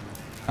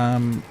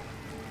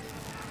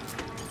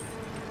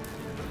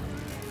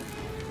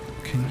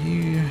 Can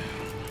you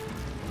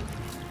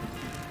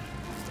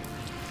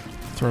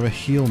throw a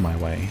heal my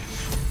way?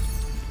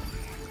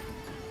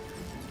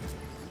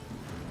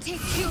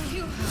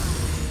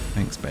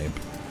 Thanks, babe.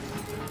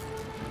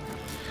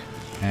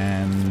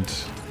 And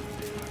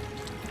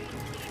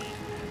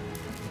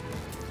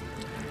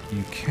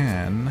you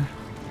can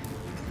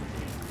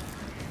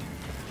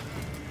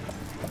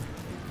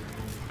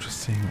just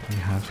see what we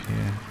have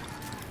here.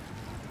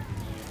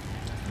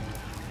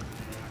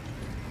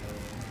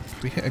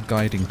 If we hit a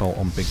guiding bolt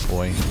on Big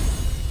Boy,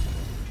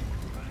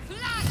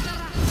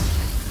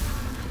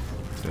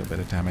 do a bit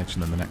of damage,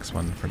 and then the next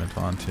one for an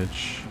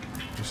advantage.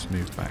 Just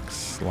move back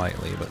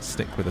slightly, but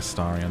stick with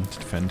Astarion to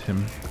defend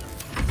him.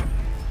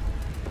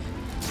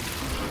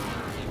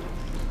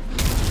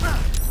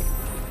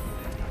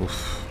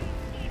 Oof.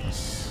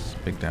 That's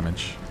big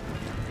damage.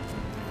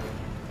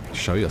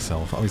 Show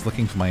yourself. I was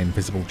looking for my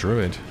invisible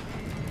druid.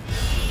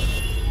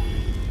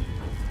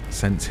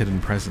 Sense hidden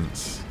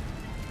presence.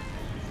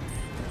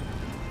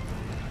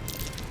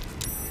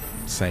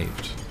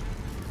 Saved.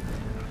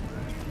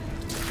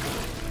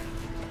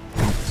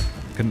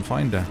 Couldn't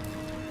find her.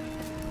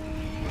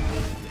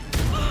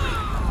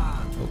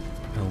 Oh,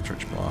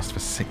 Eldritch Blast for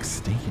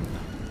 16.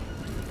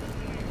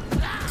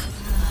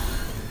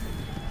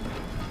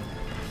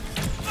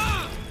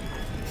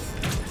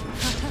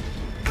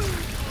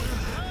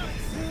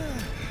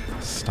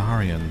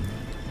 Astarion.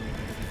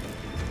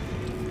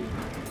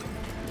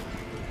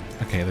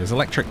 Okay, those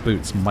electric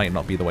boots might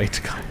not be the way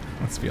to go,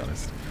 let's be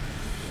honest.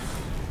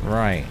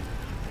 Right.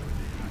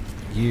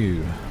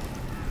 You.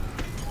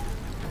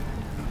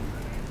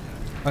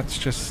 Let's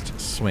just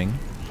swing.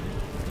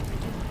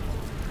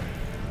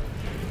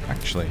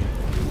 Actually,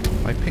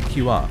 if I pick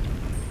you up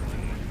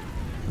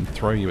and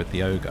throw you at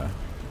the ogre,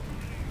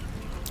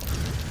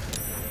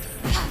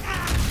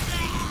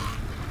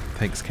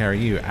 takes care of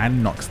you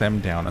and knocks them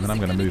down, and then I'm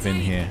going to move in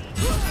here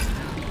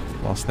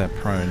whilst they're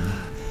prone.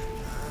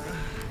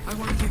 I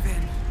won't give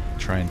in.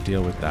 Try and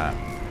deal with that.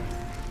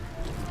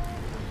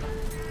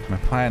 My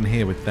plan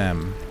here with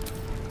them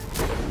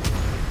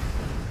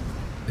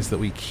is that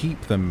we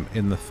keep them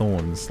in the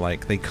thorns.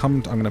 Like, they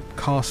come, I'm going to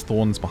cast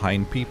thorns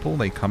behind people,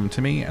 they come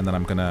to me, and then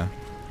I'm going to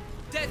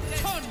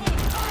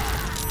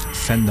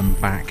send them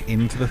back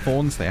into the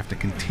thorns. They have to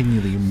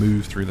continually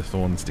move through the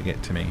thorns to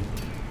get to me,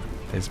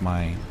 is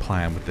my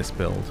plan with this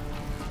build.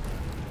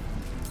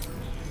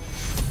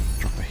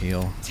 Drop a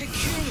heal.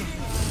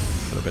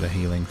 A little bit of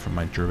healing from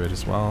my druid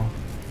as well.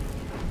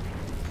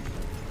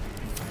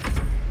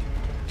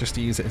 Just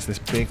to use it as this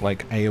big,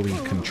 like,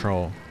 AoE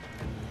control.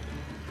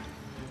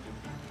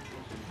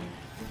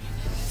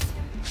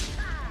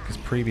 Because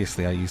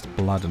previously I used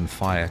blood and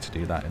fire to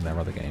do that in their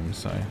other games,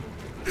 so...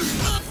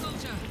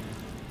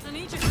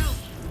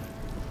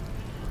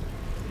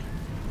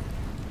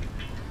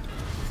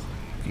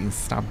 Getting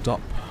stabbed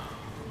up.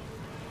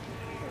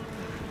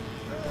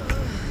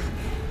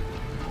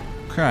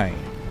 Okay,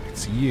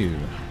 it's you.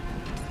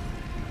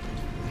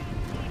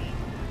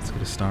 Let's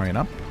get Astarion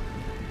up.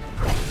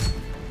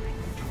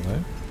 Hello?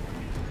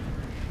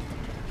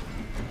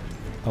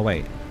 Oh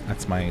wait,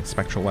 that's my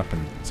spectral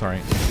weapon. Sorry.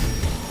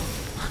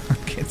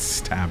 Get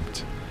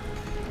stabbed.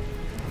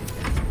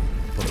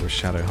 Thought it was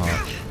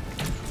Shadowheart.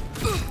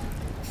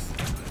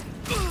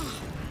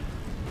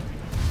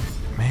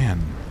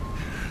 Man.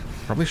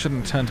 Probably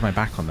shouldn't have turned my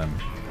back on them.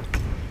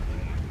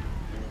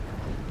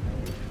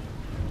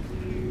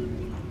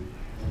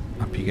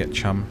 Up you get,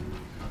 chum.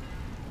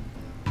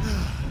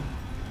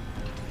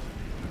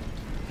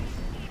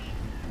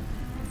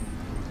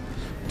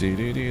 Do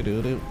do do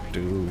do do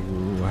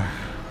do.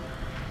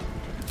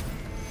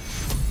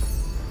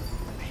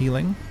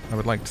 Healing. I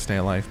would like to stay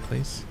alive,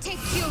 please.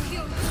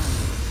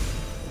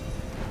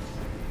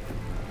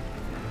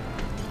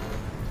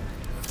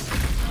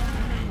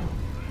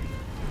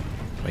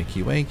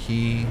 Wakey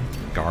wakey.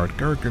 Guard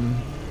Gurgen.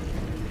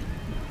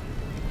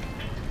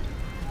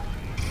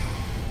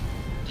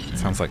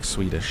 Sounds like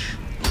Swedish.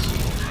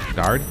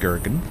 Guard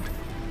Gurgen.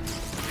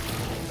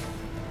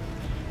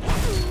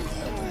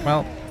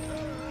 Well,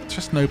 it's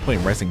just no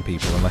point rezzing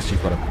people unless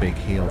you've got a big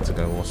heal to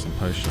go or some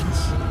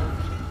potions.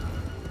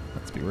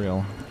 Let's be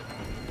real.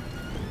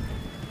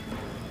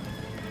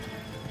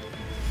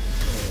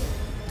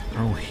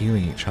 They're all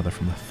healing each other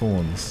from the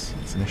thorns.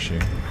 It's an issue.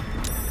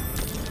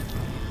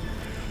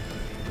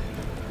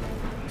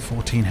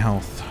 14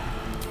 health. I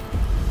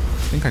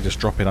think I just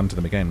drop it onto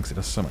them again because it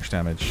does so much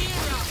damage.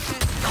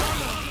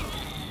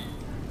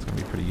 It's going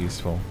to be pretty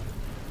useful.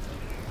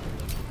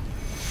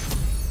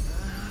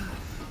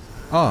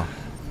 Oh!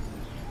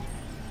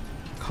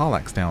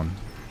 Karlach's down.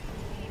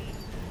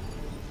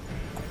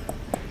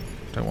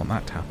 Don't want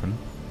that to happen.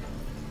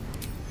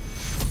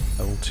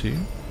 Level 2.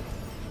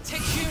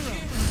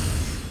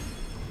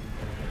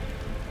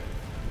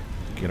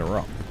 Get her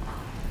up.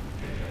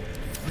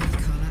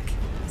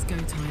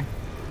 no time.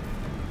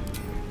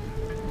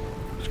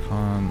 Just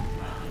can't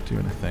do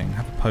anything.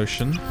 Have a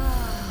potion.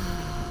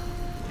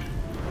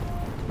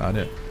 About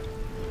it.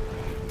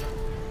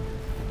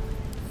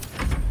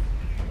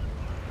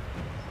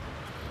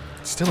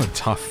 Still a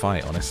tough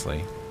fight,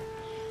 honestly.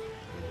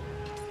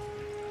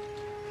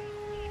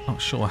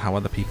 Not sure how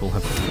other people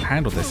have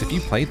handled this. If you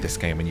played this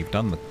game and you've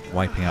done the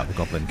wiping out the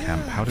goblin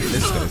camp, how did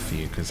this go for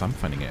you? Because I'm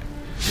finding it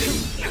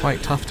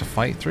quite tough to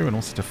fight through and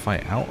also to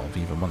fight out of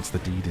even once the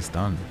deed is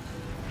done.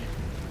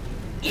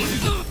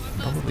 I'm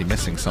probably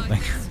missing something.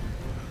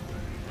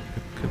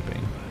 Could be, to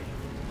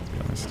be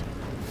honest.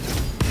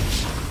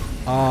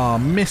 Ah,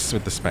 miss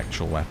with the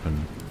spectral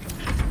weapon.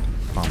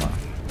 Bummer.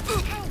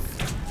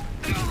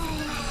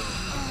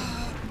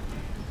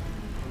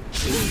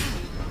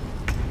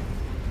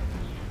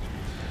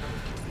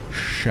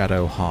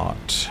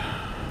 Shadowheart.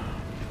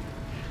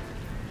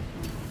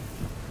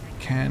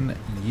 Can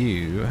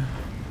you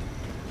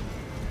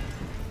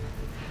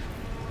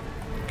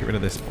get rid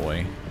of this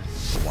boy?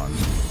 One.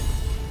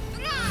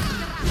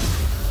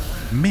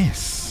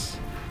 Miss.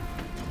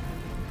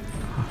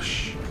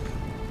 Gosh.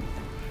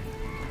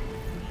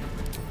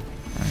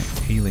 Right,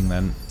 healing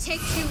then.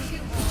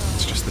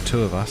 It's just the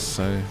two of us,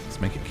 so let's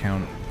make it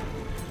count.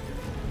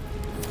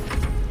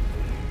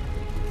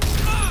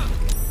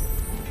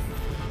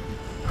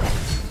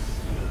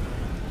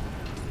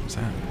 What's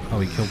that? Oh,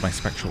 he killed my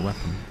spectral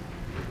weapon.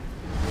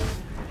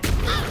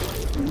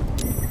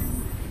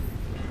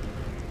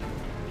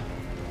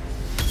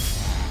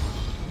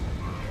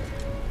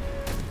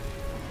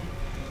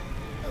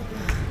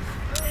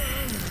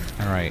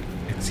 Alright,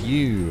 it's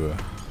you.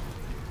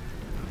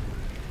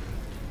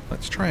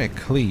 Let's try a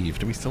cleave.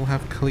 Do we still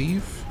have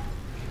cleave?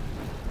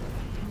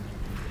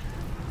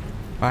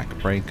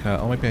 Backbreaker.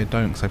 Oh, maybe I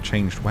don't because I've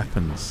changed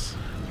weapons.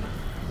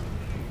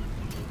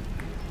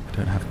 I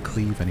don't have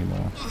cleave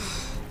anymore.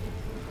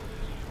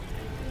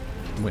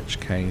 In which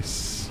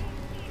case...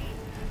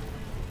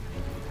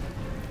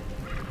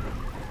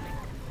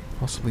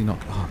 possibly not...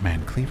 oh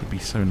man, cleave would be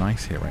so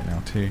nice here right now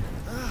too.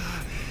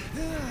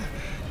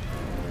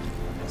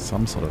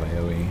 Some sort of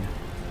AoE.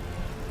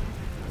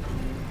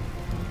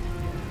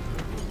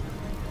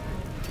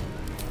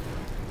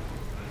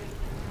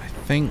 I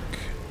think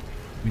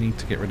we need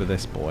to get rid of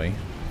this boy.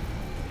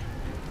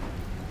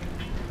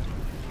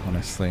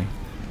 Honestly.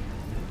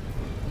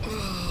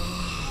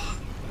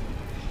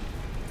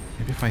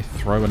 Maybe if I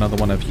throw another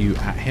one of you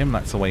at him,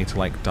 that's a way to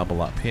like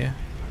double up here.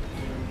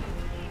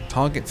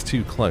 Target's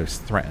too close,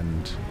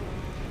 threatened.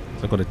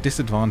 So I've got a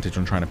disadvantage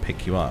on trying to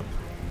pick you up.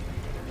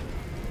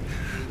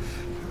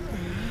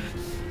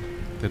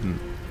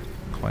 Didn't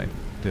quite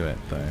do it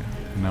though.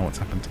 Now what's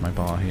happened to my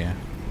bar here?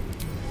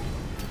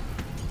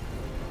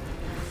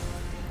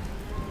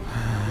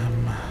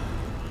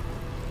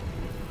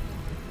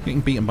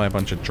 Getting beaten by a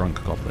bunch of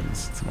drunk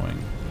goblins. It's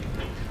annoying.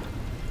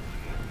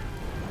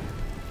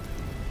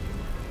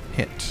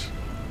 Hit.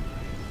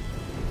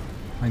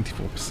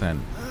 94%.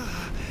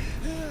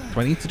 Do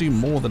I need to do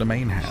more than a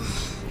main hand?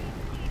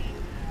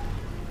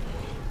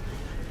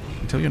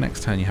 Until your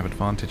next turn you have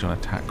advantage on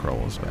attack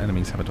rolls, but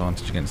enemies have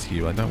advantage against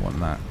you. I don't want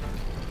that.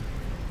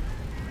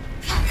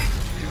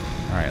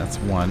 Alright, that's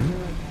one.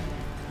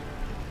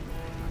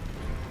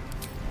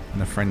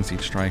 And a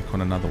frenzied strike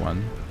on another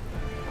one.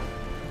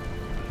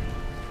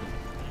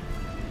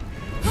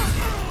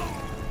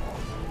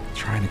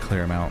 Trying to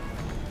clear him out.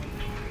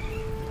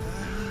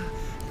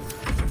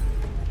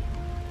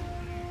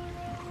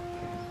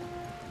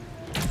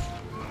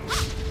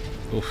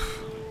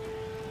 Oof.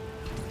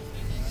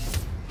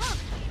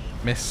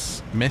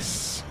 Miss.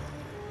 Miss.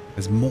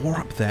 There's more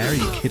up there? Are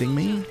you kidding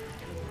me?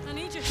 I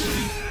need you.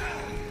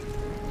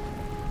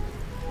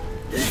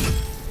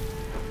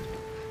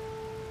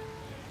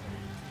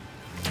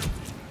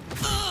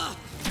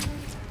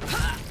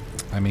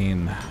 I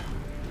mean,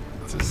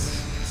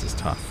 this is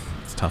tough.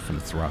 It's tough and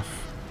it's rough.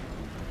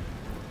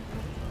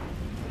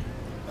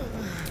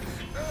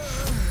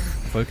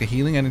 Evoke a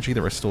healing energy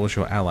that restores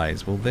your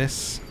allies. Will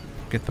this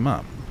get them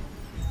up?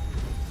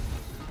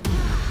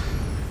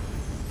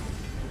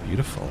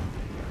 Beautiful.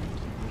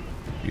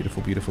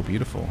 Beautiful, beautiful,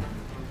 beautiful.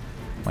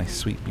 My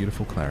sweet,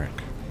 beautiful cleric.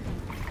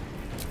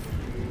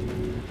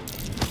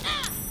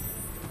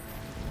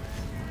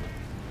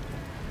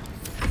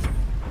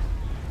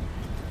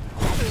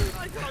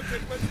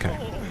 Okay.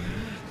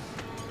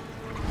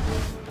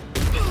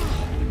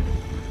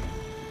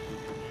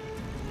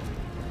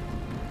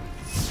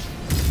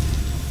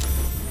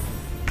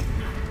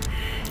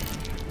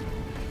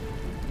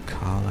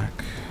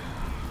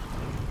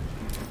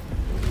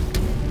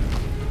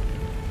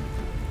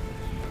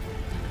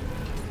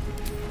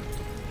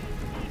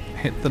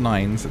 Hit the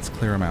 9s, let's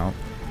clear them out.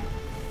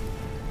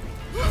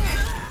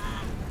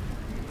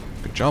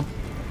 Good job.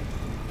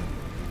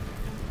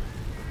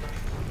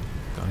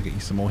 Gotta get you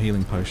some more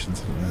healing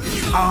potions.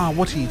 Ah,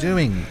 what are you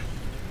doing?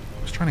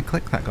 I was trying to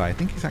click that guy. I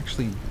think he's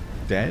actually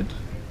dead.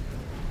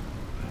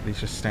 He's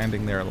just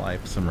standing there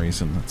alive for some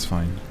reason. That's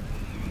fine.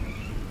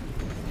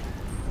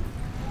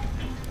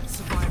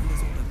 Survival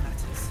is all that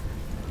matters.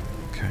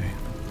 Okay.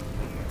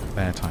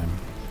 spare time.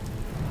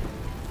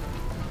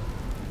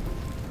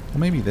 Or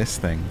maybe this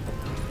thing.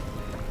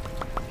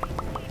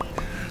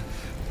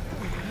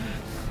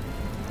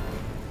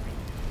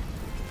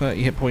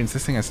 30 hit points.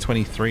 This thing has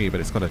 23, but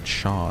it's got a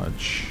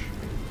charge.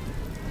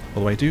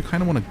 Although I do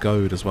kind of want to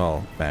goad as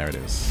well. There it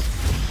is.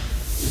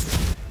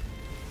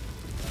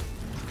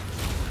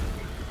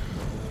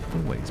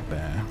 Always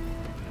bear.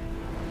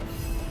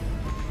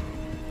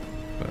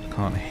 But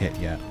can't hit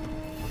yet.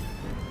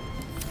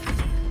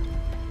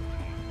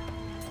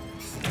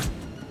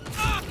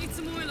 Need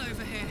some oil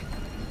over here.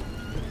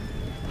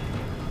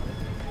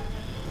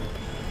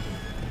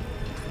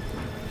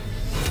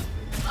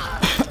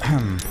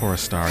 Poor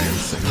Astarian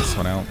sitting this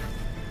one out.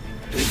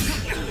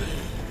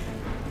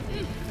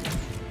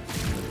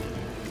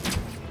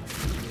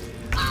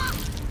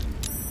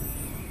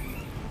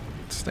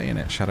 Stay in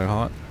it,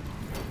 Shadowheart.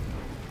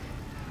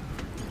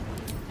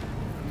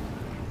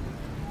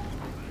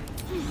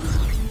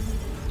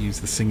 Use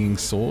the singing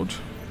sword.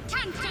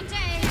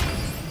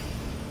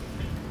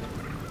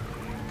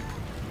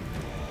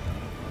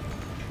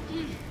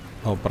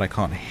 Oh, but I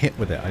can't hit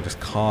with it. I just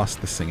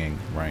cast the singing.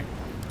 Right.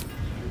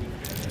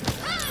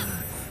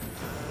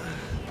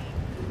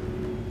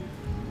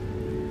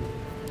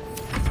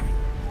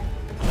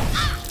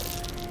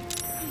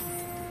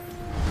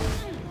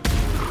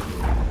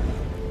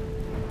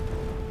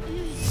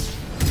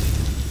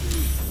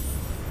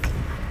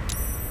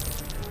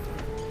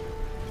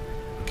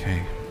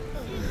 Okay.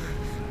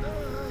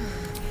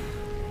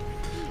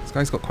 This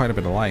guy's got quite a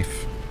bit of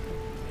life.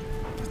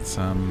 Let's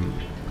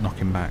knock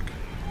him back.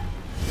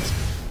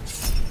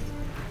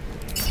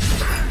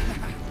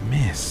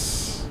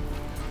 Miss.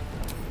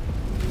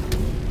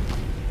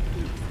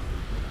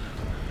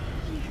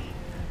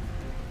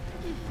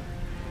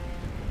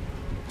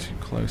 Too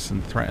close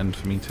and threatened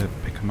for me to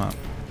pick him up.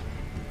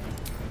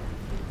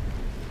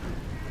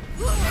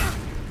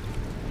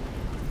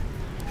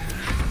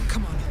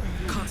 Come on,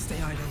 can't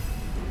stay idle.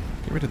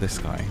 Get rid of this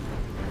guy.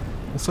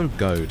 Also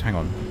goad, hang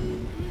on.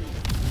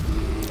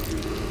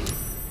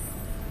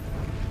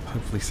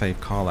 Hopefully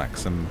save Karlach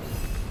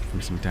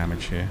from some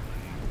damage here.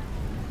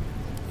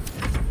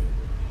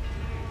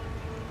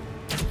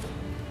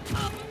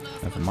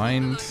 Never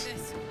mind.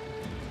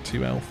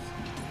 2 health.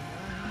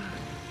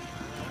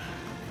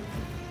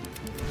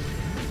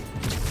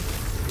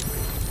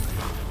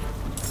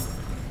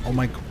 Oh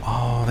my god.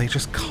 Oh, they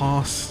just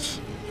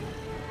cast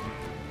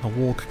a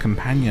walk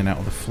companion out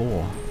of the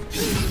floor.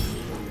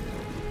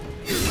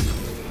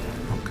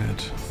 Not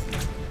good.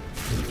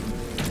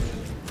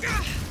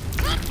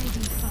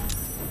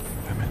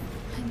 Damn it.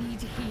 I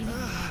need healing.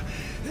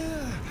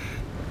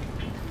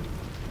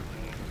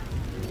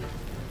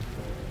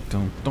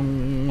 Dun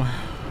dun.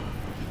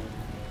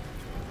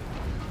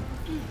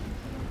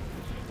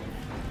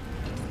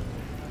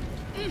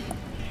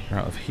 You're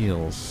out of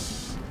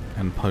heals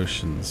and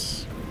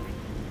potions.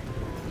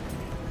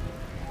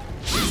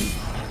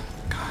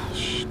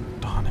 Gosh,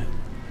 darn it.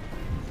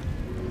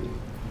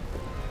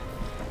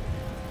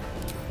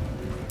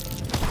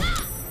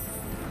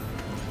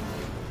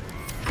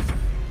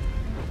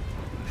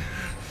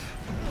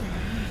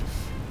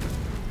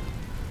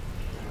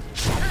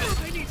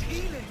 I need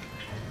healing.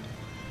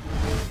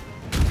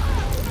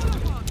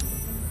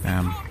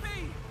 Damn.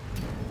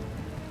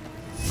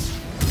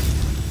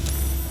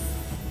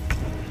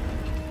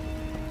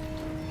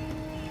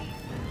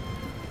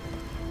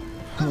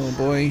 Oh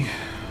boy.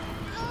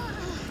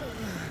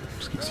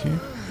 Excuse you.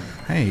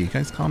 Hey, you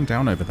guys calm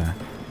down over there.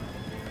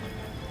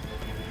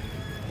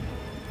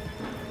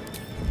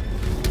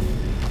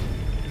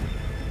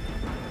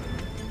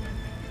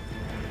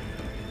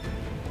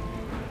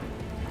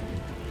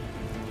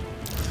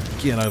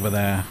 Get over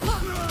there.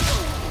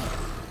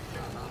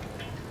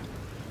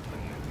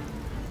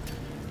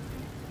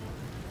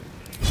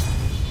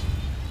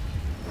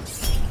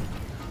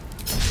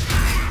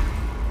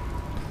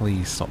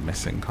 Please stop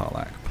missing,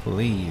 Karlach.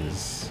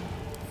 Please.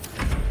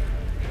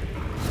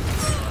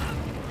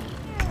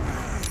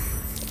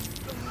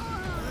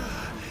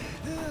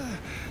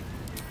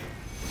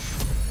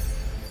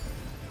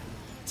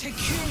 Take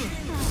care.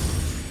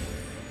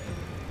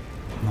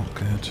 Not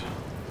good.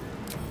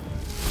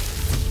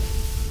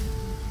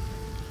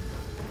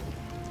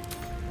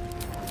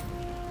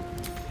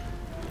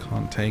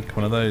 Can't take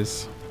one of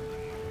those.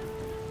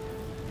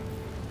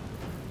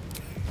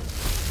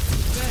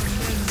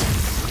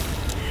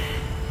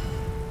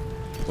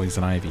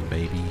 Poison ivy,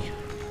 baby.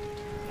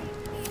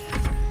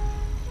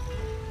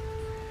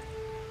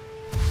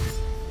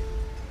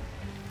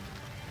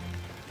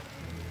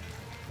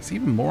 There's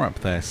even more up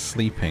there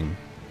sleeping.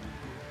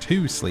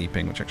 2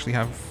 sleeping, which actually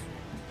have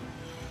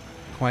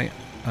quite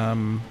a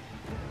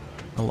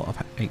lot of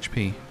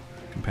HP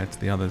compared to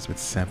the others with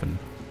 7.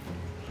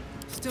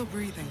 Still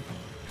breathing.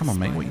 Come on,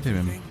 mate, what are you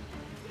doing?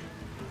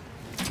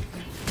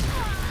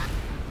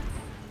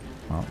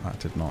 Well, that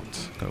did not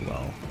go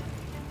well.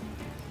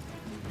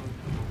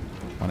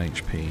 1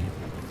 HP.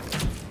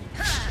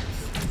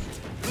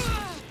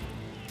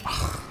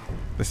 Ugh,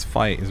 this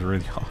fight is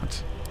really hard.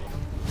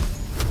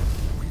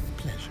 With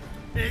pleasure.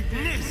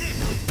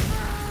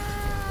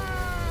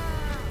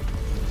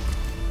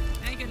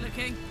 Ain't good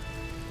looking.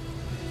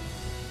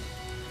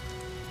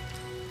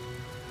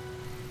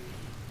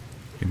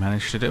 You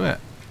managed to do it.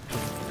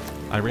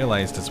 I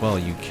realized as well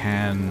you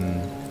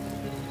can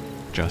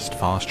just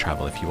fast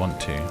travel if you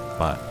want to,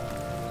 but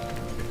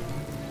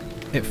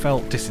it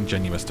felt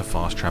disingenuous to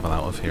fast travel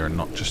out of here and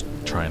not just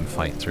try and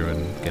fight through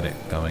and get it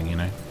going, you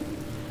know?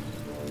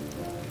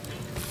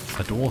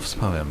 A dwarf's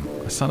poem.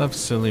 A son of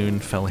Saloon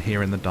fell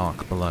here in the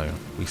dark below.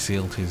 We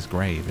sealed his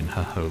grave in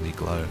her holy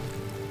glow.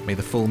 May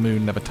the full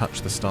moon never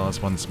touch the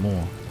stars once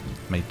more.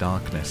 May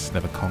darkness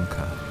never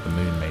conquer the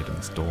moon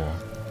maiden's door.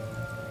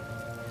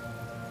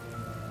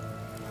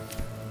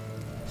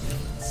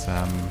 It's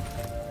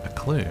a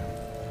clue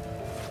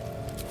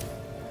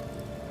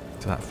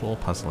to that floor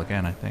puzzle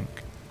again, I think.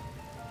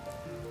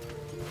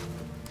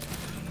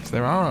 So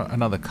there are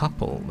another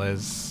couple.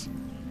 There's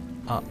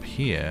up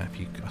here, if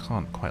you, I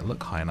can't quite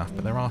look high enough,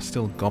 but there are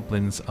still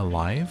goblins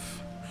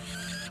alive.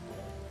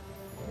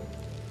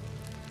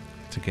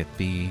 To get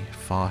the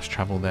fast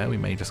travel there, we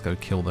may just go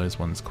kill those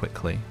ones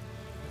quickly.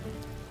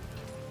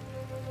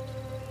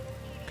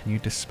 Can you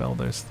dispel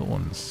those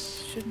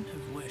thorns? Shouldn't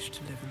have wished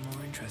to live in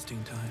more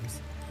interesting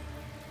times.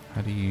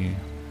 How do you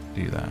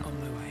do that? On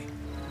my way.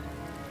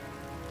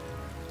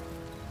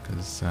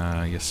 Because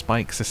your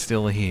spikes are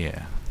still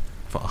here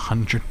for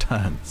 100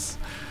 turns.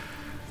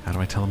 How do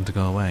I tell them to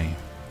go away?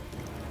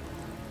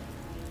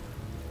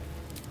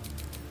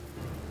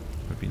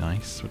 Would be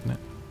nice, wouldn't it?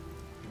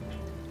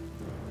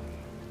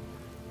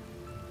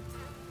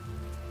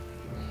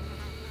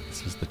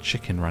 This was the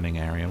chicken running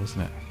area,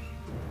 wasn't it?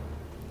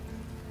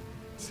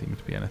 Seemed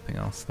to be anything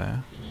else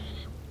there.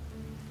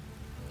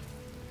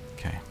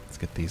 Okay, let's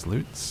get these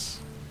loots.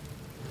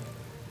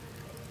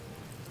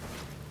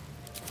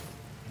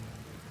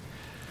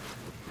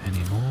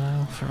 Any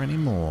more for any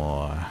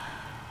more?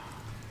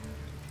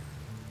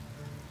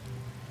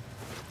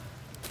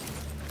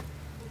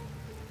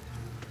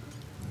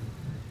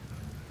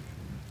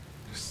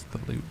 Just the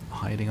loot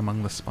hiding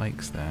among the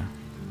spikes there.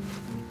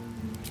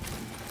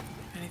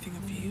 Anything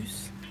of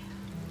use?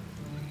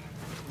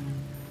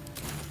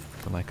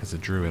 I feel like as a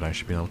druid I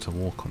should be able to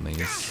walk on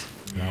these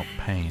without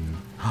pain.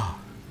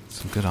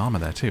 Some good armor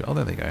there too. Oh,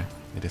 there they go.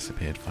 They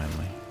disappeared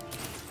finally.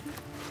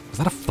 Was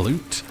that a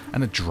flute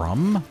and a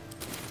drum?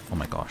 Oh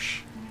my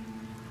gosh.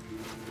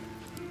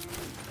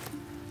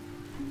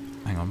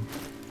 Hang on.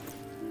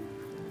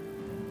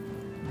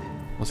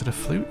 Was it a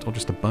flute or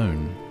just a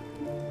bone?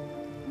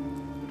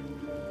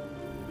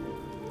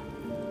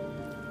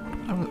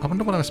 I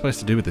wonder what I was supposed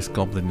to do with this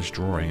goblin's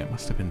drawing. It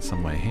must have been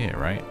somewhere here,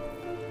 right?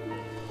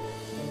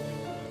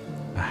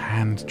 A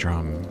hand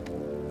drum.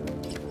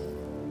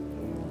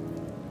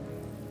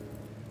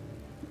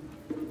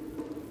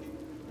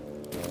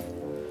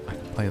 I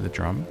can play the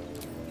drum.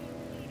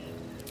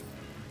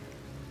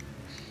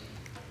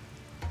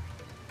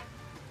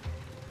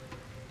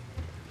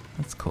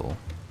 That's cool.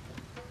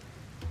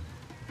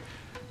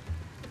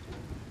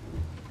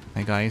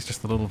 Hey guys,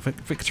 just a little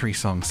victory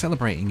song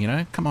celebrating, you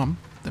know? Come on,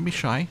 don't be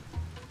shy.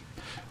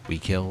 We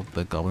killed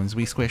the goblins,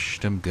 we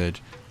squished them good.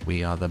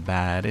 We are the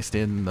baddest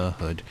in the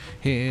hood.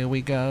 Here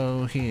we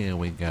go,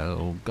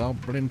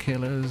 goblin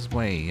killers,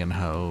 way and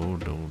ho.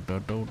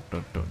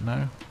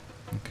 No?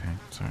 Okay,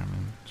 sorry,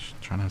 I'm just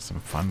trying to have some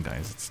fun,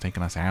 guys. It's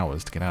taken us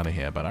hours to get out of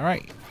here, but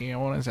alright. Yeah, I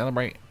want to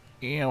celebrate.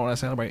 Yeah, I want to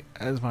celebrate.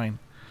 That's fine.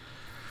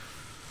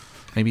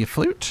 Maybe a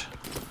flute?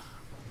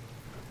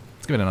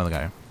 Let's give it another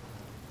go.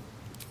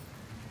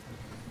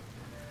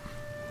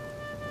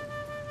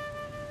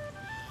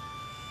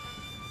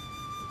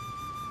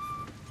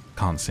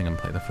 Can't sing and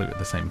play the flute at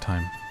the same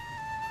time.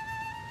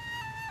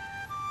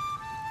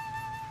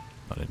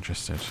 Not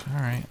interested.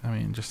 Alright, I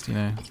mean, just, you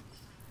know...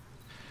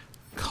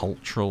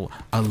 Cultural...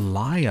 A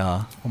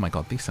lyre! Oh my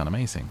god, these sound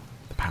amazing.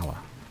 The power.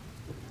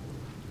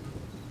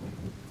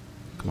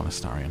 Come on,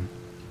 Astarion.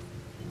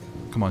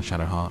 Come on,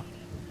 Shadowheart.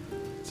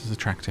 This is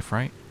attractive,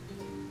 right?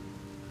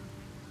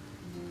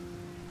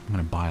 I'm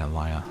gonna buy a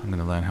lyre. I'm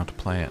gonna learn how to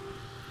play it.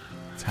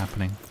 It's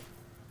happening.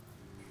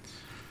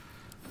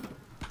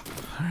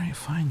 Alright,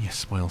 fine, you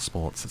spoil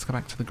sports. Let's go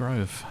back to the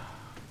Grove.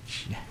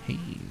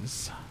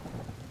 Jeez.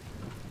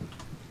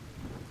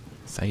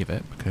 Save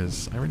it,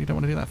 because I really don't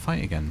want to do that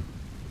fight again.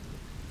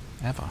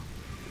 Ever.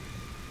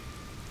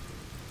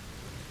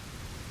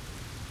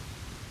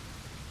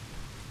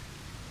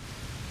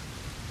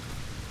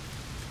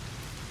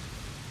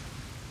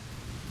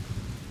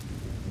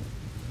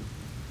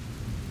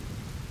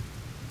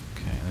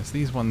 Okay, there's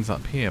these ones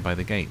up here by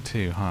the gate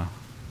too, huh?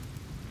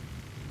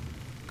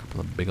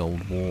 Couple of big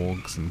old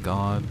wargs and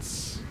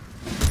guards.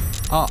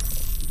 Ah!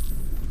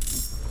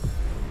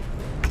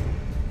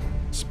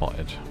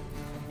 Spotted.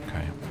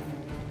 Okay.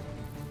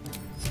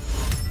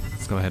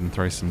 Let's go ahead and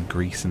throw some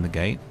grease in the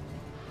gate.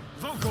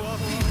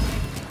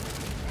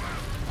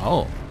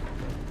 Oh.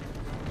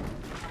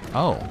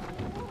 Oh.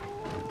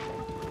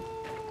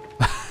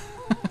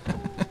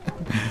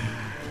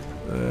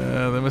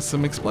 There was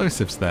some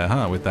explosives there,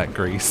 huh, with that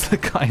grease. The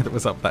guy that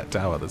was up that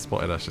tower that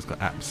spotted us just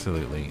got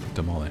absolutely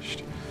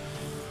demolished.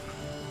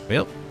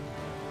 Yep.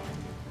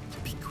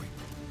 Be quick.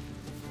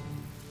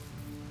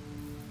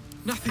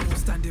 Nothing will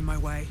stand in my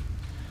way.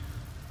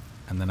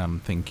 And then I'm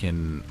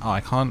thinking, oh,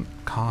 I can't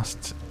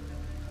cast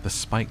the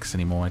spikes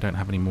anymore. I don't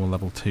have any more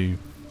level 2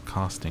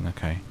 casting.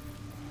 Okay.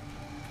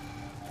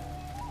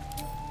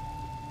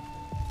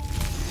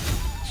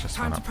 Let's just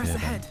Time run to up press here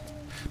ahead. then.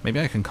 Maybe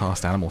I can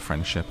cast Animal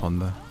Friendship on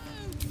the...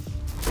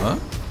 Huh?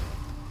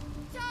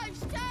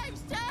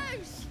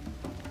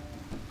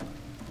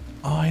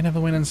 Oh, I never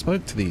went and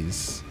spoke to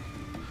these.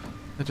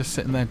 They're just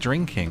sitting there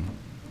drinking.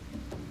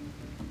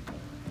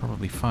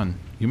 Probably fun.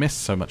 You miss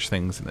so much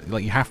things.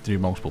 Like, you have to do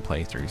multiple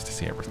playthroughs to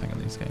see everything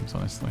in these games,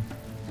 honestly.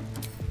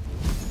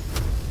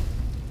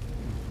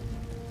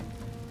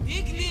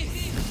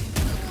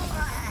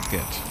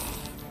 Good.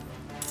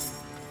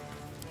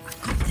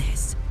 I've got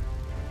this.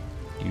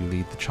 You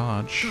lead the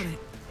charge. Got it.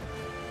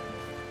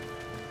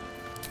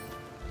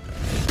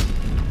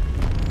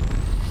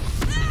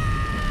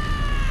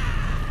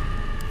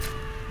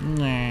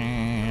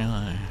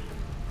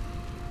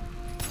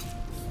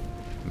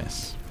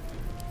 Miss.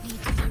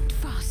 Need to act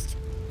fast.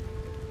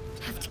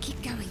 Have to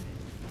keep going.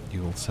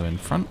 You also in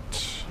front.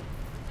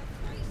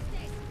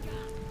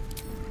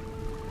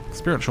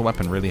 Spiritual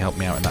weapon really helped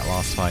me out in that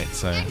last fight,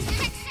 so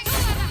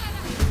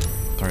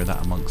throw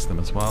that amongst them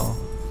as well.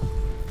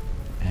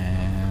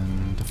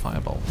 And a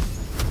fireball.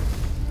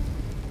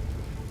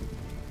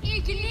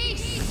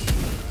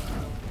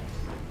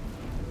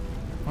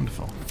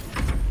 Wonderful.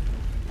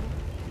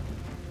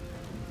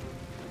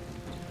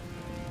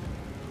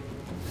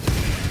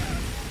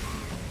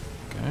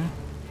 Okay.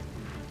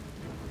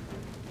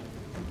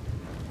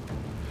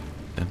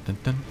 Dun dun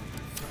dun.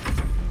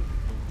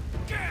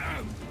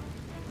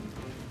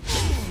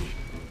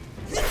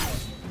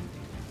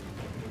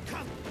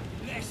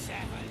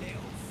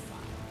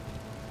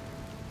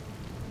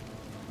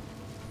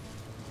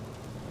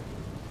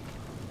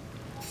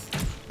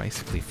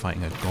 Basically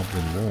fighting a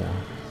goblin war.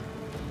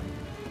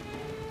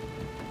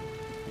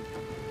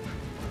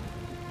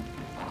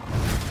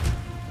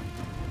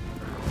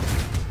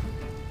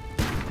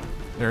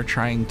 They're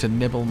trying to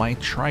nibble my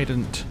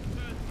trident.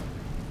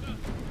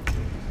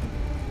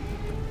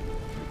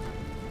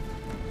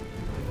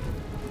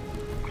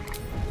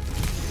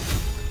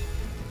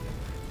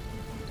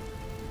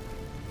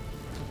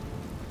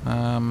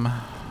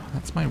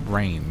 That's my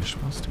range.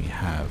 What else do we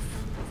have?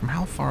 From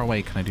how far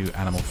away can I do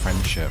animal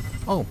friendship?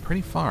 Oh,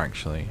 pretty far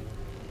actually.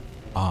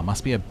 Ah,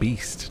 must be a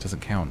beast. Doesn't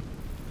count.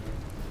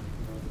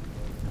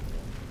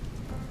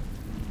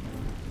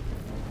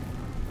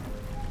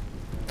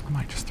 I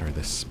might just throw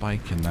this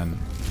spike and then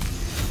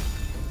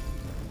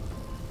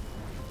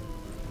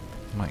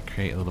might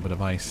create a little bit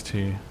of ice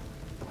too,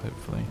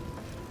 hopefully.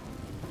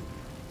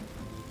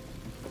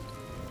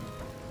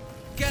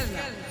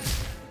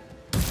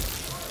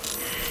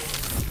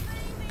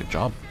 Good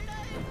job.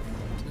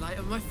 Light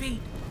on my feet.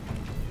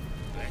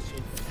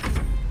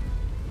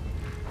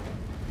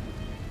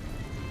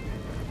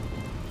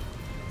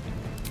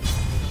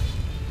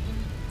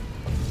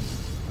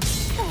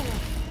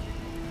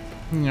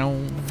 No.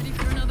 Ready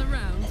for another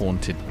round?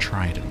 Haunted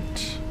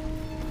trident.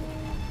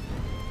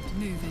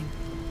 Moving.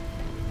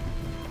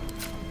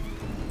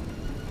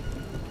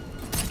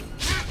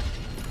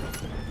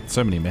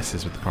 So many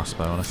misses with the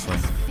crossbow, honestly.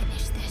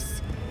 Finish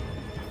this.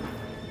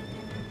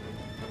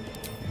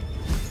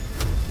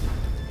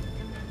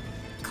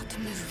 Got to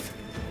move.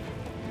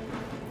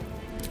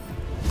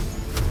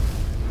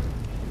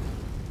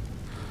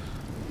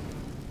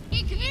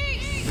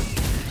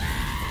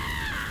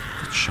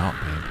 Good shot,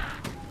 babe.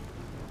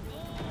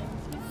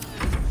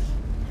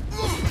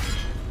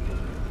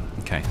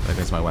 Okay, there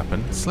goes my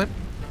weapon. Slip?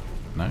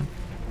 No.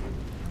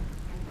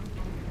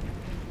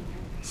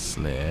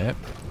 Slip.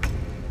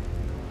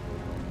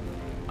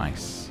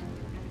 Nice.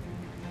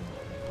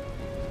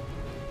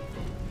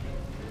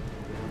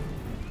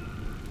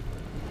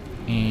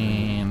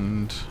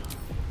 And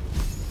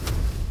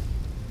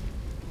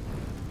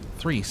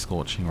 3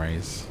 scorching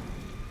rays.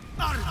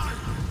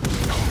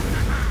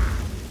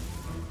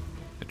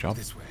 Good job.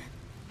 This way.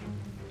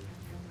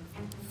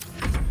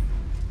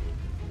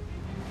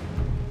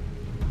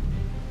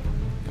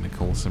 Gonna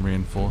call some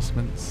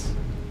reinforcements.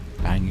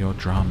 Bang your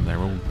drum, they're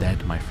all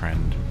dead, my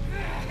friend.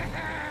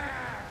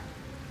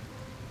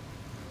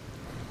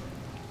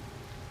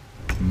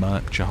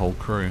 Murked your whole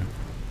crew.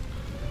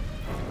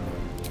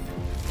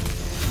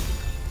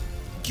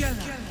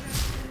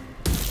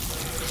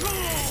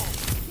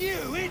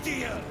 You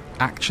idiot!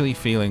 Actually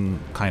feeling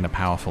kind of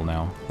powerful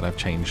now that I've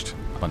changed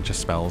a bunch of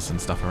spells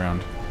and stuff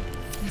around.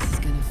 This is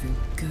gonna feel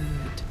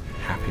good.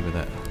 Happy with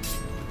it.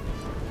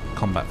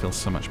 Combat feels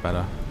so much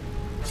better.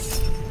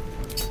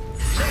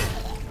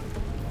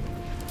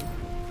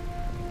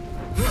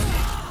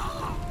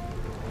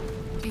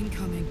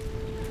 Incoming.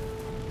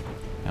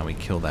 Now we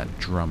kill that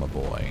drummer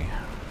boy.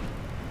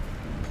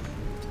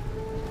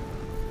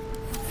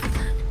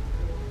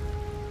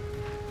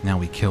 Now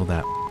we kill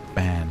that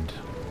band.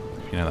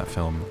 You know that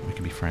film, We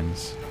Can Be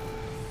Friends.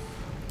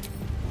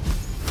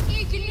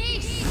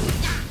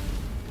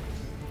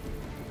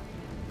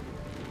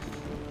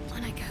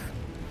 On I go.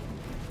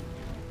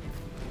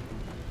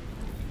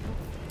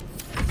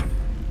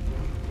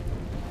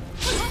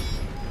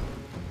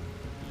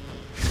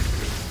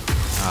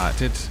 That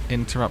did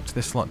interrupt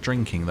this lot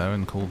drinking though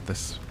and called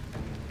this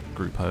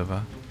group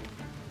over.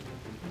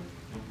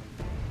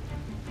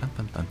 Dun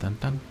dun dun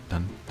dun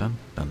dun dun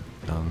dun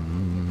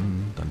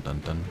dun dun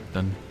dun dun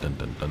dun dun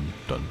dun dun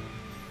dun.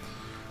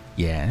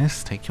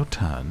 Yes, take your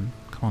turn.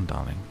 Come on,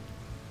 darling.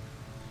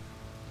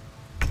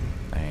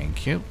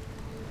 Thank you.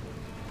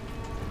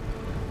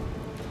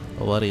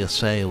 Well, what do you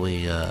say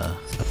we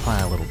apply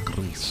a little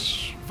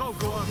grease?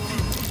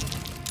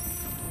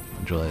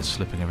 Enjoy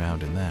slipping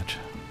around in that.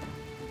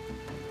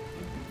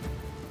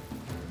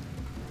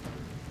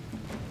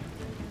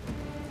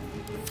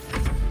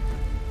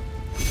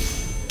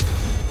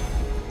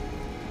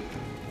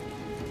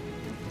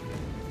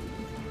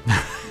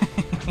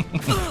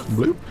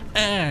 Bloop.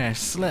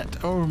 Slit.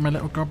 Oh, my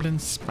little goblin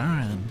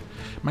spine.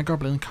 My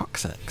goblin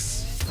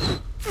coccyx.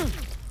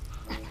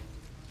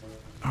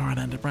 Oh, it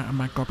ended right on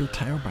my goblin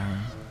tailbone.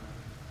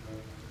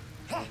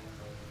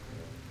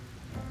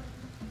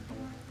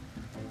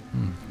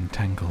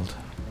 Entangled.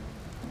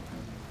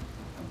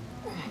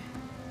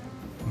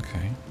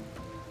 Okay.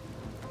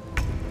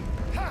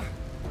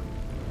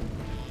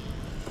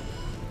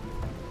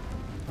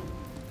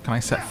 Can I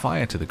set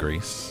fire to the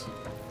grease?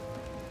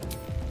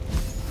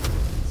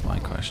 That's my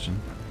question.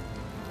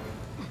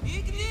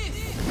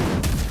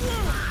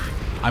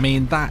 I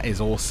mean, that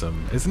is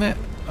awesome, isn't it?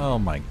 Oh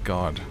my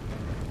god.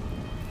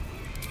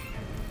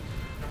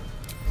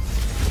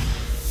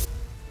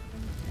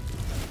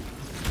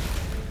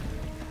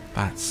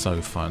 That's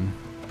so fun.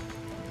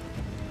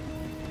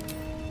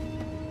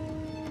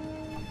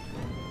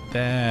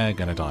 They're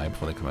gonna die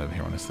before they come over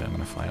here, honestly. I'm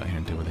gonna fly out here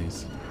and deal with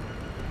these.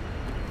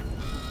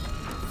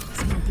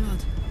 Smell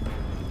blood.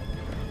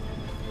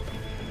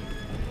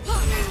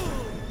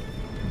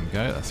 There we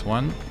go, that's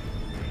one.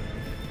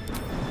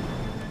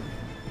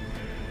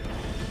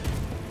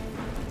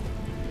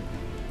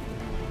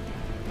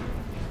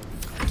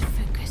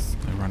 Focus.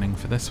 They're running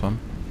for this one.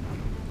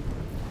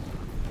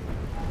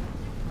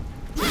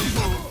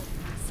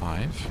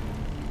 5.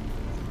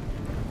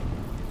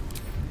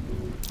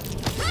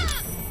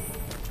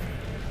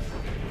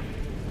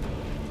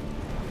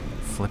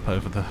 Flip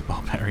over the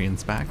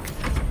barbarian's back.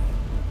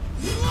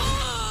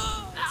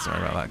 Sorry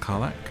about that,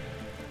 Karlach.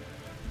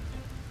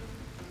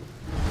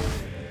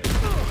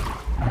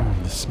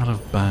 The smell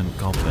of burnt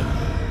goblin.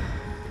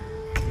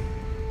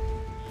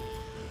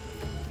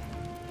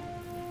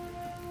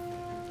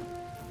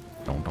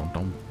 Dong dong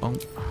dong dong.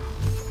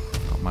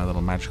 Got my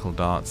little magical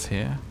darts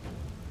here.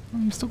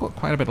 You've still got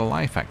quite a bit of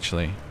life,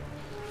 actually.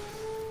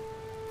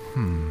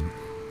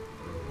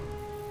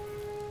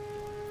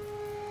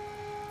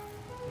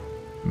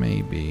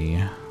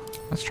 Maybe.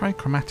 Let's try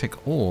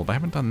chromatic orb. I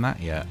haven't done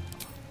that yet.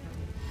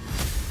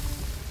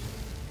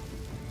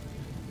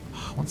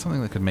 I want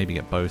something that could maybe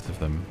get both of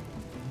them.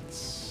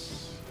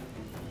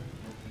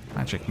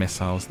 Magic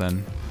missiles,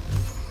 then.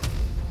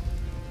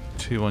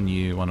 2 on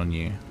you, 1 on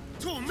you.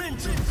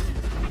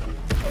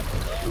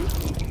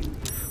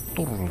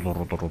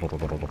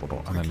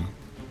 And then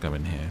go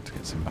in here to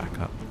get some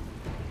backup.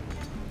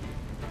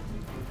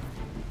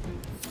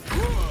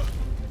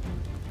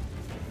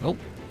 Oh,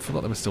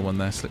 forgot there was still one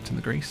there, slipped in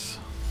the grease.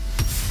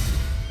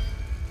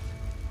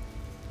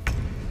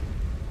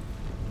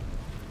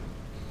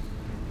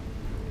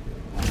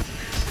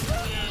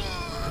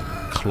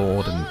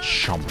 Clawed and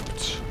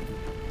chomped.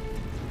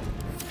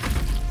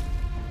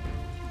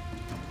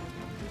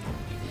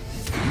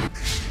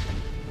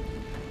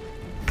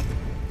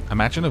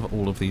 Imagine of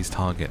all of these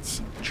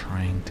targets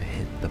trying to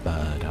hit the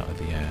bird out of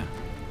the air.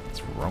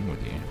 What's wrong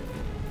with you?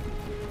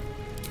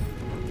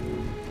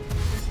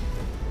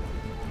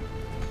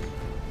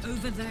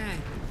 Over there.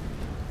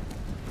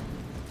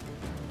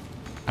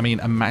 I mean,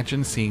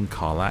 imagine seeing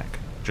Karlach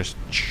just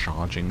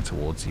charging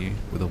towards you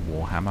with a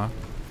warhammer,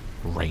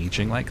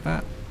 raging like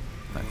that.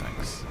 No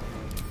thanks.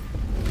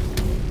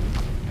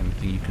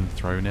 Anything you can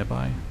throw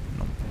nearby?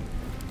 No.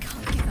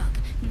 Can't give up.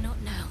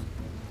 Not now.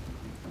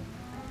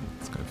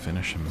 Let's go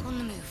finish him. On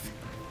the move.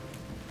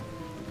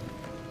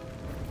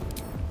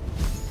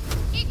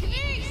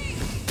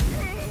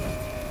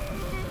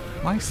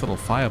 Nice little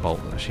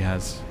firebolt that she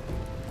has.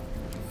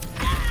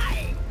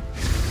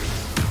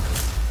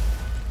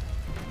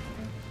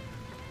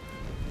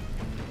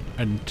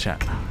 And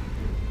chat.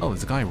 Oh,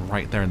 there's a guy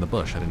right there in the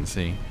bush I didn't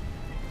see.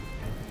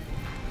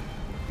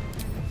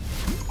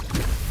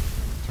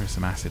 Throw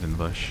some acid in the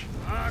bush.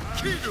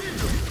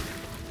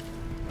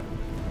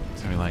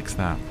 So he likes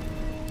that.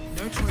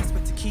 No choice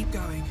but to keep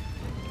going.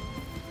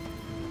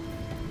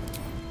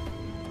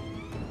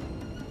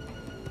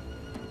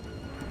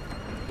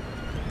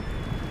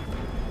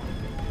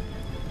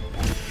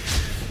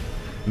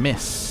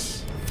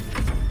 Miss.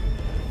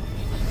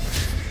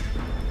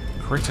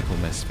 Critical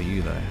miss for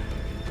you, though.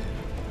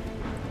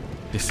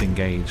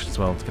 Disengaged as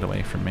well to get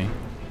away from me.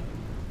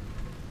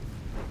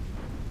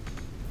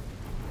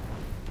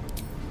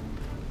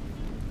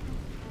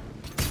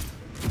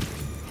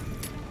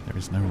 There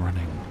is no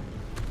running.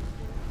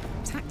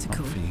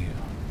 Tactical. Not for you.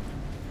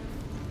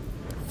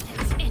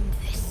 Let's end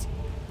this.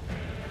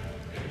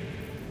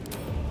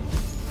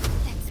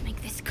 Let's make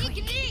this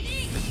quick.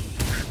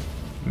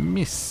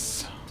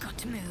 Miss. Got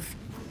to move.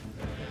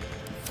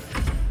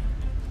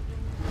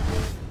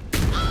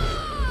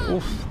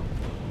 Oof.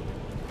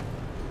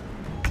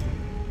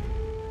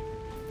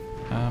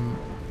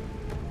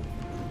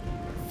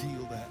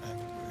 Feel their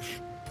anguish.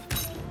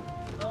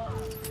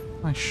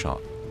 Nice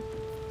shot.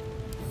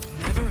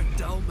 Never a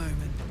dull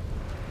moment.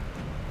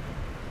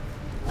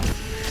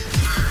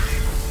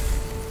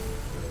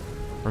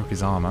 Broke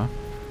his armor.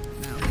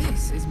 Now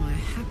this is my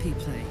happy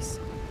place.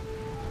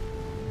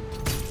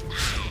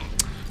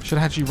 Should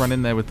have had you run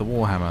in there with the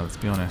warhammer, let's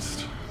be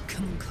honest.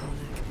 Come on,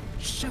 Karlach.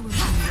 Show him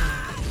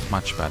what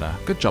Much better.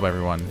 Good job,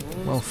 everyone.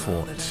 Well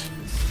fought. As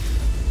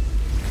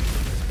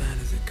bad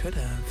as it could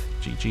have.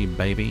 GG,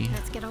 baby.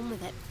 Let's get on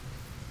with it.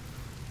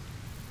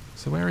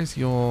 So where is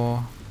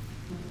your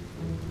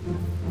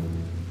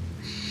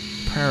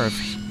prayer of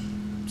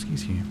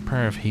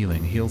prayer of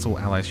healing? Heals all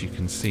allies you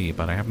can see,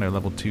 but I have no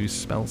level 2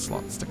 spell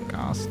slots to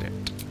cast it.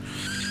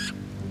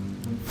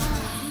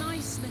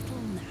 nice little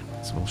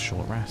nap. So we'll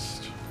short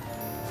rest.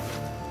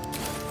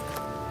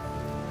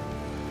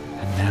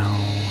 And now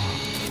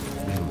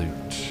we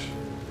loot.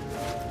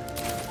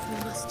 We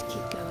must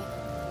keep going.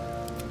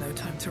 No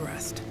time to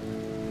rest.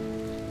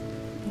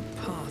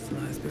 What path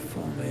lies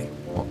before me?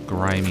 What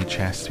grimy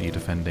chest are you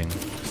defending?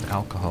 Just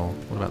alcohol.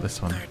 What about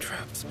this one? No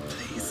traps,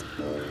 please.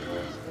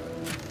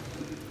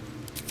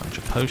 Bunch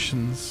of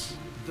potions.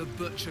 The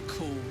butcher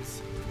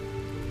calls.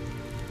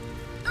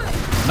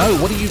 No,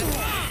 what are you...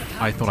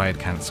 I thought I had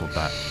cancelled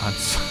that. I'm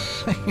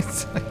sorry.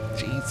 It's like,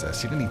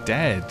 Jesus, you're nearly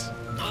dead.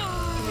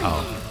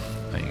 Oh,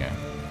 there you go.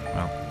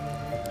 Well.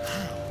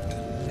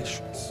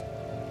 Delicious.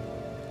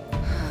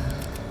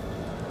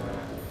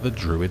 The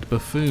Druid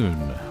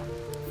Buffoon.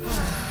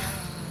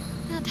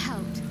 That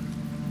helped.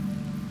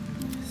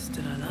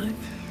 Still alive,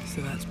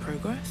 so that's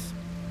progress.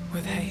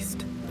 With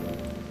haste.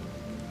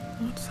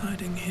 What's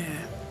hiding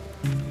here?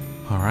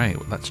 Alright,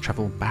 well, let's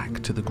travel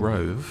back to the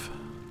Grove.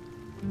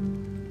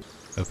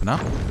 Open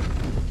up.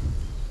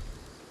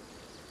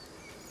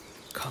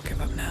 Can't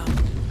give up now.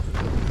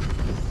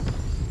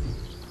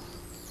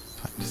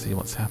 Time to see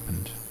what's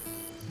happened.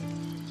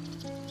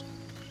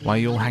 Why are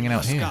you all hanging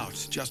out A here?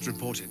 scout just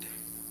reported.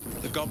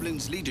 The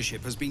goblins'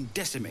 leadership has been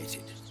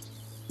decimated.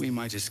 We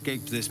might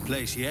escape this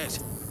place yet.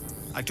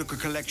 I took a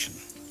collection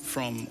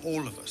from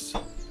all of us.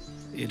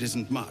 It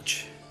isn't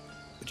much,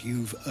 but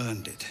you've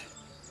earned it.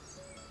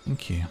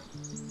 Thank you.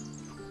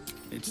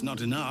 It's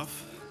not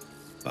enough,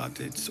 but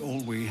it's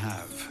all we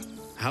have.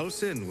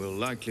 Halsin will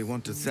likely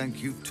want to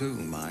thank you too,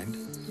 mind.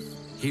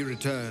 He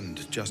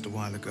returned just a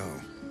while ago.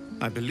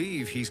 I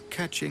believe he's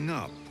catching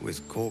up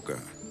with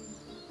Korga.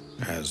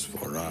 As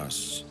for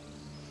us...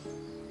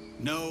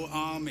 No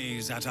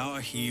armies at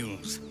our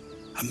heels.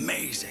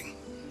 Amazing.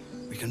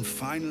 We can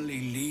finally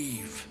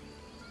leave.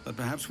 But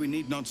perhaps we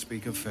need not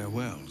speak of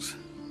farewells.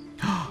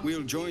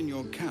 We'll join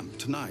your camp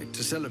tonight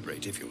to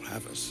celebrate if you'll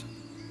have us.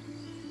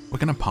 We're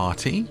gonna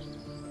party?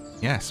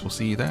 Yes, we'll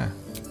see you there.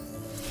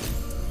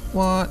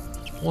 What?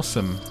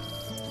 Awesome.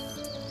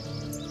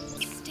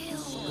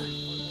 Still.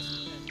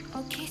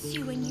 I'll kiss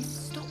you when you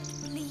stop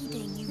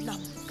bleeding, you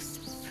lummox.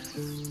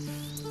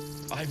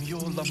 I'm your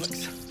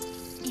lummox.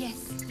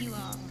 Yes, you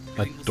are.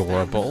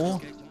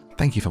 Adorable.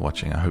 Thank you for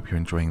watching. I hope you're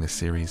enjoying this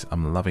series.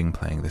 I'm loving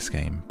playing this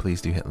game.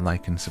 Please do hit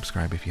like and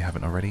subscribe if you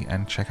haven't already,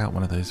 and check out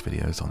one of those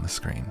videos on the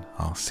screen.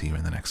 I'll see you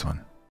in the next one.